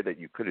other way that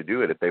you could have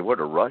do it. If they would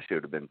have rushed it, it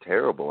would have been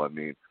terrible. I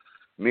mean,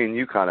 me and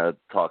you kind of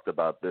talked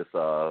about this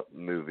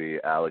movie,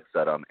 Alex,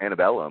 that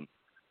Antebellum,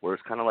 where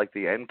it's kind of like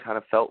the end kind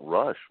of felt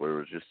rushed, where it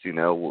was just, you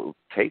know,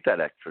 take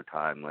that extra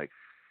time. Like,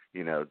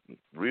 you know,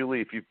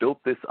 really, if you built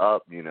this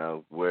up, you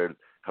know, where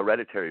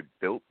Hereditary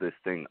built this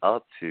thing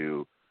up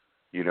to,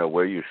 you know,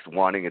 where you're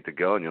wanting it to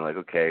go, and you're like,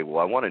 okay, well,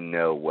 I want to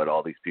know what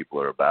all these people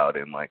are about,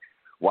 and like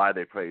why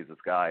they praise this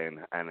guy,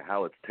 and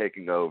how it's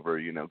taking over,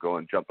 you know,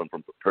 jumping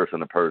from person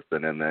to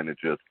person, and then it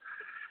just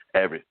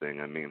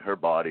everything. I mean, her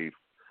body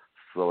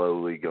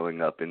slowly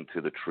going up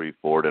into the tree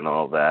fort and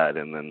all that,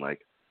 and then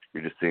like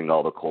you're just seeing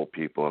all the cold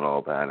people and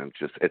all that, and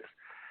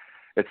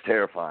it's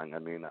terrifying. I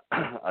mean,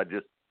 I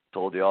just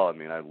told y'all, I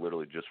mean, I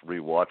literally just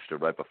rewatched it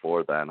right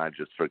before that, and I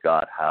just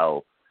forgot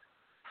how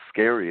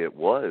scary it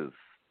was,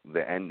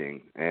 the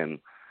ending. And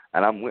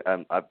I'm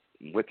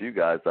with you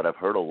guys that I've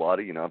heard a lot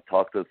of, you know, I've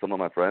talked to some of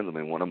my friends. I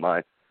mean, one of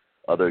my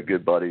other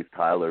good buddies,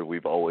 Tyler,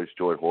 we've always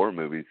enjoyed horror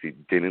movies. He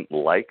didn't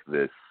like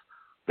the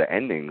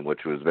ending,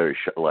 which was very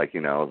like,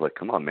 you know, I was like,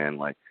 come on, man.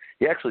 Like,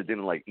 he actually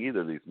didn't like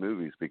either of these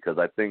movies because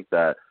I think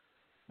that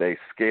they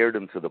scared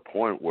him to the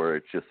point where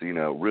it just, you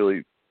know,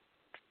 really,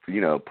 you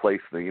know,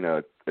 placed the, you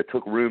know, it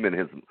took room in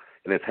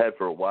his head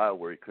for a while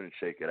where he couldn't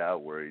shake it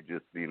out, where he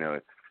just, you know,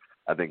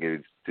 I think it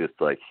was just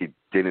like he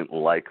didn't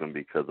like him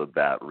because of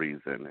that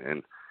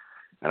reason.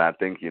 And I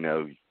think, you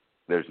know,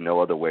 there's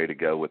no other way to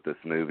go with this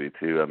movie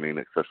too. I mean,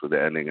 especially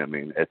the ending. I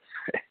mean,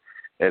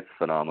 it's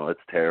phenomenal. It's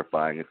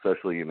terrifying,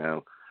 especially, you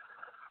know,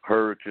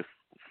 her just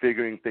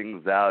figuring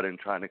things out and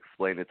trying to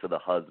explain it to the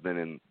husband.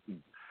 And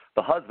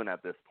the husband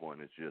at this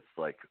point is just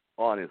like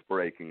on his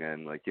breaking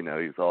end. Like, you know,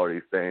 he's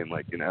already saying,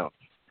 like, you know,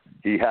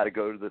 he had to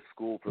go to the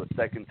school for the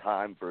second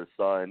time for his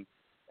son.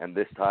 And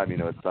this time, you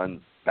know, his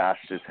son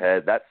bashed his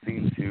head. That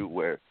scene too,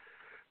 where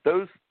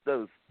those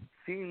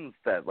scenes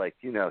that, like,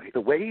 you know,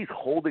 the way he's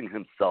holding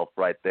himself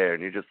right there,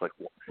 and you're just like,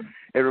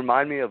 it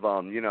reminded me of,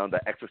 you know,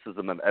 the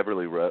exorcism of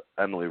Emily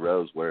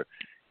Rose, where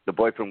the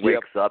boyfriend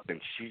wakes up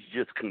and she's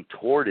just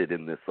contorted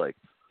in this like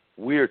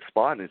weird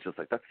spot, and it's just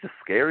like, that's just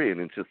scary. And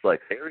it's just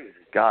like,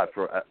 God,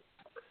 for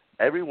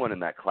everyone in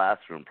that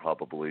classroom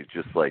probably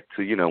just like,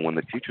 to, you know, when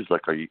the teacher's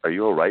like, are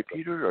you all right,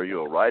 Peter? Are you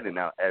all right? And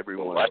now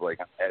everyone's like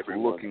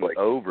looking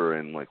over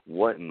and like,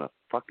 what in the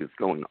fuck is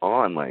going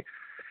on? Like,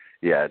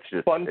 yeah, it's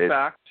just fun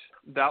fact.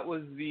 That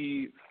was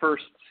the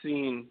first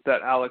scene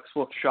that Alex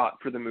Wolff shot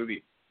for the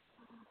movie.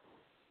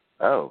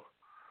 Oh,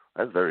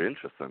 that's very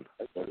interesting.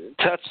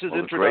 That's his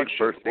introduction. Great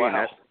first scene.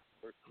 Wow.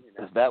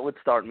 That would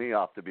start me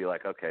off to be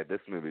like, okay, this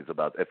movie's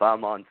about, if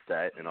I'm on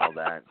set and all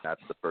that,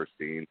 that's the first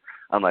scene,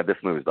 I'm like, this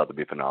movie's about to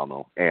be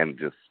phenomenal and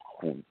just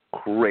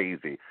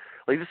crazy.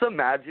 Like, just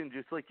imagine,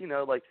 just like, you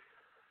know, like,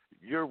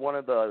 you're one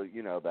of the,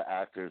 you know, the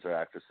actors or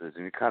actresses, and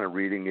you're kind of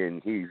reading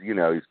in, he's, you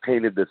know, he's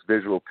painted this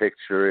visual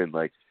picture, and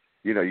like,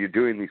 you're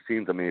doing these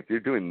scenes. I mean, if you're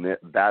doing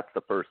that's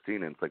the first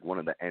scene, and it's like one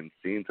of the end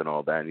scenes and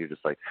all that, and you're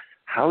just like,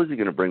 how is he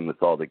going to bring this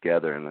all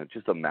together? And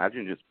just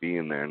imagine just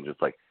being there and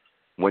just like,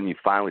 when you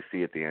finally see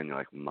it at the end, you're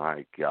like,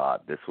 my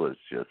God, this was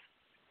just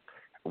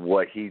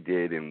what he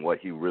did and what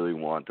he really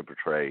wanted to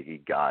portray. He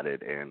got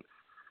it, and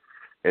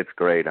it's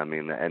great. I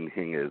mean, the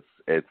ending is,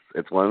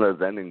 it's one of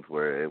those endings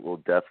where it will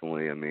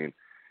definitely, I mean,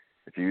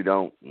 if you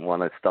don't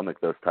want to stomach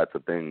those types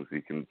of things,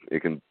 it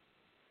can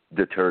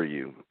deter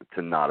you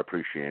to not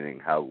appreciating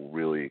how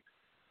really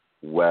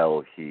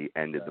well he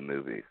ended the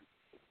movie.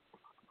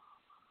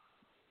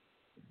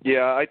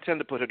 Yeah, I tend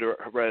to put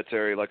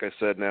Hereditary, like I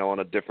said, now on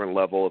a different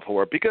level of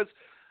horror because,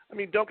 I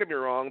mean, don't get me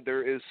wrong,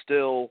 there is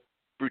still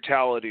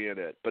brutality in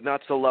it, but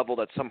not to the level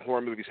that some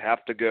horror movies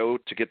have to go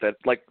to get that.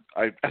 Like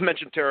I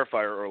mentioned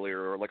Terrifier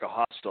earlier, or like a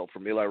Hostel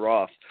from Eli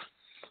Roth.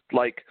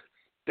 Like,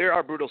 there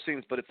are brutal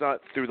scenes, but it's not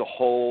through the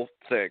whole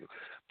thing.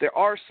 There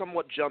are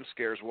somewhat jump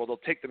scares where they'll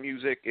take the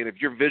music, and if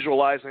you're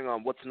visualizing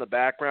on what's in the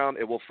background,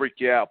 it will freak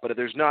you out, but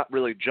there's not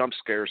really jump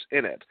scares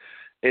in it.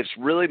 It's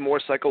really more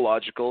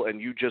psychological,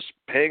 and you just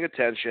paying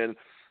attention,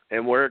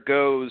 and where it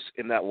goes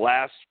in that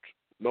last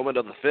moment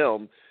of the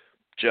film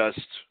just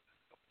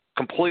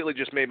completely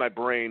just made my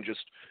brain just,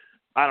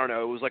 I don't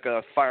know, it was like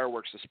a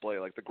fireworks display,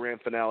 like the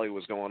grand finale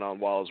was going on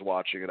while I was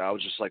watching it. I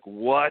was just like,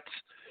 what?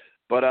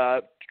 But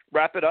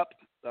wrap it up.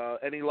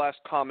 Any last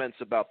comments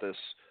about this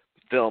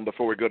film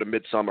before we go to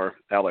Midsommar,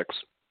 Alex?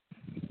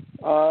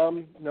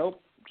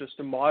 Nope. Just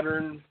a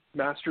modern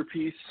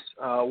masterpiece.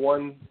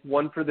 One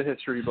for the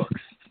history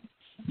books.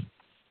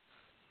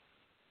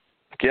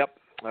 Yep,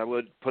 I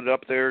would put it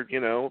up there.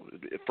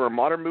 For a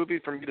modern movie,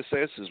 for me to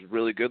say this is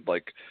really good.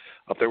 Like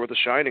up there with The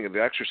Shining and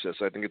The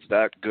Exorcist. I think it's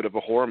that good of a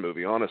horror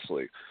movie.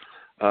 Honestly,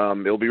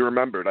 it'll be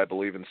remembered, I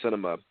believe, in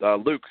cinema.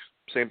 Luke,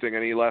 same thing.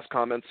 Any last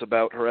comments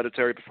about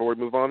Hereditary before we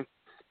move on?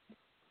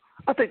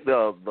 I think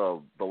the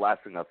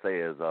last thing I'll say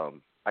is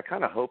I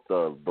kind of hope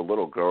the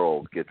little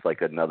girl gets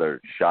like another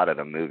shot at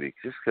a movie,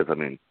 just because I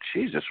mean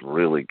she's just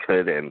really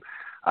good, and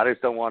I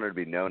just don't want her to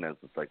be known as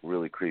this like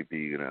really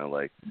creepy,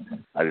 like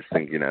I just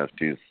think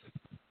she's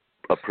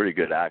a pretty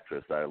good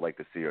actress. I'd like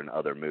to see her in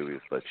other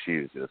movies, but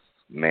she's just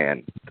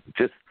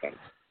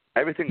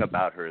everything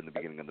about her in the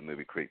beginning of the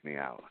movie creeped me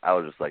out. I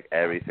was just like,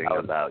 everything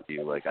about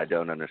you, like I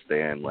don't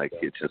understand, like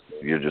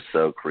you're just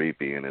so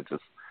creepy, and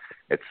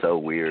it's so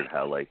weird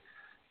how like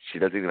she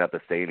doesn't even have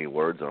to say any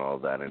words and all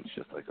of that, and it's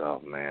just like,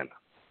 oh, man.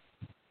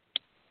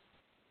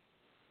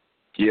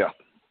 Yeah,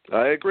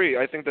 I agree.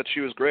 I think that she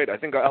was great. I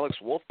think Alex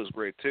Wolff was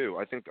great, too.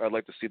 I think I'd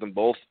like to see them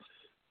both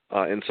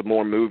in some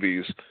more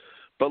movies.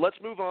 But let's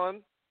move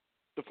on.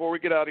 Before we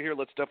get out of here,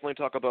 let's definitely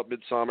talk about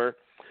Midsommar.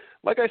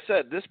 Like I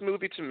said, this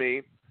movie to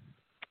me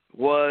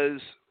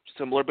was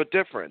similar but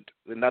different,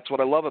 and that's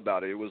what I love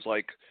about it. It was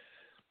like,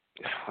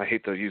 I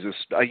hate to use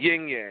this, a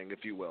yin-yang,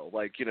 if you will.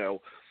 Like,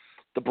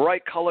 the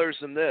bright colors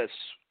in this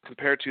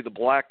compared to the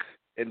black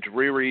and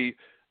dreary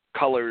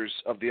colors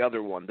of the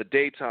other one, the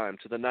daytime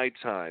to the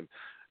nighttime,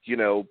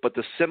 but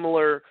the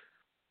similar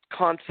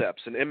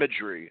concepts and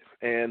imagery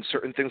and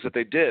certain things that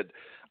they did.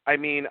 I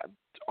mean,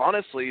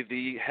 honestly,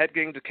 the head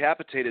getting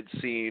decapitated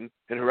scene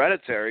in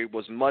Hereditary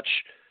was much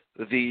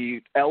the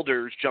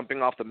elders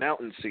jumping off the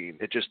mountain scene.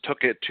 It just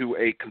took it to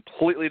a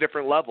completely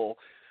different level.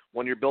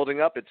 When you're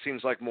building up, it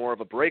seems like more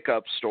of a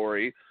breakup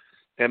story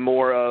and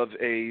more of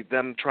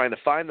them trying to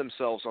find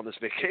themselves on this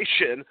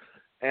vacation,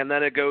 and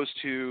then it goes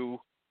to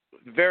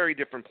very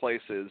different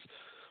places.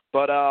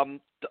 But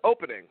the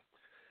opening,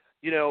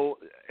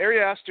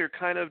 Ari Aster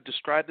kind of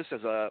described this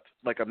as a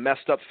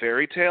messed up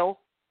fairy tale,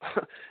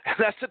 and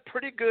that's a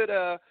pretty good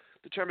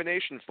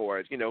determination for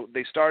it.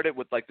 They started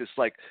with this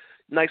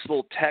nice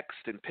little text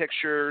and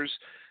pictures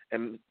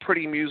and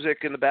pretty music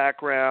in the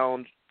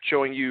background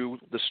showing you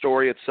the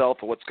story itself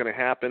of what's going to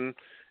happen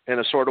in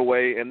a sort of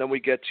way, and then we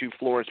get to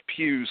Florence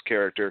Pugh's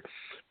character.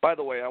 By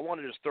the way, I want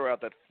to just throw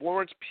out that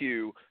Florence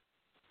Pugh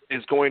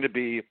is going to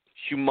be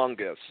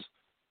humongous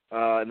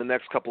in the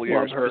next couple of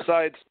years.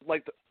 Besides,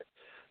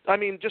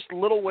 just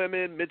Little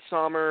Women,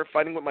 Midsommar,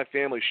 Fighting with My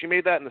Family. She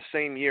made that in the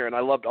same year, and I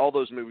loved all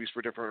those movies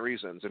for different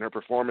reasons and her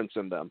performance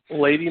in them.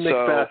 Lady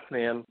Macbeth,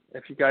 man.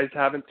 If you guys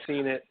haven't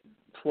seen it,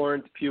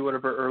 Florence Pugh, one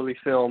of her early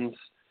films,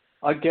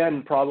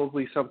 again,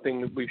 probably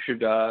something that we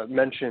should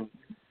mention.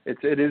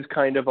 It is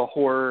kind of a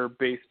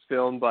horror-based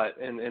film, but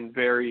and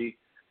very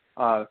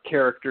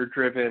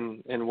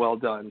character-driven and well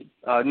done.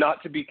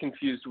 Not to be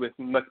confused with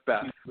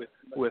Macbeth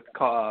with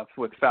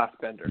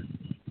Fassbender.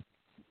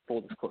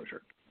 Full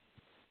disclosure.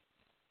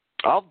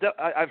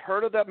 I've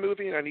heard of that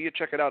movie, and I need to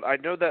check it out. I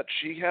know that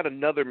she had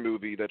another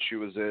movie that she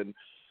was in,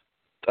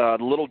 The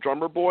Little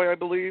Drummer Boy, I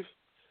believe,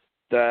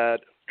 that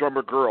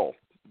Drummer Girl,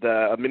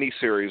 a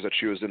miniseries that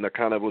she was in that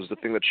kind of was the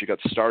thing that she got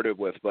started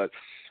with. But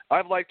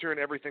I've liked her in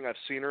everything I've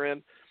seen her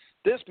in.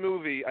 This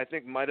movie, I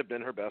think, might have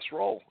been her best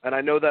role. And I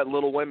know that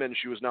Little Women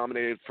she was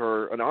nominated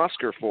for an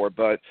Oscar for,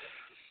 but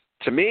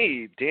to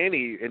me,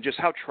 Dani, and just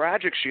how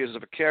tragic she is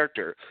of a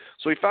character.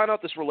 So we found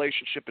out this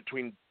relationship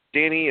between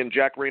Dani and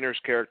Jack Rayner's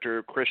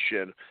character,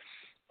 Christian,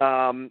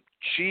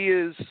 she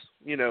is,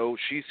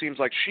 she seems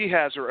like she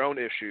has her own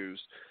issues,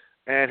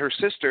 and her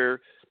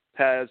sister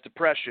has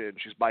depression.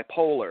 She's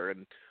bipolar,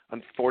 and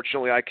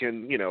unfortunately I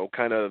can,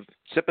 kind of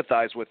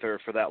sympathize with her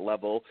for that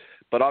level,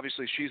 but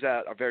obviously she's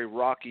at a very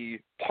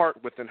rocky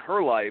part within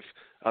her life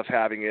of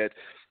having it.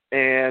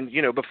 And,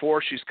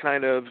 before she's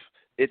kind of,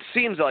 it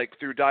seems like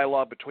through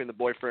dialogue between the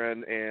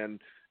boyfriend and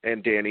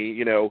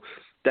Danny,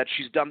 that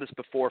she's done this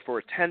before for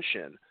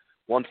attention.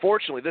 Well,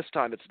 unfortunately, this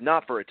time it's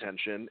not for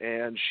attention,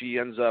 and she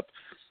ends up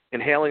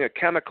inhaling a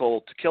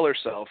chemical to kill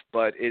herself,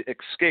 but it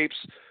escapes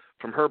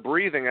from her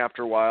breathing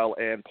after a while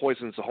and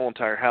poisons the whole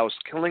entire house,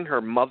 killing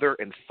her mother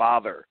and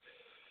father.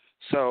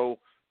 So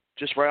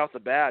just right off the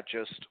bat,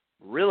 just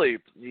really,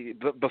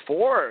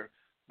 before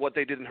what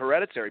they did in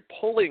Hereditary,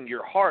 pulling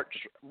your heart,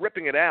 just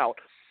ripping it out.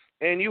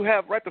 And you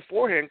have right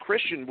beforehand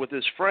Christian with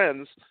his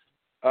friends,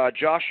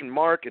 Josh and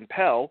Mark and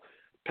Pell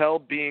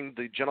being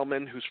the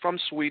gentleman who's from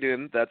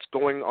Sweden that's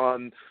going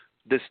on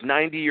this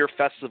 90-year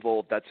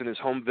festival that's in his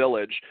home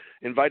village,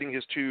 inviting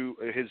his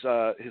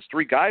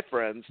three guy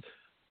friends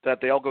that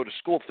they all go to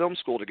film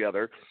school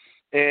together.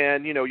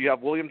 And, you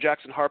have William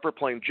Jackson Harper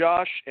playing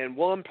Josh, and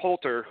Willem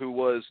Poulter,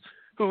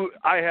 who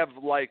I have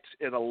liked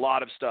in a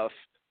lot of stuff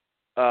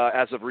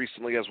as of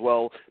recently as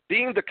well,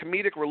 being the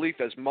comedic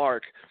relief as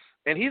Mark.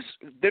 And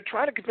they're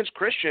trying to convince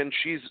Christian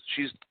she's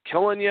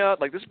killing you.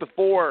 Like, this is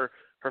before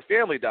her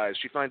family dies.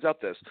 She finds out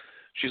this.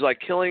 She's like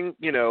killing,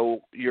 your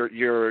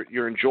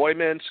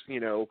enjoyment.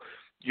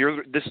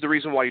 This is the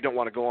reason why you don't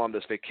want to go on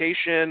this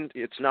vacation.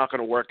 It's not going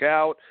to work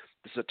out.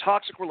 This is a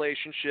toxic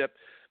relationship.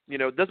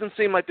 It doesn't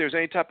seem like there's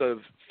any type of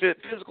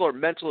physical or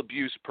mental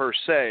abuse per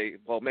se.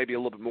 Well, maybe a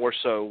little bit more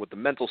so with the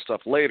mental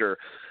stuff later.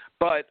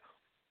 But,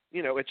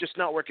 it's just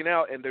not working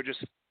out, and they're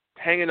just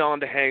hanging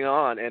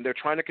on, and they're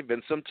trying to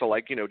convince him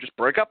to, just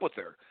break up with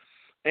her.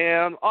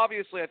 And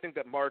obviously I think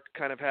that Mark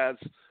kind of has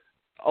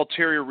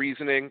ulterior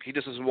reasoning. He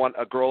just doesn't want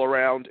a girl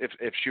around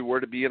if she were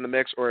to be in the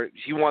mix, or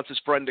he wants his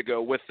friend to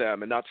go with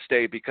them and not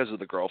stay because of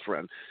the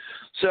girlfriend.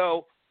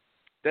 So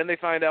then they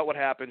find out what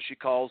happened. She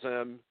calls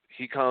him.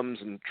 He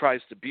comes and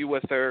tries to be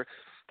with her.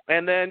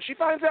 And then she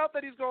finds out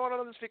that he's going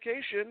on this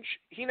vacation.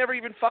 He never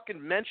even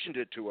fucking mentioned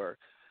it to her.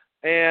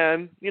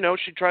 And,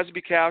 she tries to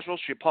be casual.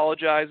 She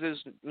apologizes,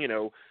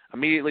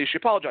 immediately. She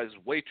apologizes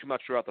way too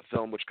much throughout the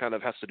film, which kind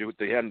of has to do with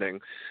the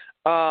ending.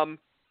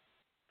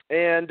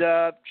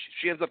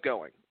 She ends up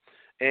going.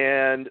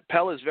 And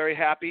Pell is very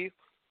happy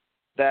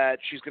that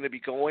she's going to be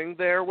going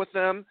there with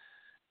them.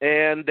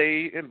 And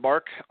they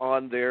embark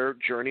on their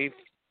journey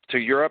to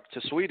Europe,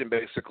 to Sweden,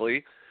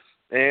 basically.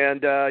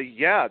 And,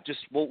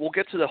 we'll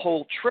get to the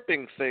whole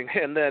tripping thing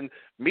and then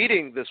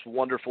meeting this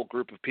wonderful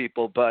group of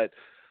people. But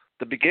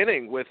the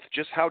beginning with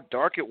just how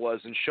dark it was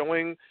and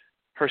showing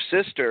her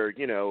sister,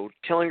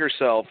 killing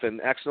herself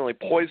and accidentally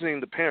poisoning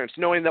the parents,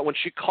 knowing that when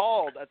she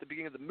called at the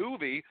beginning of the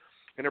movie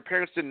and her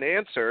parents didn't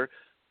answer,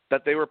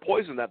 that they were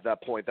poisoned at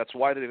that point. That's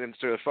why they didn't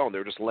answer the phone. They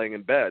were just laying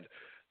in bed.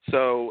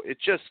 So it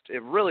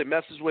really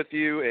messes with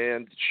you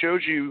and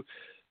shows you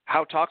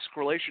how toxic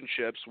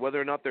relationships, whether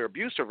or not they're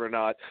abusive or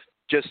not,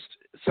 just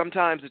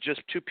sometimes it's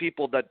just two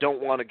people that don't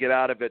want to get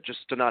out of it just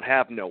to not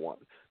have no one.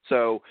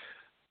 So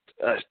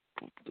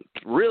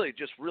really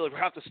we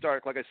have to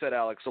start, like I said,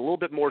 Alex, a little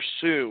bit more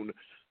soon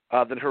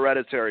than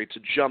Hereditary to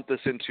jump this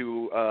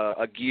into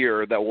a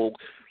gear that will,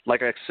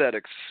 like I said,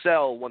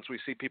 excel once we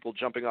see people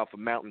jumping off of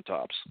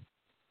mountaintops.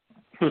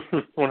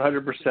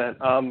 100%.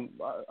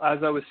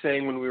 As I was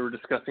saying when we were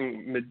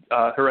discussing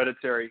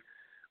Hereditary,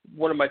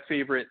 one of my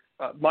favorite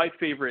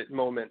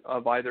moment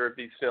of either of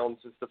these films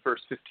is the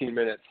first 15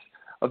 minutes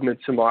of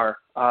Midsommar.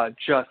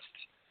 Just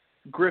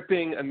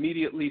gripping,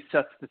 immediately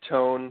sets the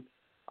tone.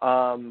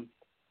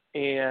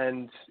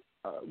 In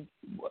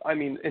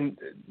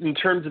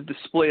terms of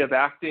display of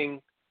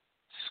acting,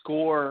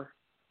 score,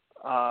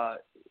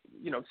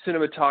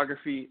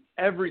 cinematography,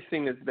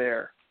 everything is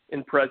there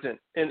and present.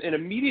 And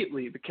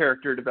immediately the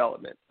character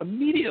development,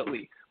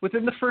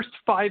 within the first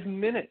 5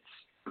 minutes,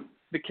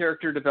 the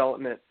character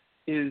development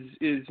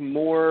is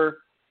more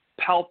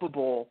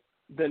palpable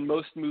than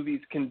most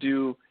movies can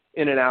do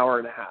in an hour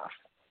and a half.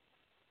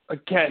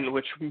 Again,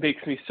 which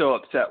makes me so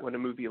upset when a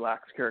movie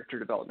lacks character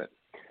development.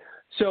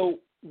 So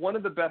one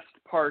of the best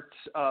parts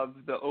of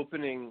the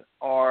opening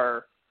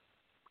are,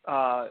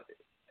 let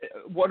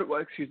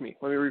me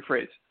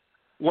rephrase.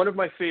 One of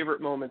my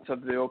favorite moments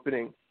of the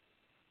opening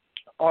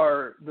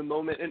are the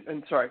moment,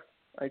 and sorry,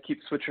 I keep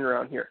switching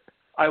around here.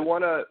 I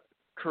want to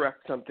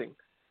correct something.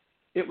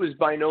 It was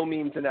by no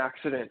means an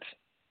accident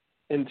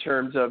in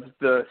terms of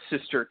the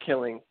sister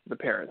killing the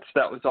parents.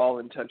 That was all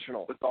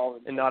intentional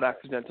and not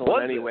accidental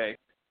in any way.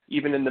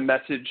 Even in the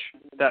message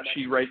that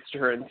she writes to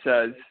her and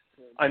says,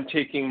 "I'm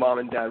taking mom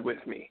and dad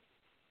with me."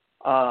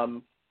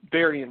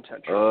 Very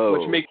intentional,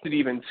 which makes it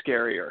even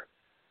scarier.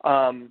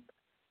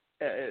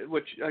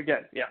 Which,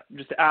 again,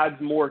 just adds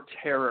more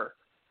terror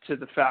to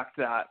the fact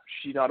that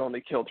she not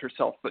only killed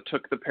herself, but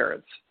took the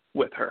parents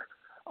with her,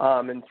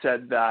 and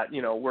said that,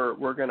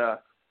 we're going to,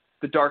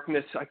 the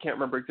darkness, I can't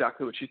remember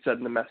exactly what she said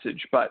in the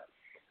message, but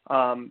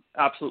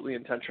absolutely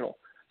intentional.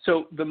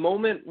 So the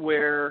moment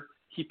where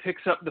he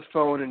picks up the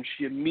phone and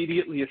she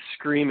immediately is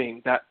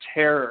screaming, that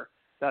terror,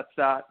 that's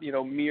that,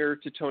 mirror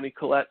to Toni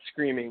Collette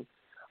screaming,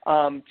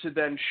 to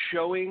then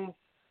showing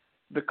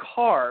the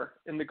car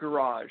in the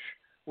garage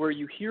where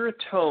you hear a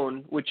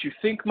tone which you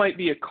think might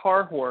be a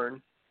car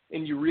horn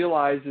and you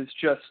realize is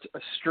just a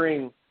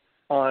string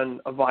on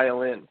a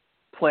violin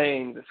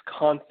playing this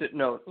constant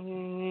note.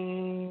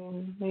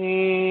 And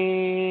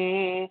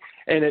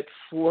it's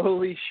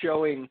slowly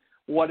showing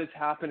what is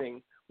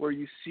happening, where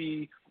you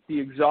see the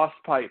exhaust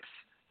pipes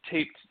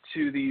taped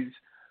to these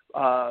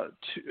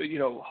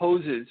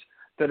hoses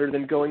that are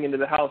then going into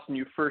the house, and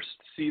you first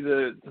see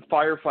the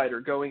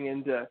firefighter going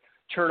in to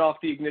turn off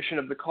the ignition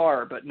of the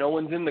car, but no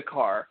one's in the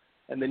car.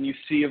 And then you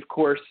see, of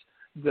course,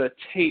 the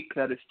tape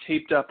that is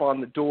taped up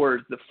on the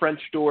doors, the French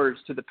doors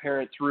to the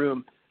parents'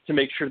 room, to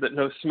make sure that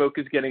no smoke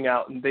is getting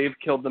out and they've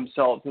killed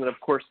themselves. And then, of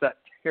course, that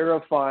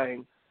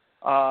terrifying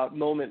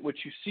moment,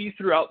 which you see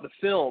throughout the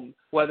film,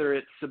 whether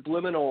it's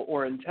subliminal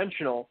or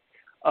intentional,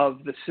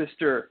 of the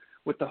sister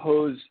with the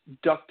hose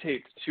duct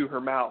taped to her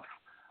mouth,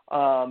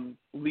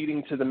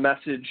 leading to the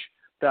message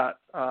that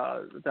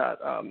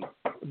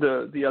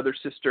the other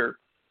sister,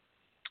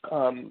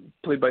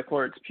 played by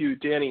Florence Pugh,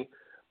 Danny,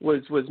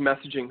 was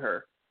messaging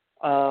her.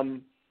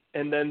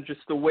 And then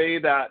just the way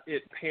that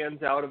it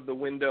pans out of the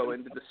window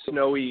into the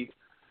snowy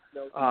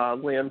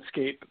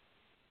landscape,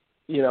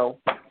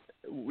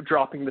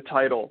 dropping the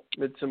title,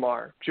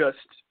 Midsommar, just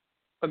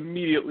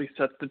immediately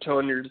sets the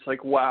tone. You're just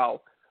like,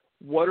 wow,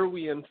 what are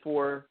we in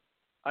for?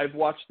 I've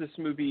watched this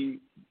movie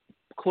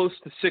close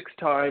to 6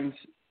 times.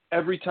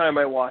 Every time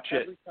I watch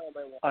it,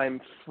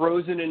 I'm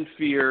frozen in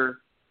fear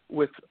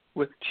with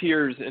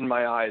tears in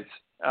my eyes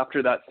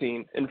after that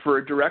scene. And for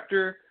a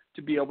director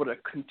to be able to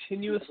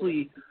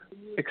continuously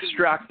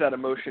extract that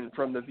emotion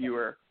from the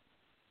viewer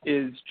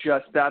is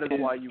just, that is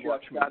why you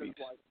watch movies.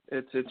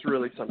 It's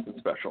really something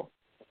special.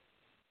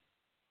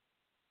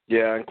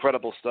 Yeah,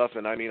 incredible stuff.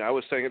 And I mean, I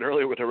was saying it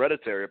earlier with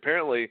Hereditary.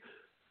 Apparently,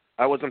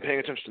 I wasn't paying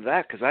attention to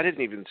that because I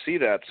didn't even see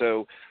that.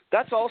 So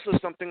that's also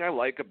something I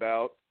like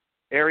about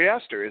Ari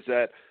Aster, is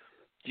that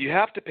you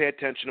have to pay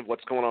attention to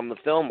what's going on in the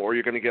film or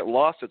you're going to get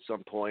lost at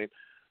some point.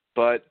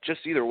 But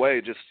just either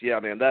way,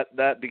 man,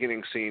 that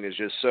beginning scene is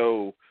just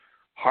so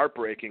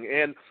heartbreaking.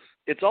 And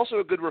it's also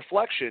a good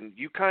reflection.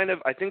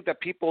 I think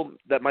that people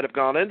that might have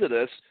gone into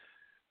this,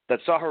 that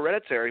saw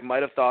Hereditary,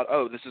 might have thought,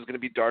 oh, this is going to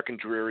be dark and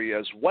dreary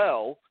as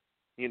well.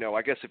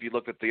 I guess if you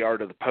look at the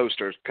art of the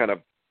posters, kind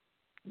of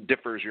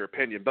differs your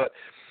opinion. But,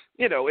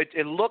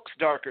 it looks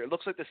darker. It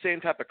looks like the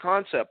same type of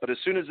concept. But as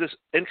soon as this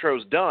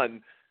intro's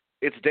done,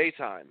 it's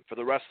daytime for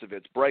the rest of it.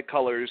 It's bright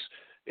colors.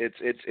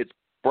 It's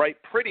bright,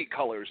 pretty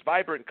colors,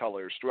 vibrant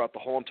colors throughout the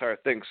whole entire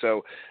thing.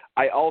 So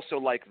I also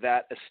like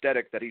that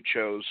aesthetic that he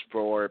chose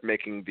for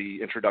making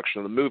the introduction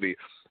of the movie.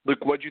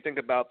 Luke, what do you think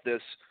about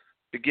this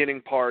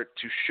beginning part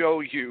to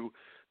show you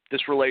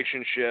this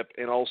relationship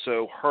and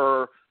also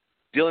her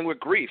dealing with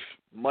grief,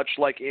 much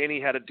like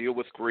Annie had to deal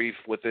with grief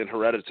within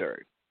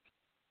Hereditary?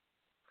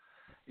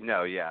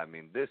 Yeah, I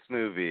mean, this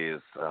movie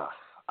is,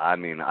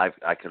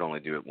 I could only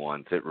do it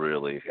once. It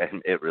really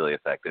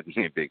affected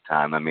me big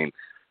time. I mean,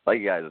 like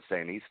you guys are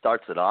saying, he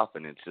starts it off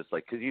and it's just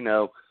like,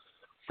 because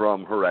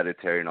from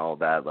Hereditary and all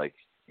that, like,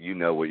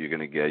 what you're going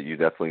to get. You're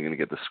definitely going to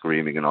get the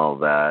screaming and all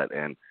that,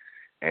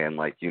 and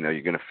like,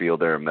 you're going to feel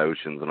their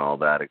emotions and all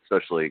that,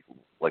 especially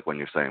like when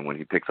you're saying, when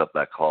he picks up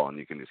that call and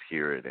you can just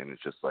hear it, and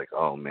it's just like,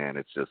 oh man,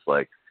 it's just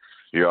like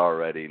you're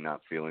already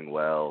not feeling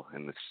well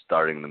and it's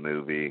starting the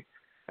movie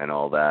and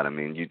all that. I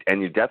mean, you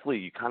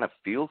kind of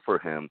feel for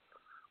him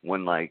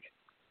when, like,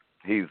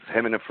 him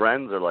and his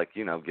friends are like,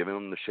 giving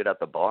him the shit at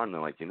the bar, and they're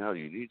like, you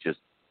need to just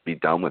be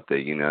done with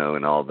it,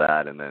 and all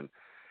that. And then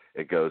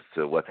it goes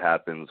to what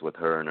happens with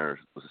her and her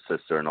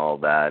sister and all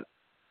that.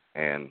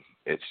 And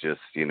it's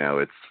just,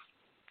 it's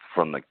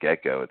from the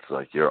get-go, it's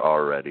like you're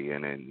already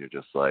in it, and you're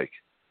just like,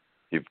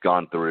 you've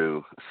gone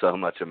through so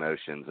much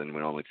emotions, and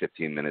we're only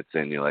 15 minutes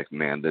in, you're like,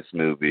 man, this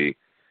movie,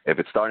 if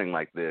it's starting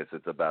like this,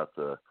 it's about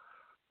to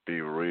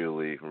be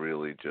really,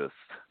 really just,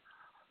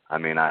 I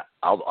mean,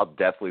 I'll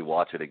definitely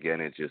watch it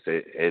again. It just,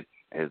 it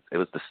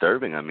was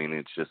disturbing. I mean,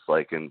 it's just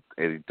like, and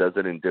it does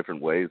it in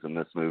different ways in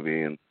this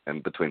movie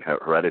and between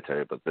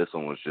Hereditary, but this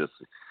one was just,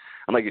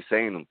 and like you're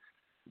saying,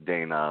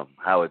 Dane,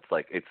 how it's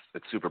like, it's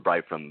super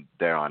bright from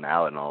there on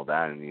out and all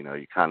that, and,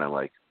 you kind of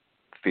like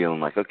feeling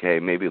like, okay,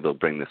 maybe they'll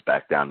bring this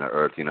back down to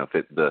earth,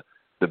 if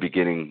the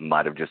beginning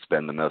might have just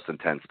been the most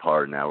intense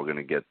part, now we're going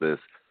to get this,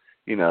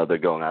 they're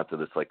going out to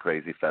this like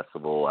crazy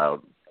festival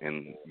out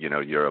in,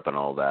 Europe and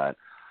all that.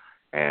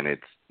 And it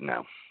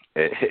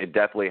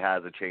definitely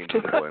has a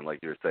changing point, like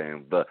you're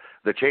saying.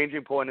 The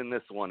changing point in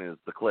this one is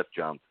the cliff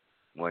jump,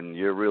 when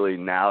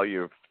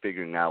you're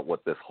figuring out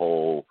what this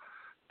whole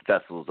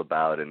festival's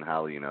about and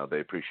how, they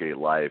appreciate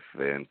life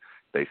and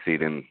they see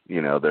it in,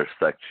 their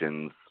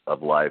sections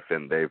of life,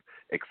 and they've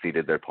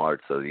exceeded their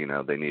part. So,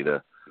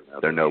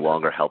 they're no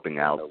longer helping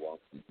out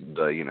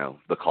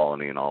the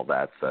colony and all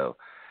that. So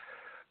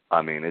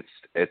I mean,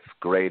 it's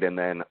great. And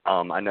then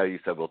I know you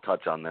said we'll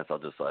touch on this. I'll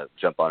just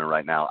jump on it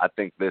right now. I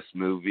think this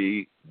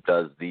movie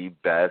does the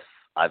best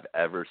I've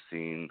ever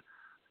seen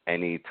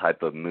any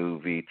type of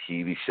movie,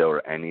 TV show,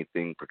 or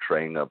anything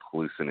portraying of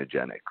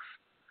hallucinogenics.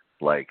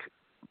 Like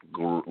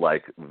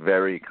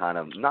very kind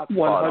of not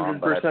spot on,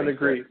 but 100%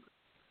 agree.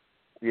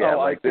 Yeah,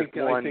 I think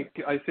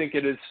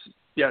it is.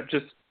 Yeah,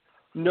 just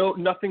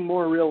nothing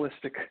more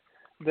realistic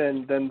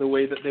than the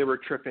way that they were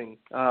tripping.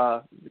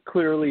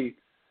 Clearly,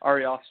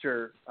 Ari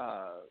Aster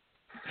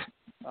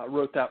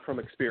wrote that from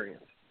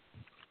experience.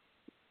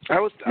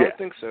 I would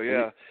think so.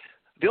 Yeah.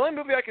 The only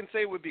movie I can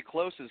say would be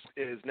close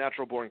is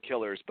Natural Born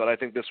Killers, but I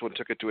think this one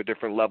took it to a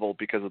different level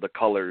because of the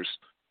colors,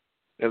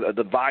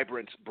 the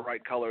vibrant,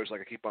 bright colors,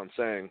 like I keep on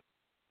saying.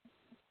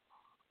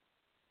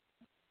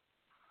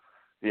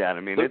 Yeah, and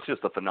I mean, it's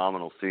just a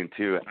phenomenal scene,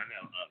 too.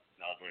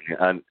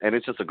 And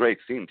it's just a great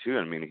scene, too.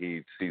 I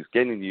mean, he's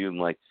getting you, and,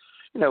 like,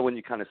 you know, when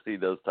you kind of see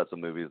those types of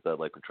movies that,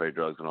 like, portray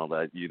drugs and all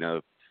that, you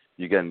know,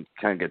 you can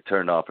kind of get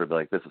turned off or be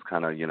like, this is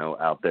kind of, you know,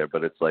 out there.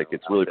 But it's like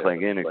it's really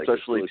playing in,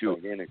 especially to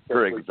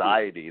her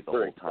anxiety the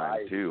whole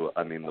time, too.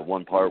 I mean, the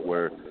one part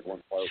where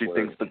she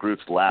thinks the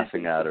group's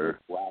laughing at her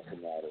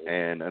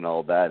and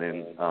all that.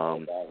 And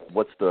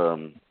what's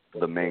the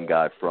main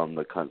guy from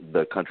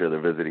the country they're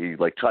visiting? He,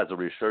 like, tries to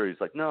reassure her. He's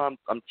like, no,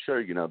 I'm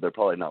sure, you know, they're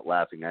probably not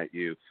laughing at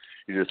you.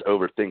 You're just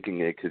overthinking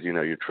it because, you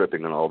know, you're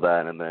tripping and all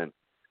that. And then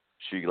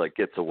she, like,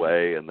 gets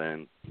away, and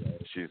then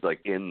she's, like,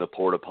 in the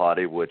porta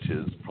potty, which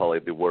is probably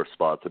the worst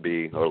spot to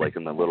be, or, like,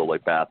 in the little,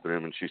 like,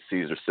 bathroom, and she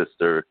sees her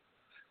sister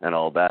and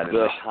all that. And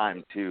the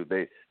time, too.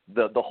 The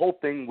whole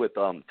thing with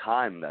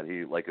time that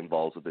he, like,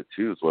 involves with it,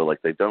 too, is where,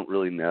 like, they don't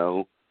really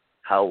know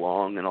how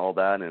long and all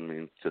that. I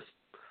mean, just,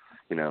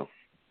 you know,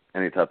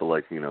 any type of,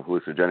 like, you know,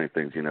 hallucinogenic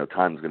things, you know,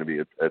 time's going to be,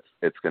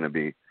 it's going to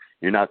be,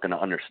 you're not going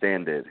to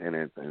understand it. And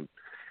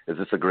it's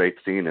just a great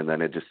scene. And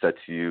then it just sets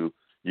you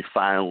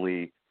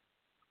finally,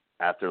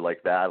 after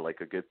like that, like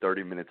a good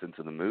 30 minutes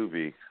into the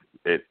movie,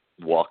 it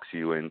walks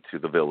you into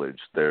the village.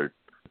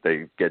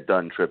 They get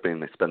done tripping,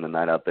 they spend the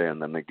night out there,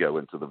 and then they go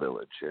into the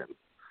village.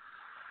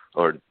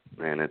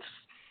 And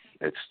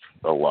it's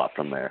a lot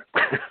from there.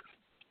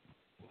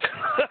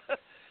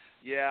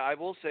 Yeah, I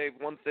will say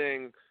one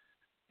thing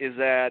is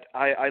that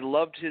I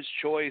loved his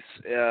choice.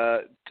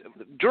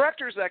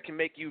 Directors that can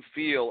make you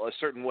feel a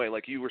certain way,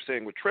 like you were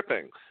saying with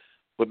Tripping,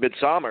 with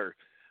Midsommar.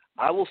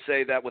 I will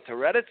say that with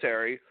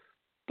Hereditary,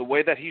 the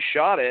way that he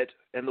shot it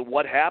and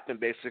what happened,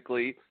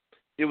 basically,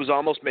 it was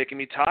almost making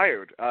me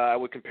tired. I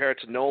would compare it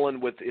to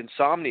Nolan with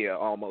Insomnia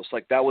almost.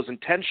 Like, that was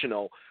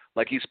intentional.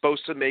 Like, he's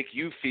supposed to make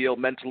you feel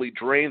mentally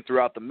drained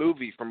throughout the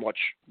movie from what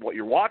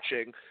you're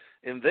watching.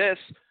 In this,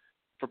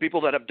 for people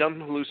that have done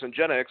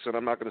hallucinogenics, and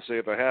I'm not going to say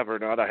if I have or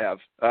not, I have.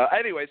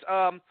 Anyways,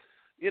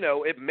 you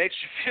know, it makes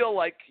you feel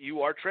like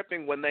you are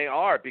tripping when they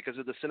are because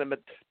of the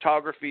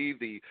cinematography,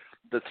 the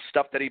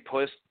stuff that he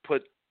put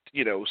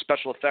you know,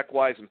 special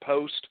effect-wise in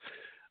post.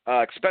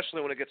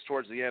 Especially when it gets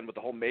towards the end with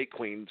the whole May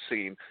Queen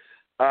scene.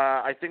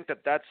 I think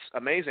that's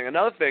amazing.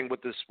 Another thing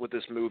with this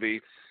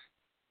movie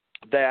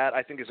that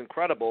I think is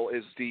incredible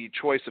is the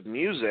choice of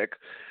music.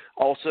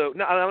 Also,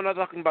 no, I'm not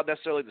talking about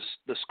necessarily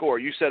the score.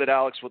 You said it,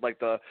 Alex, with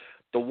like the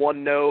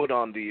one note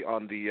on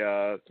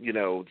the you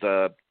know,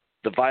 the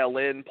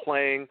violin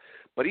playing,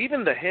 but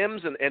even the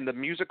hymns and the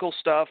musical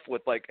stuff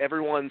with like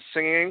everyone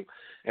singing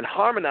and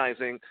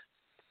harmonizing.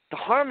 The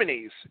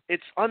harmonies,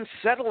 it's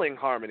unsettling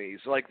harmonies.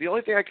 Like, the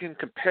only thing I can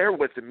compare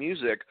with the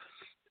music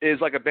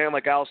is like a band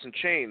like Alice in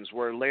Chains,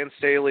 where Lance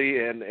Staley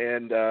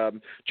and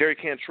Jerry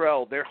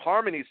Cantrell, their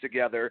harmonies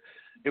together,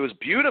 it was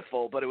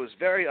beautiful, but it was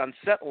very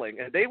unsettling.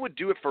 And they would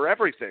do it for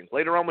everything.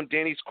 Later on, when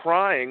Danny's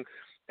crying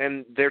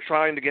and they're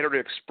trying to get her to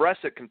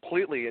express it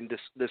completely and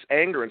this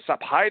anger and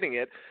stop hiding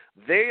it,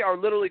 they are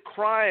literally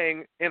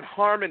crying in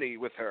harmony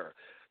with her.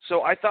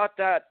 So I thought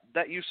that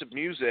use of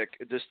music,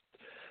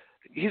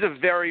 he's a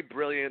very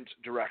brilliant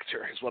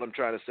director, is what I'm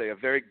trying to say. A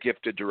very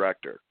gifted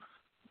director.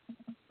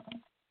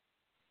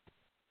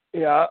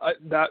 Yeah,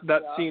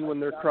 that scene when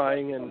they're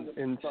crying and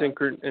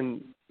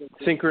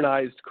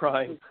synchronized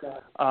crying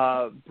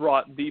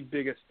brought the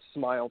biggest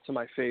smile to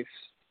my face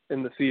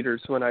in the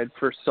theaters when I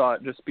first saw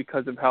it, just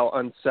because of how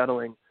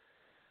unsettling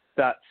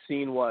that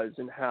scene was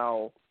and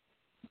how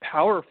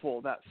powerful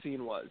that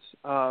scene was.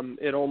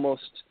 It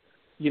almost,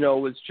 you know,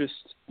 was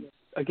just,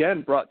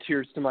 again, brought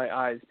tears to my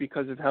eyes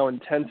because of how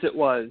intense it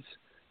was,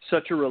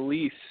 such a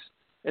release.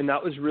 And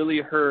that was really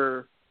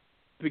her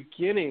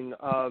beginning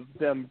of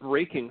them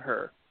breaking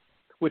her,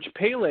 which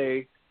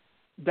Pele,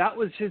 that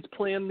was his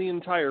plan the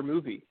entire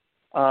movie.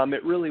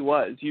 It really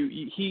was.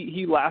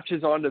 He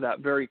latches onto that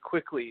very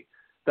quickly,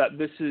 that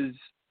this is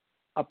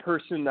a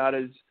person that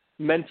is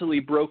mentally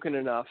broken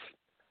enough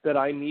that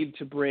I need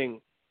to bring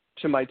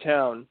to my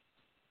town.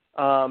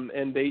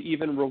 And they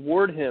even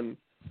reward him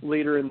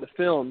later in the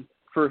film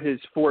for his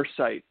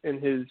foresight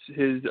and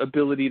his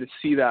ability to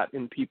see that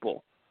in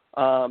people.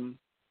 And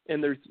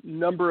there's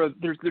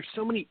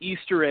so many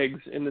Easter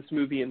eggs in this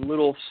movie and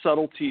little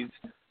subtleties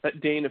that,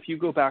 Dane, if you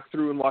go back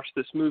through and watch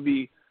this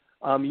movie,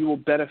 you will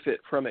benefit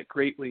from it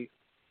greatly.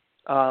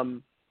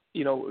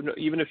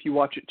 Even if you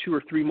watch it 2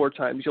 or 3 more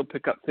times, you'll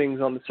pick up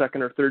things on the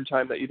second or third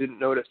time that you didn't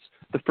notice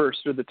the first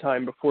or the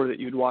time before that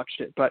you'd watched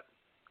it. But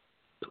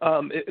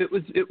it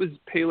was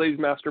Pele's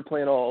master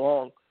plan all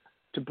along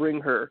to bring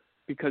her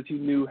because he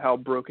knew how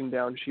broken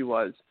down she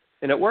was.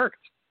 And it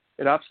worked.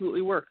 It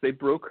absolutely worked. They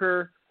broke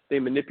her. They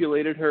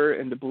manipulated her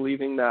into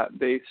believing that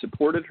they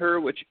supported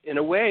her, which in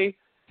a way,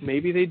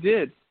 maybe they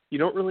did. You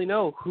don't really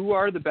know who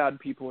are the bad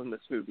people in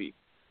this movie.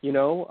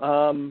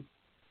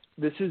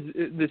 This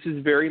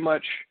is very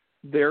much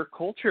their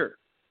culture.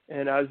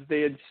 And as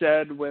they had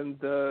said when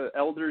the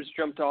elders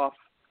jumped off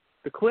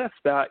the cliff,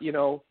 that,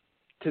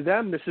 to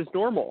them, this is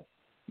normal.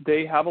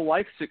 They have a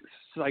life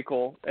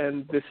cycle,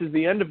 and this is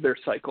the end of their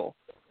cycle.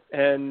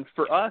 And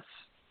for us,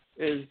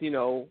 as,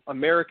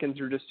 Americans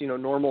are just,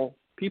 normal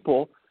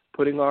people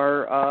putting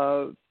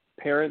our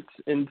parents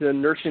into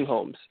nursing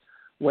homes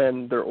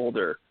when they're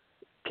older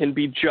can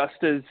be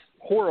just as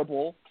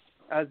horrible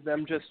as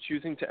them just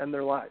choosing to end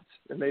their lives.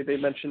 And they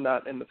mentioned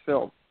that in the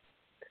film.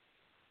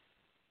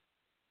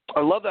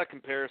 I love that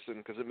comparison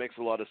because it makes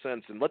a lot of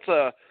sense. And let's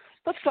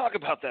talk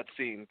about that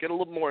scene, get a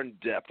little more in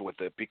depth with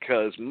it,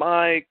 because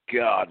my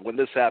God, when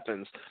this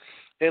happens,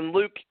 and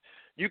Luke,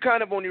 you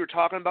kind of, when you were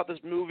talking about this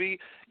movie,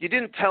 you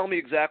didn't tell me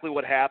exactly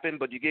what happened,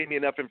 but you gave me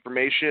enough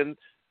information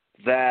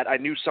that I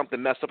knew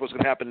something messed up was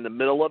going to happen in the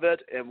middle of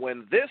it. And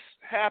when this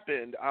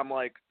happened, I'm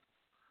like,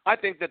 I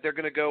think that they're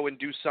going to go and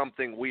do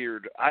something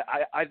weird.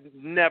 I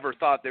never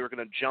thought they were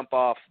going to jump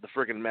off the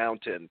friggin'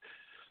 mountain.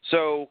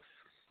 So,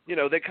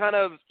 they kind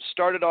of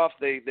started off,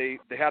 they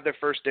had their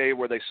first day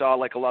where they saw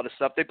like a lot of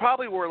stuff. They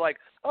probably were like,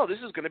 oh, this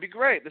is going to be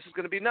great. This is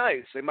going to be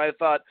nice. They might have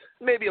thought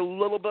maybe a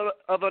little bit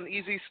of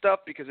uneasy stuff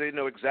because they didn't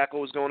know exactly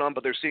what was going on,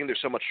 but they're seeing there's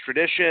so much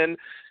tradition.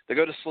 They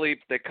go to sleep.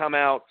 They come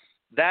out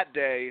that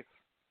day.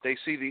 They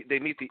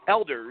meet the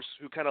elders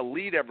who kind of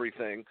lead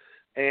everything.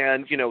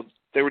 And,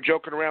 they were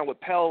joking around with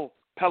Pele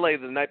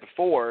the night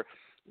before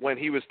when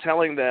he was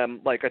telling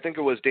them, like, I think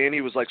it was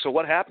Danny was like, so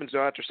what happens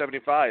now after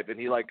 75? And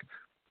he like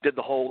did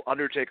the whole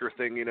Undertaker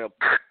thing,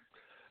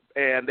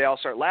 and they all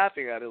start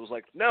laughing at it. It was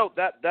like, no,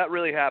 that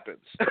really happens.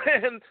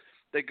 And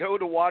they go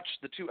to watch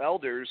the 2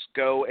 elders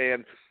go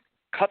and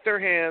cut their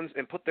hands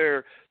and put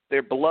their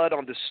blood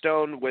on the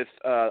stone with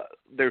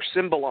their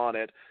symbol on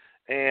it.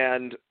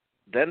 And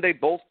then they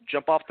both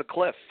jump off the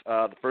cliff.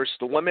 The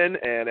women,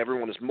 and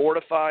everyone is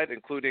mortified,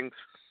 including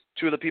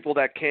 2 of the people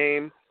that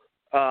came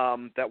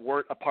that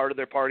weren't a part of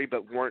their party,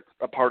 but weren't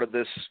a part of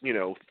this,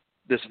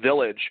 this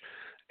village.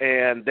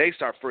 And they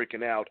start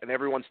freaking out, and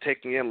everyone's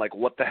taking in, like,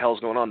 what the hell's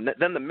going on.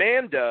 Then the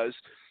man does,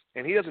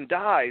 and he doesn't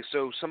die,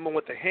 so someone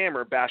with a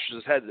hammer bashes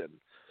his head in.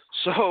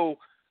 So,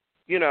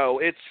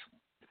 it's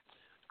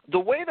the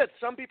way that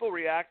some people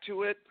react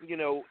to it,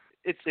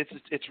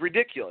 it's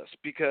ridiculous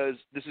because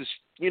this is,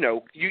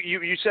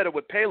 you said it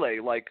with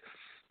Pele, like,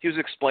 he was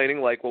explaining,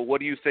 like, well,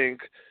 what do you think?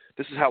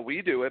 This is how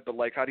we do it, but,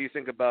 like, how do you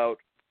think about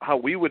how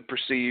we would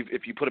perceive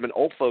if you put them in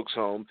old folks'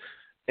 home,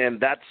 and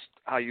that's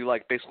how you,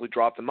 like, basically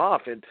drop them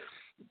off. And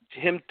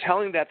him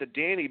telling that to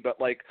Danny, but,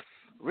 like,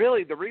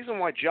 really the reason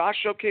why Josh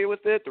is okay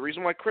with it, the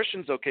reason why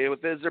Christian's okay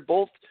with it is they're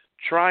both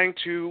trying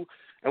to,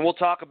 and we'll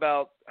talk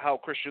about how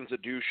Christian's a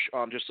douche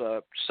on just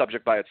a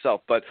subject by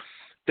itself, but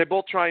they're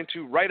both trying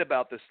to write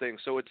about this thing.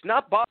 So it's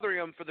not bothering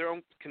them for their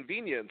own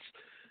convenience.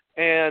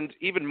 And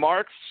even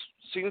Marks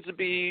seems to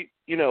be,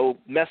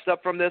 messed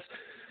up from this.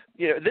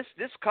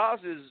 This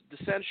causes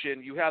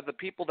dissension. You have the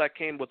people that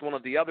came with one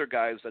of the other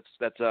guys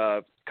that's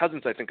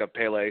cousins, I think, of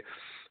Pele,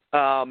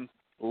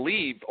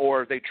 leave,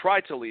 or they try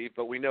to leave,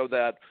 but we know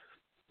that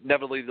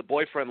inevitably the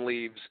boyfriend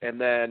leaves,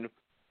 and then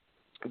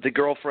the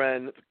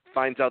girlfriend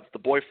finds out that the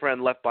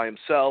boyfriend left by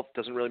himself,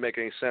 doesn't really make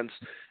any sense,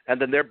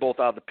 and then they're both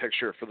out of the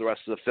picture for the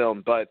rest of the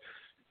film. But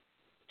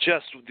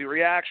just the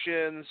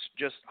reactions,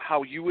 just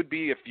how you would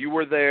be if you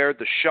were there,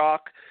 the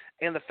shock,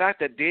 and the fact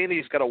that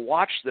Danny's got to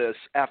watch this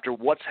after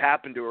what's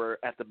happened to her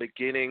at the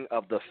beginning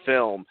of the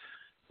film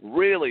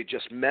really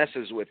just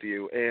messes with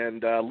you.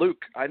 And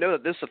Luke, I know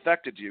that this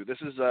affected you. This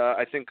is,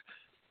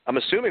 I'm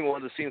assuming,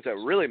 one of the scenes that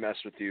really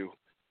messed with you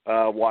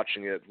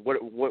watching it.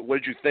 What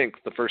did you think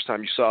the first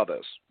time you saw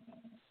this?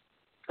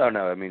 Oh,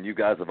 no, I mean, you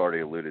guys have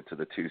already alluded to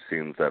the 2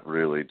 scenes that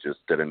really just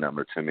did a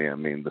number to me. I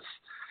mean,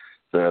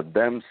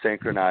 them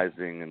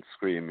synchronizing and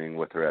screaming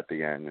with her at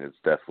the end is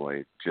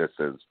definitely just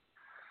as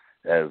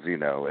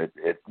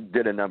it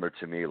did a number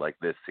to me, like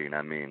this scene.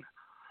 I mean,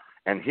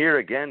 and here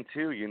again,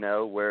 too,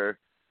 where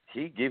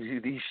he gives you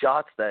these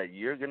shots that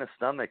you're going to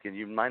stomach and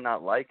you might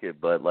not like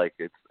it, but, like,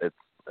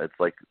 it's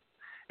like,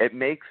 it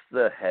makes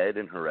the head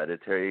in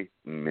Hereditary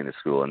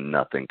minuscule and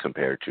nothing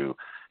compared to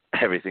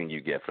everything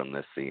you get from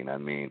this scene. I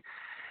mean,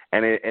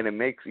 and it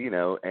makes,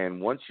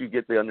 and once you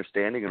get the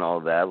understanding and all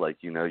of that, like,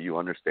 you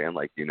understand,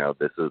 like,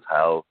 this is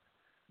how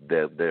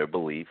their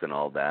belief and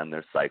all that and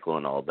their cycle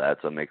and all that,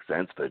 so it makes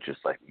sense. But it's just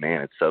like,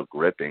 man, it's so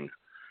gripping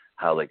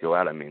how they go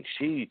out. I mean,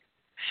 she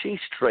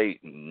straight,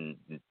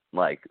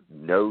 like,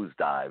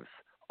 nosedives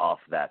off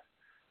that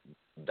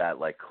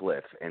like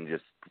cliff and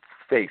just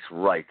face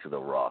right to the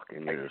rock,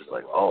 and you're just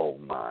like, oh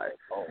my.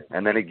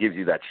 And then it gives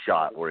you that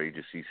shot where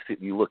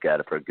you look at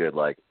it for a good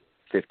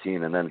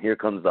 15, and then here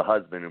comes the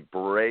husband and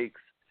breaks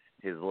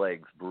his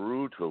legs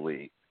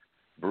brutally,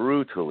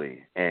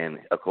 and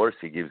of course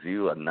he gives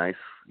you a nice,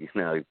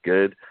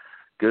 good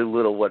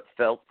little, what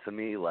felt to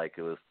me like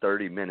it was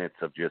 30 minutes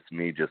of just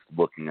me just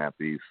looking at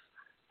these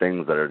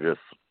things that are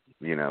just,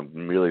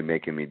 really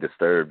making me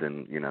disturbed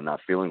and, not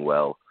feeling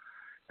well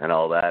and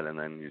all that, and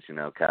then just,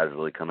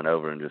 casually coming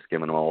over and just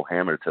giving him a whole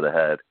hammer to the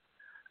head.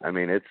 I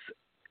mean, it's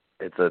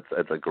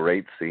a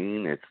great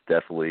scene. It's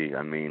definitely,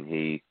 I mean,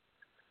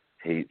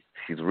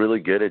 he's really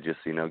good at just,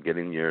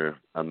 getting your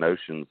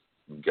emotions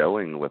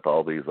going with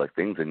all these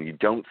things, and you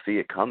don't see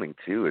it coming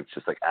too. It's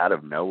just out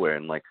of nowhere.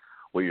 And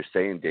what you're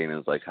saying, Dana,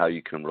 is how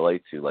you can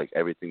relate to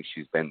everything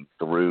she's been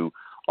through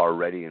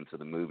already into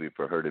the movie,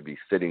 for her to be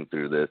sitting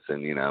through this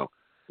and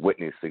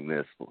witnessing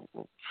this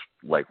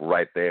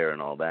right there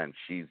and all that, and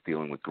she's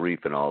dealing with grief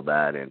and all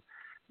that, and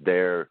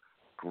their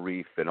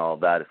grief and all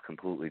that is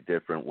completely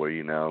different, where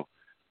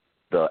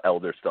the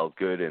elders felt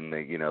good and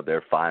they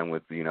they're fine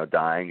with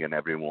dying, and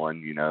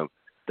everyone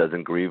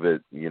doesn't grieve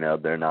it,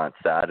 they're not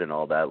sad and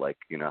all that,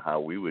 how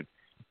we would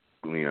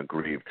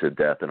grieve to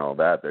death and all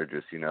that. They're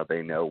just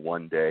they know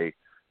one day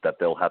that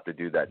they'll have to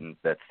do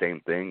that same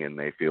thing, and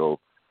they feel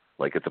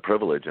like it's a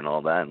privilege and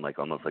all that, and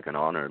almost like an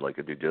honor, like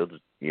a due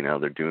diligence,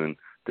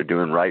 they're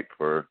doing right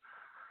for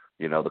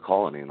the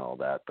colony and all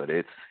that. But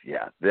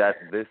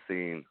this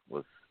scene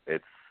was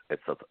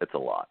it's a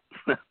lot.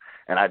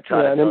 And I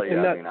try to tell you,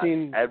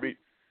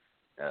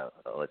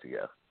 I'll let you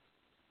go.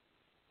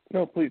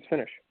 No, please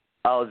finish.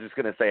 I was just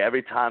going to say,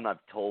 every time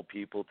I've told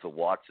people to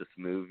watch this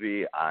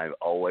movie, I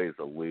always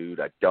allude.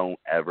 I don't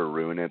ever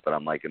ruin it, but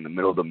I'm in the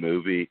middle of the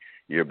movie,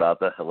 you're about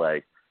to,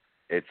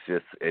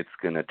 it's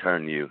going to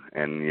turn you,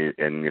 and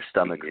your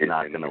stomach is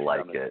not going to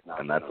like it.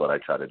 And that's what I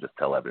try to just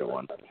tell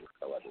everyone.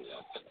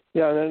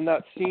 Yeah, and in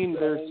that scene,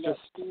 there's just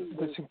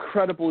this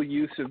incredible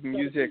use of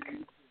music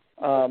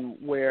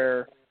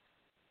where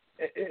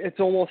it's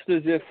almost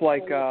as if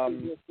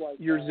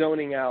you're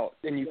zoning out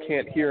and you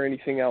can't hear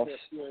anything else,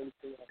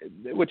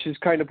 which is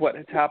kind of what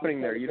is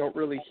happening there. You don't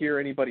really hear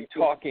anybody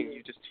talking.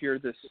 You just hear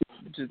this,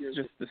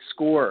 just the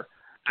score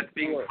that's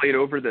being played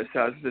over this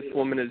as this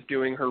woman is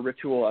doing her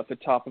ritual at the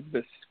top of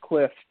this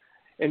cliff,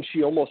 and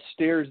she almost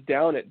stares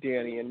down at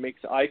Danny and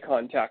makes eye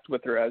contact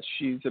with her as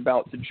she's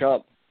about to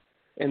jump,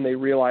 and they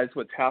realize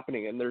what's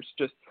happening. And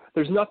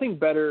there's nothing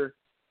better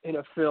in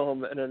a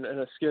film and in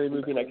a scary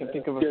movie, and I can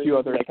think of a few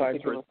other times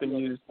where it's been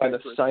used in a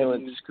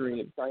silent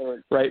scream,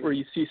 right, where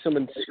you see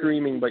someone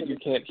screaming but you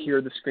can't hear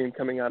the scream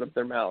coming out of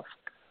their mouth.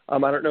 I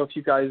don't know if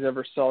you guys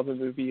ever saw the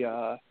movie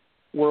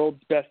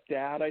World's Best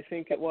Dad, I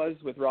think it was,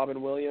 with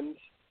Robin Williams,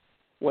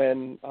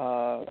 when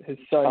his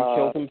son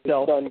kills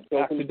himself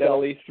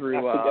accidentally through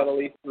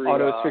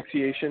auto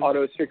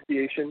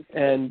asphyxiation.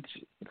 And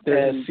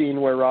there's a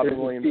scene where Robin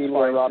Williams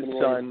finds his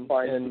son,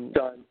 and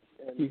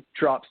he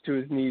drops to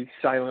his knees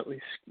silently,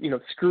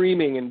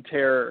 screaming in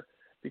terror,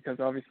 because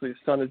obviously his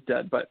son is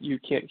dead, but you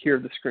can't hear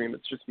the scream.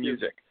 It's just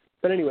music.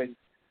 But anyway,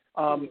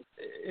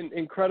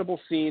 incredible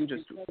scene,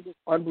 just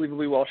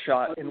unbelievably well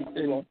shot.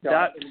 And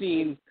that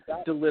scene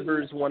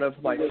delivers one of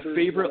my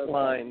favorite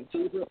lines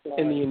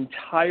in the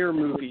entire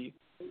movie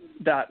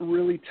that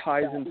really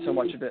ties in so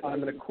much of it.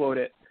 I'm going to quote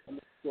it.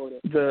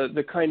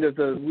 The kind of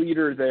the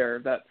leader there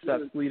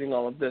that's leading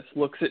all of this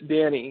looks at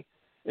Danny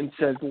and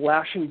says,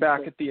 "Lashing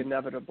back at the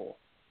inevitable,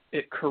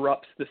 it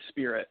corrupts the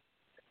spirit."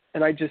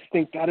 And I just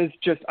think that is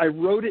I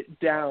wrote it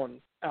down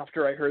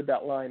after I heard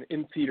that line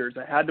in theaters.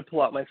 I had to pull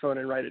out my phone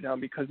and write it down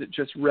because it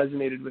just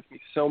resonated with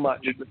me so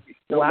much.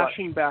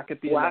 Lashing back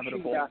at the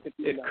inevitable,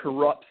 it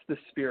corrupts the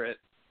spirit.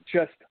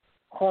 Just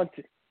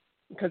haunting.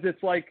 Because it's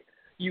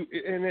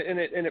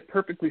it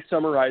perfectly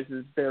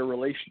summarizes their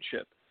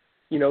relationship.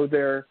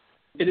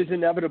 It is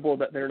inevitable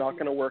that they're not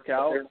going to work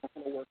out,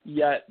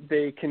 yet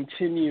they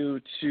continue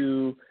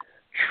to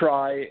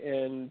try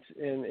and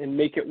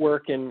make it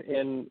work. And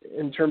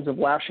in terms of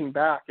lashing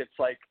back, it's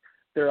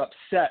they're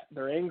upset,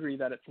 they're angry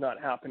that it's not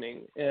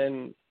happening,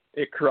 and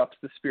it corrupts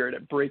the spirit,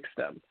 it breaks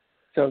them.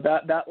 So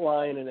that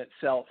line in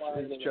itself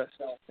is just,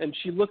 and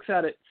she looks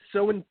at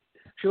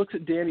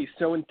Danny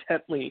so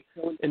intently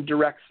and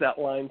directs that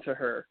line to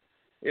her.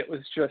 It was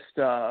just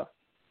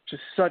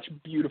such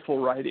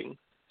beautiful writing.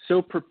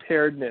 So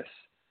preparedness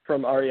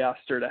from Ari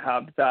Aster to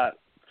have that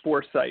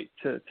foresight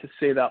to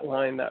say that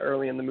line that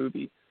early in the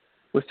movie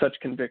with such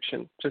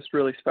conviction. Just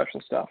really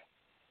special stuff.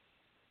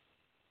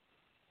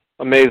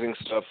 Amazing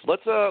stuff.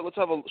 Let's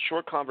have a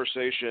short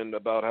conversation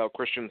about how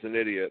Christian's an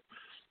idiot.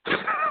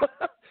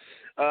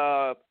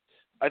 I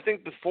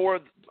think the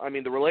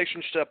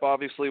relationship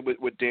obviously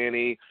with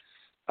Danny.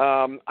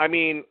 Some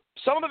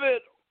of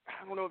it,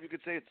 I don't know if you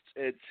could say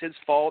it's his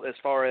fault as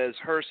far as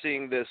her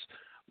seeing this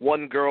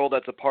one girl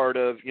that's a part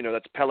of,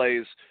 that's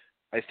Pele's,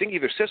 I think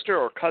either sister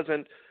or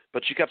cousin,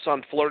 but she kept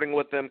on flirting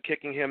with him,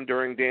 kicking him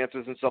during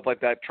dances and stuff like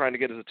that, trying to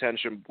get his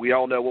attention. We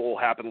all know what will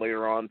happen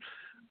later on.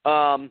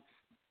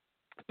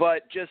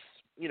 But just,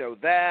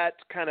 that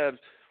kind of,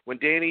 when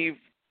Danny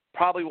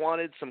probably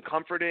wanted some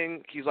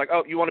comforting. He's like,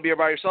 oh, you want to be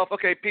by yourself?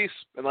 Okay, peace.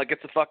 And, like,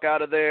 gets the fuck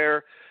out of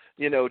there.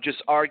 You know,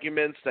 just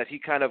arguments that he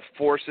kind of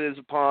forces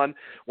upon.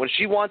 When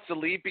she wants to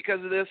leave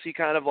because of this, he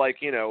kind of, like,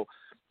 you know,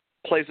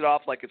 plays it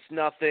off like it's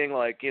nothing,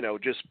 like, you know,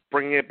 just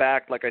bringing it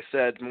back, like I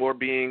said, more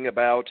being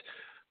about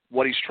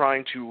what he's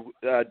trying to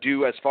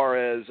do as far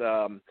as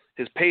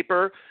his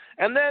paper.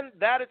 And then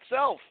that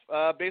itself,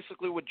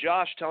 basically with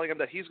Josh telling him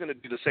that he's going to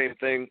do the same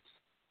thing,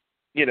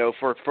 you know,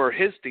 for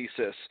his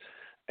thesis.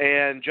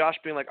 And Josh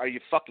being like, are you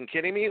fucking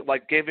kidding me?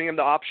 Like, giving him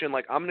the option,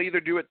 like, I'm going to either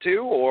do it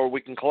too or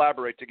we can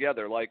collaborate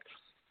together. Like,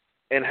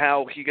 and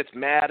how he gets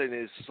mad and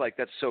is like,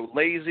 that's so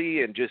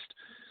lazy and just,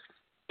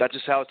 that's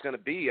just how it's going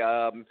to be.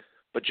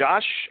 But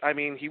Josh, I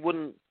mean, he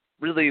wouldn't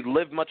really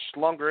live much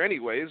longer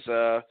anyways.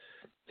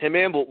 Him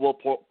and Will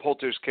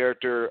Poulter's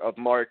character of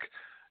Mark,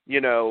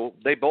 you know,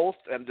 they both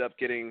end up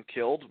getting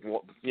killed.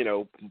 You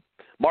know,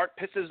 Mark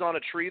pisses on a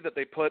tree that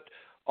they put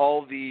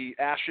all the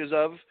ashes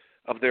of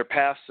their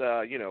past,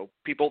 you know,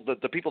 people,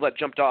 the people that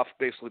jumped off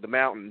basically the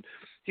mountain.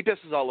 He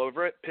pisses all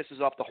over it, pisses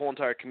off the whole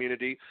entire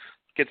community,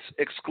 gets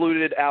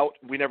excluded out.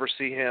 We never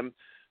see him.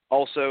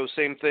 Also,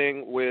 same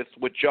thing with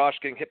Josh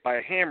getting hit by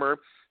a hammer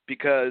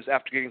because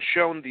after getting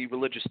shown the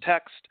religious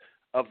text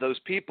of those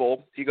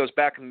people, he goes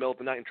back in the middle of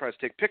the night and tries to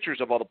take pictures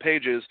of all the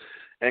pages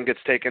and gets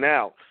taken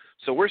out.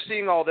 So we're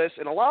seeing all this,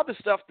 and a lot of the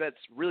stuff that's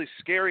really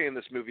scary in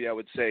this movie, I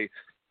would say,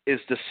 is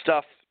the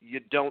stuff you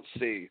don't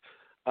see.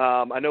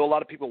 I know a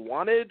lot of people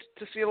wanted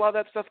to see a lot of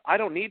that stuff. I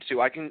don't need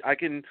to. I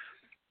can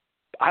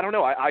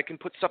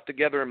put stuff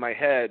together in my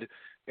head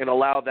and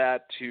allow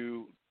that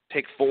to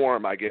take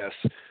form, I guess.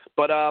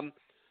 But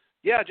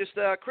yeah, just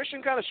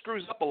Christian kind of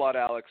screws up a lot,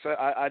 Alex.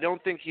 I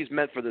don't think he's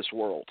meant for this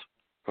world.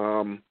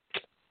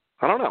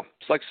 I don't know.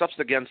 It's like stuff's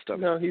against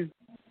him. No, he's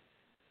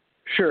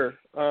sure.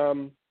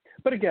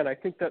 But again, I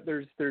think that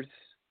there's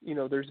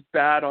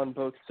bad on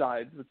both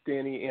sides with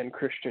Danny and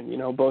Christian. You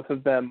know, both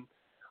of them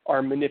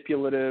are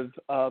manipulative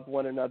of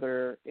one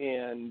another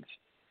and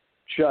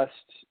just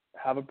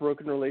have a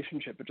broken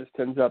relationship. It just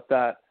ends up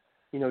that,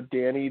 you know,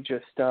 Danny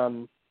just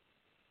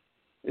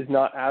is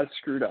not as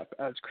screwed up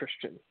as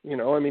Christian. You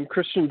know, I mean,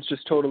 Christian's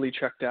just totally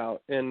checked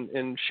out.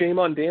 And shame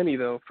on Danny,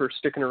 though, for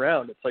sticking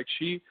around. It's like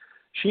she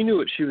knew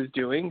what she was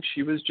doing.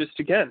 She was just,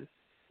 again,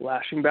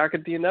 lashing back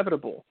at the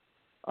inevitable.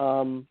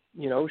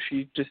 You know,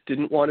 she just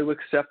didn't want to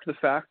accept the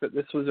fact that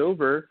this was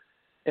over,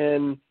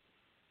 and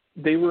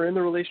they were in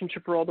the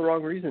relationship for all the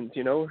wrong reasons.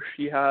 You know,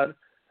 she had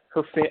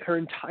her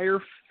entire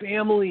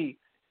family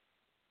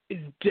is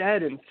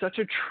dead in such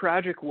a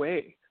tragic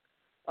way,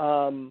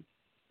 and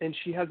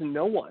she has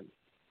no one.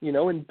 You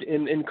know,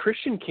 and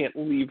Christian can't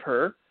leave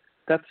her.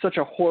 That's such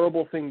a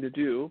horrible thing to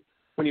do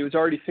when he was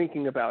already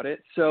thinking about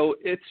it. So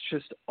it's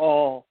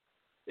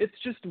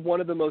just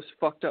one of the most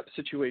fucked up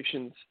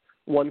situations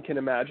one can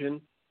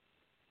imagine,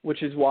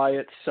 which is why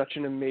it's such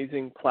an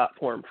amazing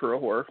platform for a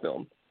horror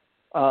film.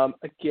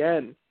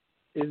 Again,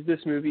 is this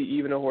movie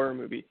even a horror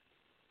movie?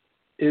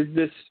 Is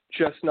this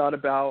just not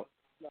about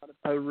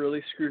a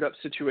really screwed up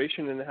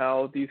situation and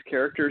how these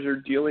characters are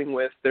dealing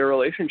with their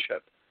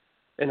relationship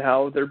and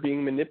how they're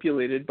being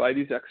manipulated by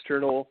these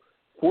external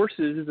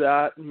forces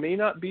that may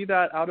not be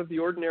that out of the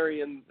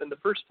ordinary in the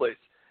first place?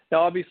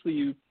 Now,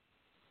 obviously,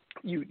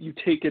 you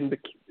take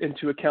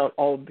into account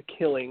all of the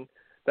killing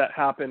that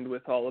happened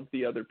with all of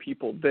the other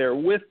people there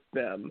with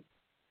them,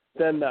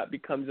 then that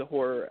becomes a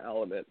horror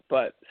element.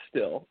 But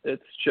still,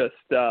 it's just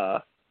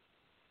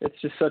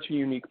such a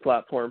unique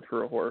platform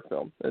for a horror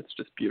film. It's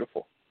just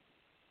beautiful.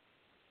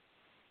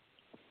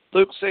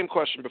 Luke, same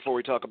question before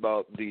we talk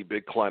about the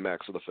big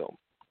climax of the film.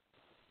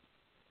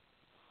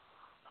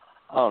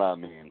 Oh, I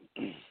mean,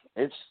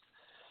 it's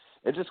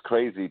just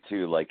crazy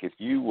too. Like, if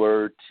you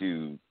were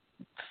to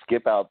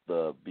skip out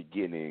the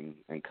beginning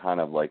and kind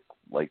of like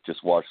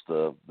just watch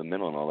the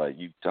middle and all that,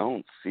 you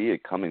don't see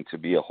it coming to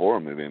be a horror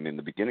movie. I mean,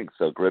 the beginning's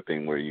so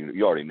gripping where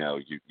you already know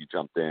you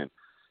jumped in,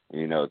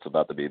 and you know it's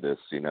about to be this,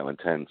 you know,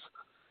 intense,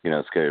 you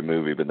know, scary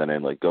movie, but then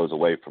it like goes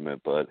away from it.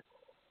 But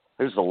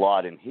there's a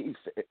lot, and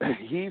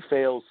he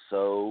fails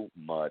so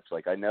much.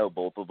 Like, I know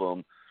both of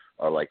them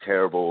are like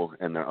terrible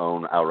in their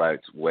own outright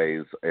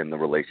ways in the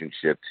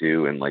relationship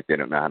too, and like they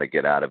don't know how to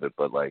get out of it.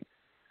 But like,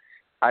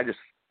 I just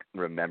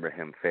remember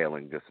him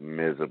failing just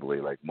miserably,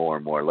 like more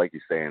and more. Like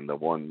you're saying, the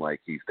one, like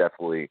he's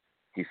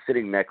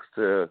sitting next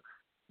to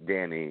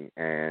Danny,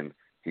 and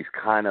he's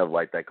kind of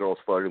like, that girl's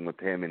flirting with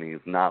him, and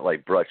he's not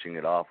like brushing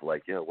it off,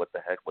 like, yo, what the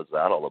heck was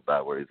that all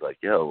about? Where he's like,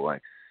 yo,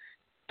 like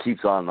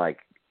keeps on like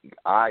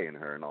eyeing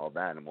her and all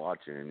that, and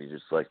watching, and you're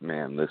just like,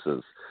 man,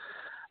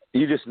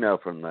 you just know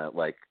from that,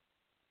 like,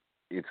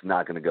 it's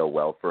not going to go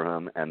well for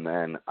him. And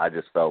then I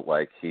just felt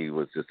like he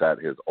was just at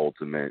his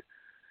ultimate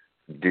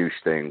douche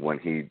thing when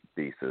he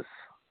thesis,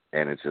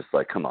 and it's just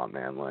like, come on,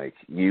 man, like,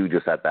 you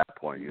just at that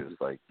point, you're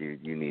just like, you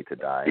need to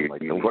die. And,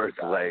 like, the worst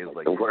ways,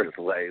 like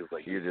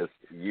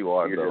you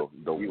are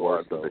the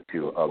worst of the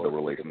two of the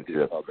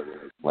relationship.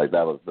 Like,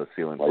 that was the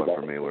ceiling point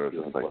for me, where it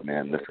was just like,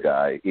 man, this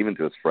guy, even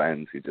to his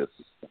friends, he just,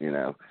 you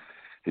know,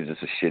 he's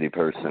just a shitty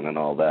person and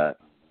all that.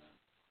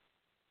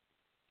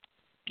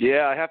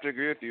 Yeah, I have to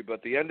agree with you,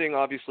 but the ending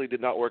obviously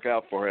did not work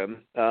out for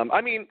him.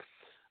 I mean,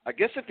 I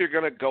guess if you're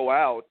going to go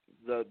out,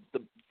 the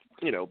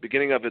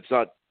beginning of it's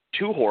not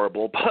too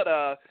horrible,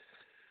 but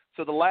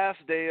so the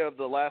last day of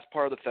the last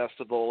part of the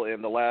festival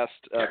and the last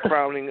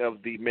crowning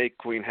of the May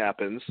Queen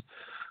happens.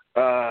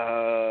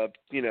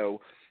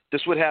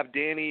 This would have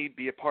Dani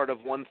be a part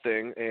of one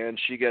thing, and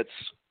she gets,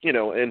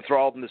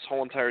 enthralled in this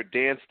whole entire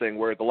dance thing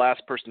where the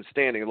last person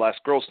standing, the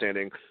last girl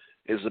standing,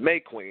 is the May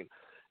Queen.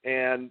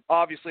 And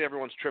obviously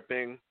everyone's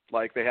tripping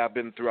like they have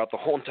been throughout the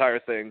whole entire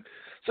thing.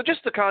 So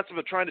just the concept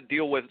of trying to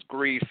deal with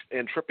grief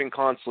and tripping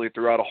constantly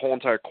throughout a whole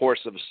entire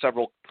course of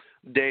several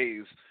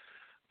days,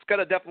 it's got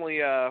to definitely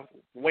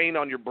wane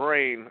on your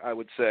brain, I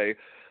would say.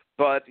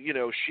 But,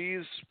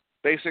 she's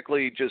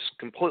basically just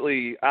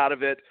completely out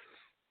of it,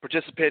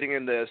 participating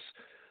in this.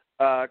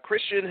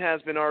 Christian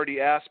has been already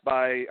asked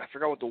by, I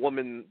forgot what the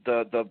woman,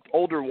 the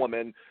older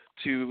woman,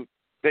 to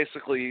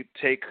basically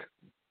take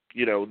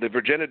the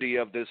virginity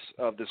of this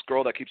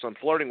girl that keeps on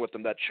flirting with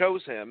him that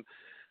chose him.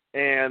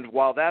 And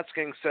while that's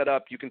getting set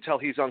up, you can tell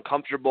he's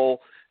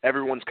uncomfortable.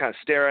 Everyone's kind of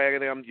staring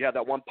at him. You have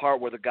that one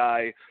part where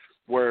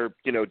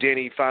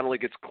Dani finally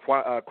gets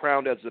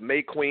crowned as the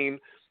May Queen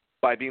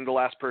by being the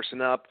last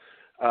person up.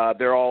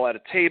 They're all at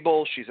a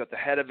table. She's at the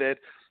head of it.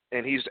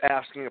 And he's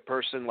asking a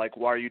person, like,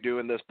 why are you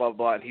doing this, blah, blah,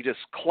 blah. And he just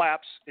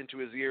claps into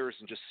his ears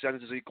and just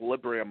sends his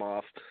equilibrium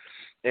off.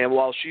 And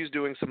while she's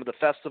doing some of the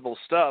festival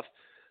stuff,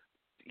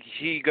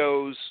 he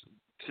goes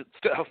to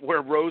stuff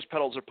where rose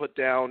petals are put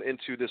down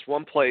into this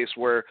one place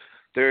where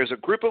there's a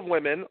group of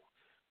women,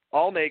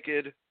 all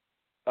naked,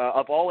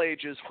 of all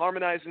ages,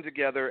 harmonizing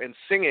together and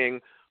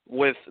singing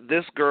with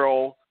this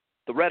girl,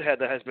 the redhead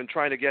that has been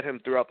trying to get him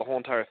throughout the whole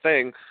entire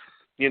thing,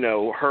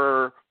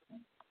 her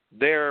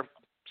there.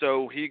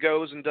 So he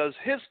goes and does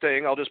his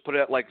thing, I'll just put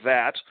it like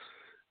that,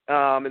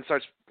 and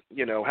starts,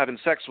 having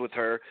sex with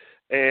her.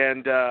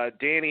 And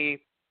Dani,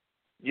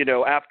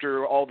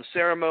 after all the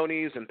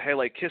ceremonies and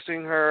Pele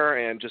kissing her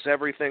and just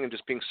everything and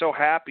just being so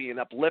happy and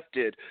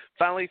uplifted,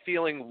 finally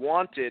feeling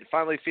wanted,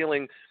 finally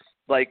feeling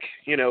like,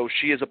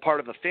 she is a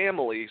part of the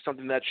family,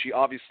 something that she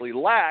obviously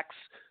lacks,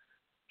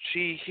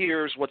 she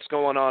hears what's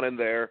going on in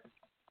there,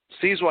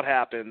 sees what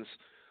happens,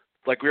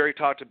 like we already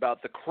talked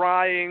about, the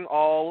crying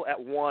all at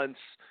once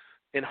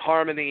in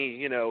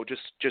harmony,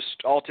 just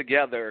all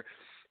together.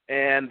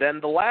 And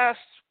then the last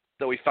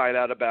that we find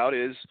out about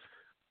is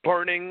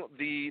burning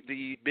the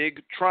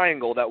big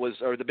triangle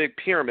or the big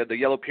pyramid, the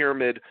yellow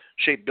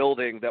pyramid-shaped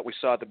building that we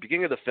saw at the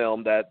beginning of the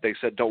film that they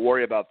said, don't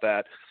worry about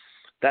that.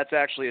 That's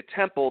actually a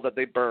temple that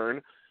they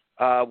burn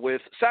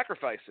with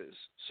sacrifices.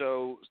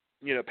 So,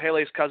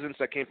 Pele's cousins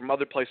that came from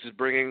other places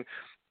bringing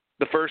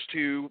the first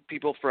two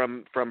people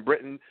from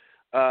Britain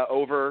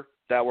over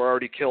that were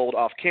already killed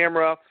off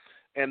camera.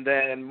 And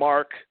then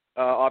Mark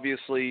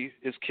obviously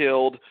is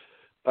killed,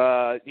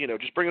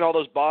 just bringing all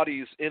those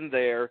bodies in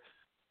there.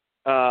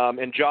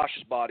 And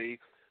Josh's body,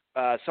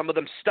 some of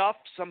them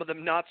stuffed, some of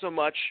them not so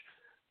much,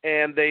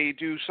 and they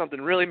do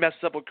something really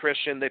messed up with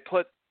Christian. They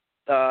put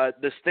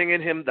this thing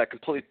in him that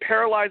completely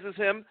paralyzes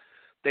him.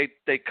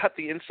 They cut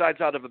the insides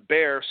out of a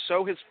bear,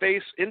 sew his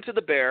face into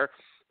the bear,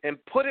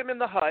 and put him in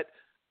the hut,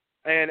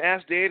 and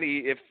ask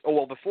Dani ask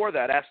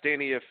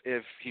Dani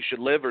if he should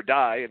live or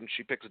die, and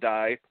she picks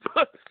die.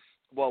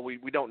 Well, we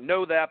don't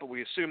know that, but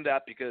we assume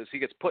that because he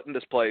gets put in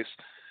this place,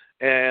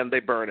 and they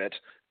burn it.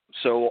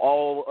 So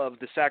all of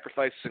the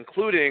sacrifices,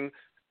 including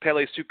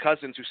Pele's two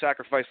cousins who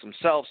sacrificed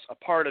themselves, a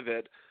part of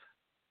it,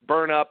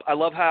 burn up. I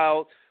love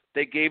how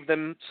they gave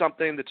them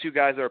something, the two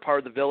guys that are part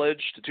of the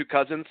village, the two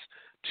cousins,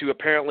 to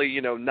apparently,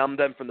 numb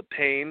them from the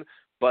pain,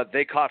 but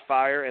they caught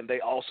fire and they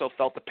also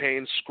felt the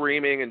pain,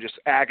 screaming and just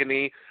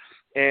agony.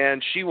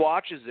 And she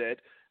watches it,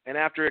 and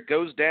after it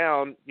goes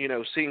down,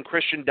 seeing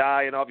Christian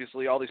die and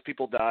obviously all these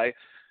people die,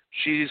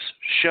 she's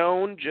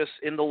shown just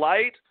in the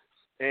light,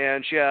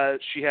 and she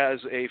has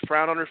a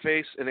frown on her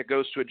face, and it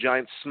goes to a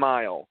giant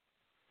smile.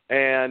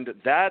 And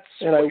that's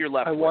what you're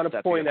left with. I want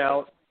to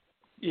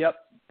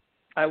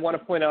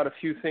point out a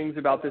few things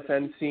about this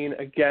end scene.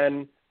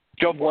 Again,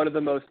 one of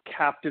the most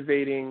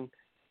captivating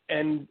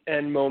end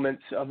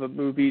moments of a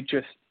movie.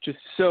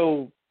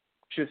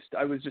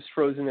 I was just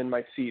frozen in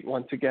my seat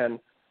once again.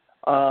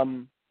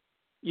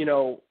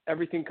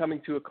 Everything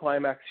coming to a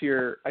climax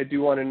here. I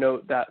do want to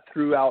note that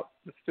throughout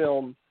the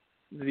film,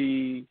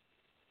 the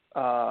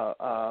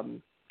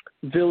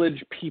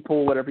village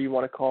people, whatever you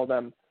want to call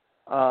them,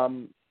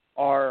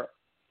 are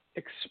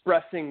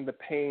expressing the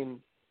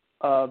pain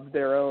of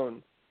their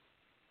own.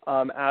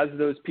 As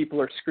those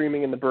people are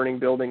screaming in the burning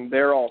building,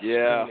 they're all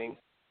screaming.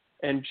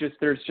 And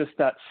there's just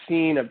that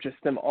scene of just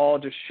them all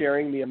just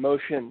sharing the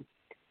emotion.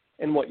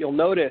 And what you'll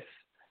notice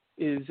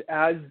is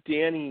as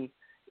Dani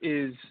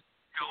is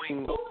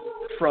going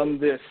from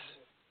this,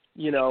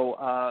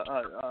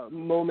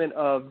 moment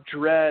of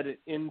dread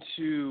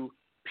into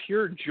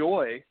pure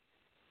joy,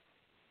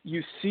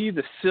 you see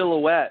the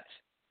silhouette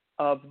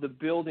of the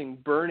building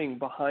burning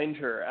behind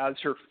her as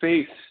her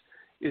face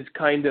is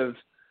kind of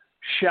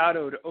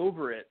shadowed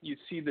over it. You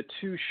see the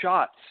two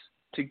shots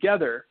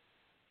together,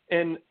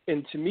 And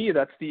to me,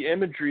 that's the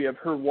imagery of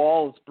her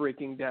walls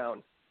breaking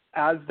down.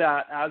 As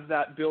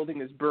that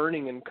building is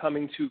burning and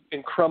coming to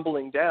and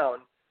crumbling down,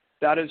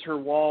 that is her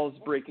walls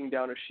breaking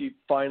down as she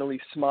finally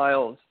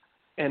smiles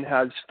and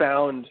has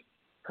found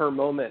her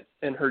moment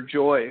and her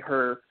joy.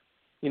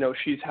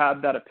 She's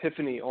had that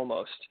epiphany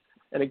almost.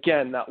 And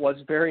again, that was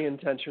very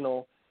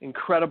intentional,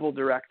 incredible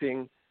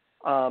directing,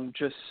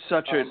 just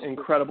such an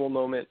incredible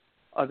moment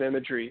of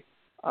imagery.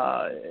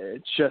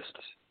 It's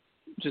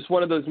just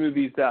one of those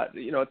movies that,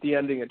 at the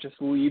ending, it just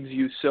leaves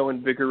you so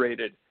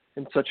invigorated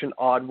in such an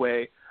odd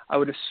way. I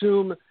would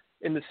assume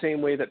in the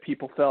same way that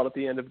people felt at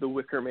the end of The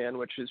Wicker Man,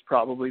 which is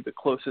probably the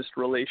closest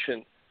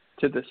relation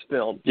to this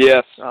film.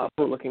 Yes.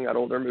 We're looking at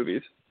older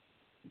movies.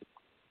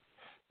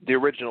 The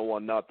original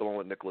one, not the one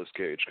with Nicolas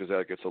Cage, because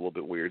that gets a little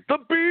bit weird. The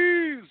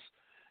bees!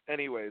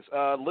 Anyways,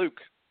 Luke,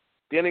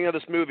 the ending of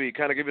this movie,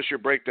 kind of give us your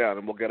breakdown,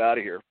 and we'll get out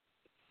of here.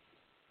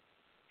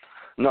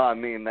 No, I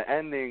mean, the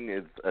ending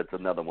it's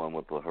another one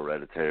with the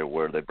Hereditary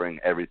where they bring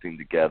everything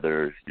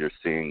together. You're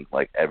seeing,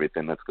 like,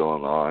 everything that's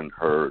going on,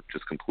 her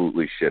just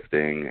completely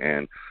shifting,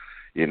 and,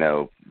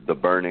 the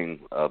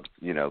burning of,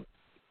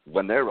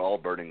 when they're all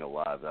burning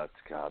alive,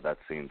 that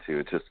scene, too.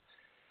 It's just,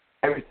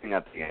 everything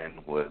at the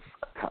end was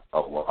a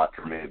lot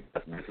for me.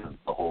 This is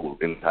the whole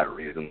entire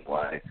reason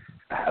why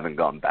I haven't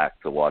gone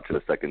back to watch it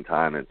a second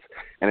time.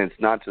 It's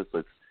not just,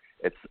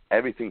 it's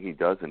everything he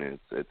does in it.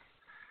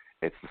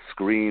 It's the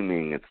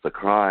screaming, it's the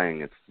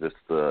crying, it's just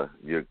the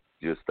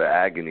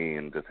agony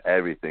and just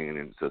everything,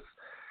 and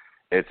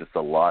it's just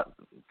a lot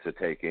to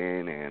take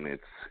in, and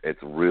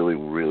it's really,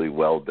 really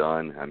well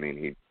done. I mean,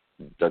 he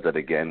does it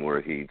again where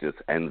he just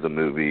ends the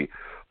movie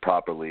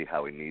properly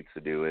how he needs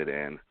to do it,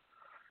 and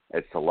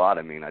it's a lot.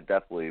 I mean, I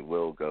definitely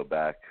will go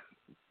back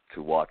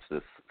to watch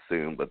this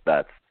soon, but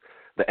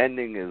the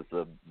ending is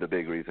the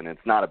big reason. It's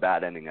not a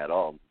bad ending at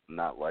all.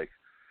 Not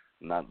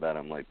that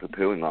I'm like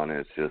poo-pooing on it.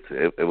 It's just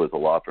it was a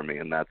lot for me,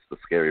 and that's the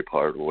scary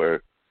part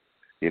where,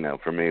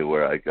 for me,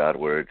 where I got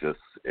where it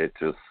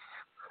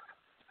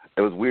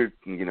was weird,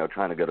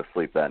 trying to go to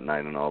sleep that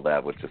night and all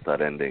that with just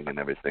that ending and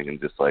everything, and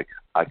just like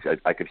I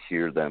could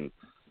hear them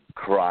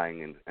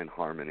crying in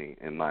harmony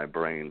in my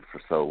brain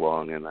for so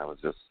long, and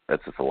that's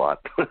just a lot.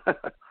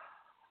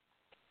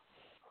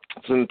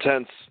 It's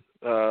intense,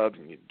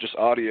 just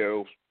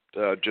audio,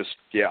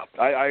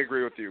 I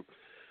agree with you.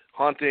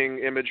 Haunting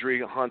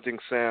imagery, haunting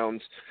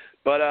sounds.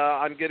 But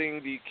I'm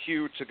getting the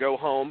cue to go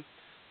home.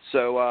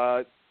 So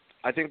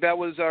I think that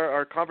was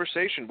our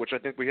conversation, which I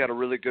think we had a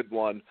really good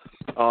one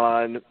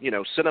on,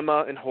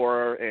 cinema and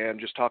horror and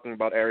just talking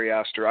about Ari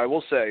Aster. I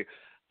will say,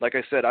 like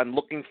I said, I'm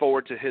looking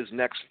forward to his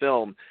next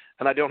film.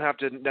 And I don't have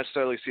to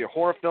necessarily see a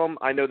horror film.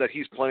 I know that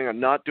he's planning on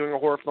not doing a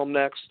horror film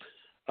next.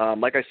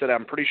 Like I said,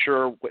 I'm pretty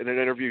sure in an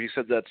interview he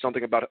said that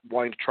something about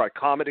wanting to try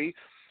comedy,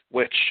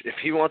 which if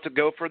he wants to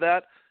go for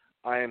that,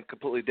 I am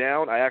completely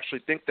down. I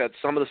actually think that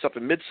some of the stuff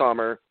in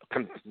Midsommar,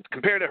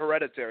 compared to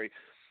Hereditary,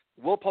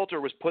 Will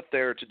Poulter was put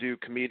there to do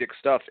comedic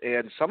stuff,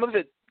 and some of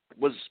it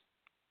was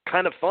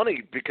kind of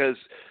funny because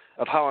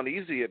of how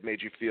uneasy it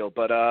made you feel.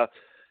 But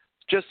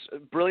just a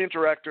brilliant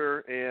director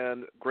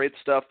and great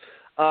stuff.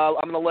 I'm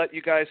going to let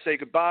you guys say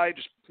goodbye.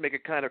 Just make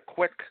it kind of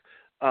quick.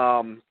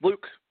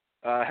 Luke,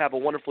 have a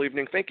wonderful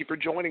evening. Thank you for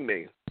joining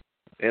me,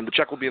 and the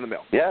check will be in the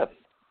mail. Yeah.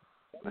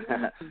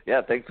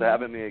 Yeah, thanks for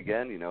having me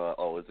again. I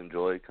always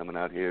enjoy coming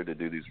out here to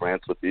do these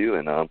rants with you,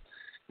 and I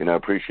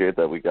appreciate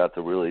that we got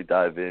to really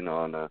dive in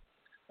on a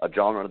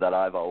genre that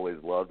I've always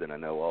loved, and I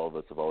know all of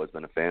us have always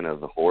been a fan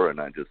of the horror,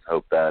 and I just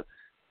hope that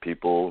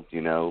people,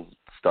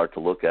 start to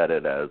look at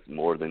it as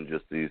more than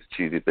just these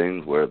cheesy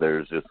things where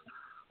there's just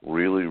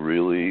really,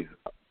 really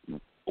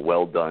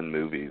well done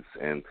movies,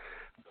 and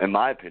in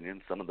my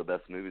opinion, some of the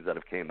best movies that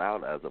have came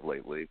out as of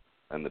lately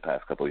in the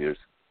past couple of years.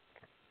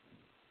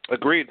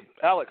 Agreed.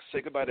 Alex,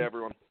 say goodbye to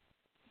everyone.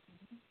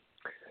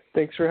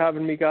 Thanks for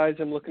having me, guys.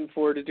 I'm looking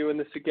forward to doing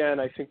this again.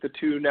 I think the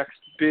two next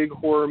big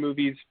horror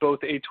movies,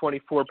 both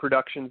A24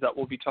 productions that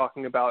we'll be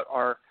talking about,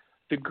 are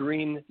The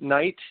Green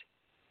Knight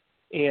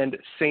and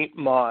Saint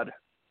Maud.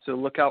 So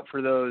look out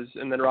for those.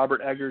 And then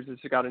Robert Eggers has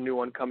got a new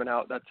one coming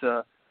out. That's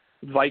a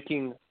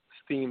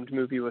Viking-themed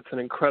movie with an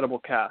incredible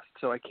cast.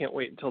 So I can't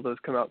wait until those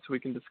come out so we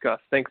can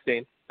discuss. Thanks,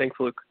 Dane. Thanks,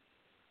 Luke.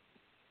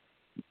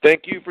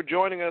 Thank you for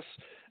joining us,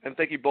 and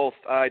thank you both.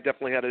 I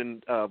definitely had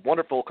a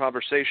wonderful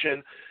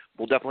conversation.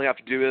 We'll definitely have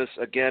to do this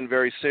again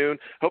very soon.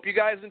 Hope you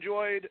guys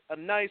enjoyed a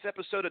nice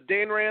episode of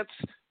Dane Rants.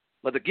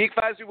 Let the Geek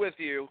Vibes be with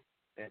you,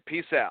 and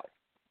peace out.